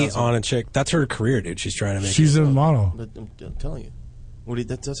 can't to hate 2,000. on a chick. That's her career, dude. She's trying to make She's it. a model. But I'm telling you.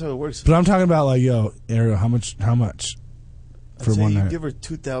 That's how it works. But I'm talking about, like, yo, Ariel, how much I'd for say one you night? give her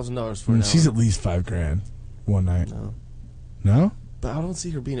 $2,000 for an hour. She's at least $5,000 one night. No. No? But I don't see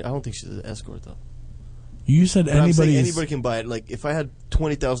her being. I don't think she's an escort though. You said But I'm saying anybody. anybody can buy it. Like if I had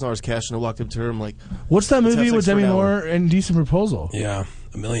 $20,000 cash and I walked up to her, I'm like, What's that let's have movie sex with for an Demi hour. Moore and Decent Proposal? Yeah,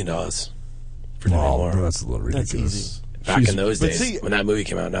 $1 million for Demi Moore. Bro, that's a little ridiculous. That's easy. Back in those But days, see- when that movie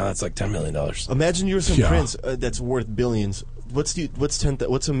came out, now that's like $10 million. Imagine you're some Yeah. prince that's worth billions. What's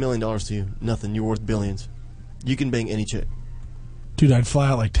 $1 million to you? Nothing. You're worth billions. You can bang any chick. Dude, I'd fly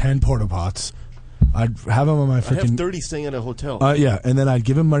out like 10 porta pots. I'd have them on my I have freaking. 30 staying at a hotel. Yeah, and then I'd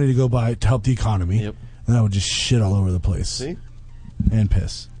give him money to go buy to help the economy. Yep. And I would just shit all over the place. See? And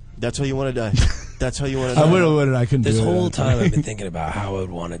piss. That's how you want to die. That's how you want to die. I would have, I couldn't This do it. whole time I've been thinking about how I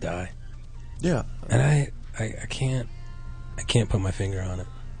would want to die, Yeah. and I can't put my finger on it.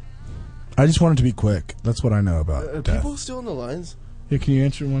 I just want it to be quick. That's what I know about Are death. people still on the lines? Yeah, can you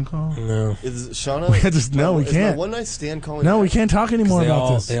answer one call? No, Is Shauna? We had to- no, we is can't. my one night stand calling. No, back? we can't talk anymore they about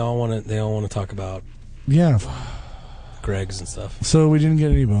all this. they all want to talk about Yeah. Greg's and stuff. So we didn't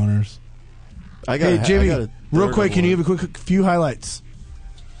get any boners. I got. Hey, Jimmy, I got a real third quick, of can you one. give a quick few highlights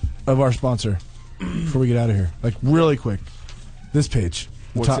of our sponsor before we get out of here? Like, really quick. This page.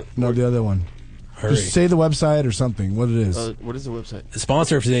 The other one. Hurry. Just say the website or something. What it is. What is the website? The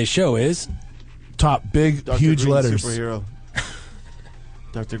sponsor of today's show is top big Dr. huge Green letters. Superhero.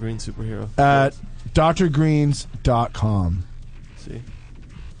 Dr. Green Superhero. At drgreens.com. See.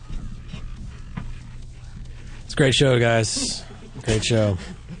 It's a great show, guys. Great show.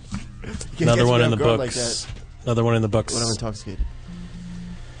 Another one in the books. Another one in the books. When I'm intoxicated.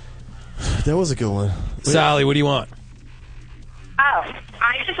 That was a good one. Sally, what do you want? Oh,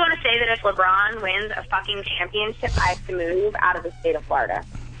 I just want to say that if LeBron wins a fucking championship, I have to move out of the state of Florida.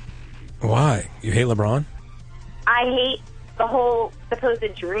 Why? You hate LeBron? I hate the whole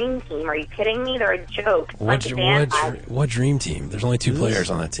supposed dream team. Are you kidding me? They're a joke. What dream team? There's only 2 players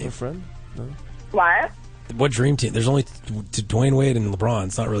on that team. Friend? No. What? What dream team? There's only Dwayne Wade and LeBron.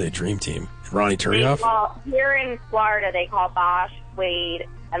 It's not really a dream team. Ronnie Turioff? Well, here in Florida, they call Bosh, Wade,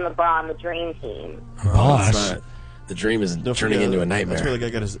 and LeBron the dream team. Bosh. The dream is turning into a nightmare. That's where the guy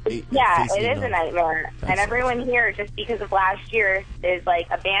got his Yeah, it is a nightmare. And everyone here, just because of last year, is like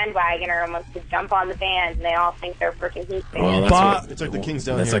a bandwagoner and wants to jump on the band, and they all think they're freaking Heat fans. Well, it's like the Kings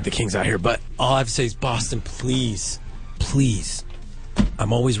down That's here. like the Kings out here. But all I have to say is, Boston, please, please.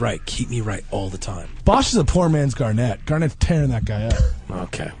 I'm always right. Keep me right all the time. Bosh is a poor man's Garnett. Garnett's tearing that guy up.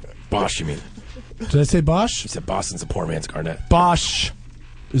 Okay. Bosh, you mean? Did I say Bosh? You said Boston's a poor man's Garnett. Bosh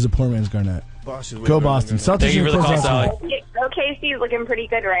is a poor man's Garnett. Bosh is Go Boston. Thank you for the call, Sally. OKC's looking pretty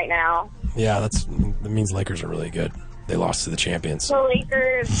good right now. Yeah, that means Lakers are really good. They lost to the champions. The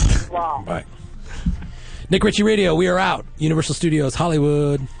Lakers lost. Bye. Nick Ritchie Radio, we are out. Universal Studios,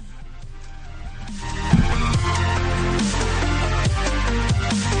 Hollywood.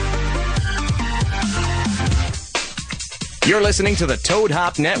 You're listening to the Toad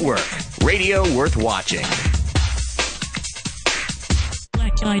Hop Network, radio worth watching.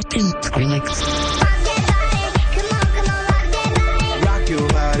 Black Eyed Peas remix. Rock your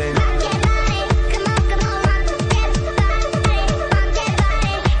body.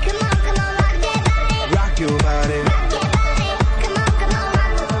 Rock your body.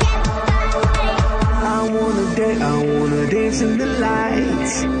 I wanna dance in the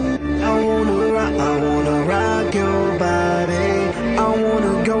lights. I wanna rock your body. I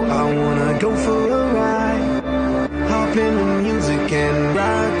wanna go for a ride. Hop in the music and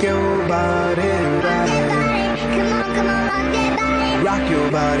rock your body. Rock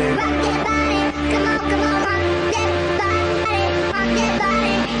your body.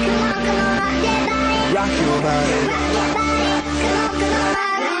 Rock your body.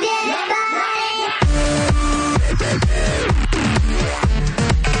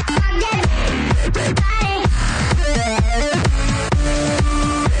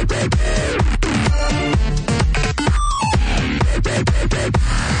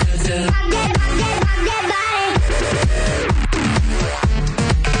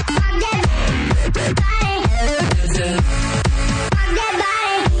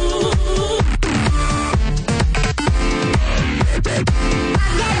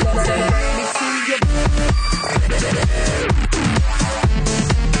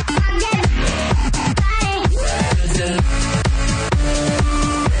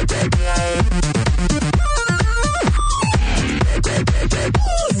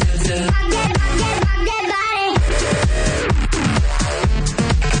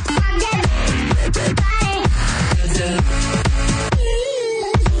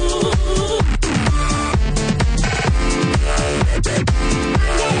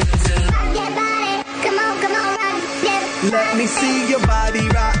 Let me see your body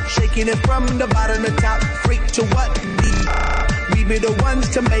rock, shaking it from the bottom to top. Freak to what beat? We be the ones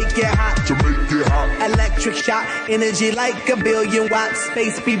to make it hot. Electric shock, energy like a billion watts.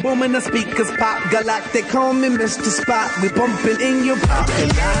 Space be booming, the speakers pop. Galactic, call me Mr. Spot. We bumping in your parking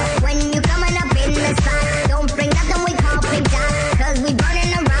lot. When you coming up in the spot, don't bring nothing we call pink dot. Cause we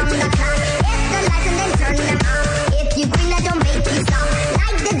burning around the clock. If the lights and then turn them off. If you green, that don't make you stop.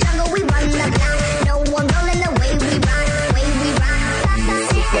 Like the jungle, we run the block. No one rolling the way we rock.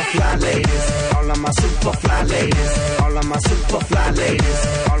 Super fly ladies, all of my super fly ladies, all of my super fly ladies,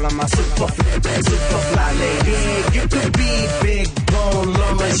 all of my super fly ladies. Yeah, you could be big bone,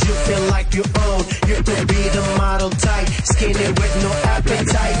 long as you feel like you own. You could be the model type, skinny with no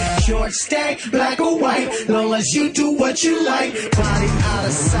appetite. Short stack, black or white, long as you do what you like. Body out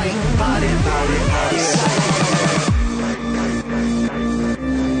of sight, body out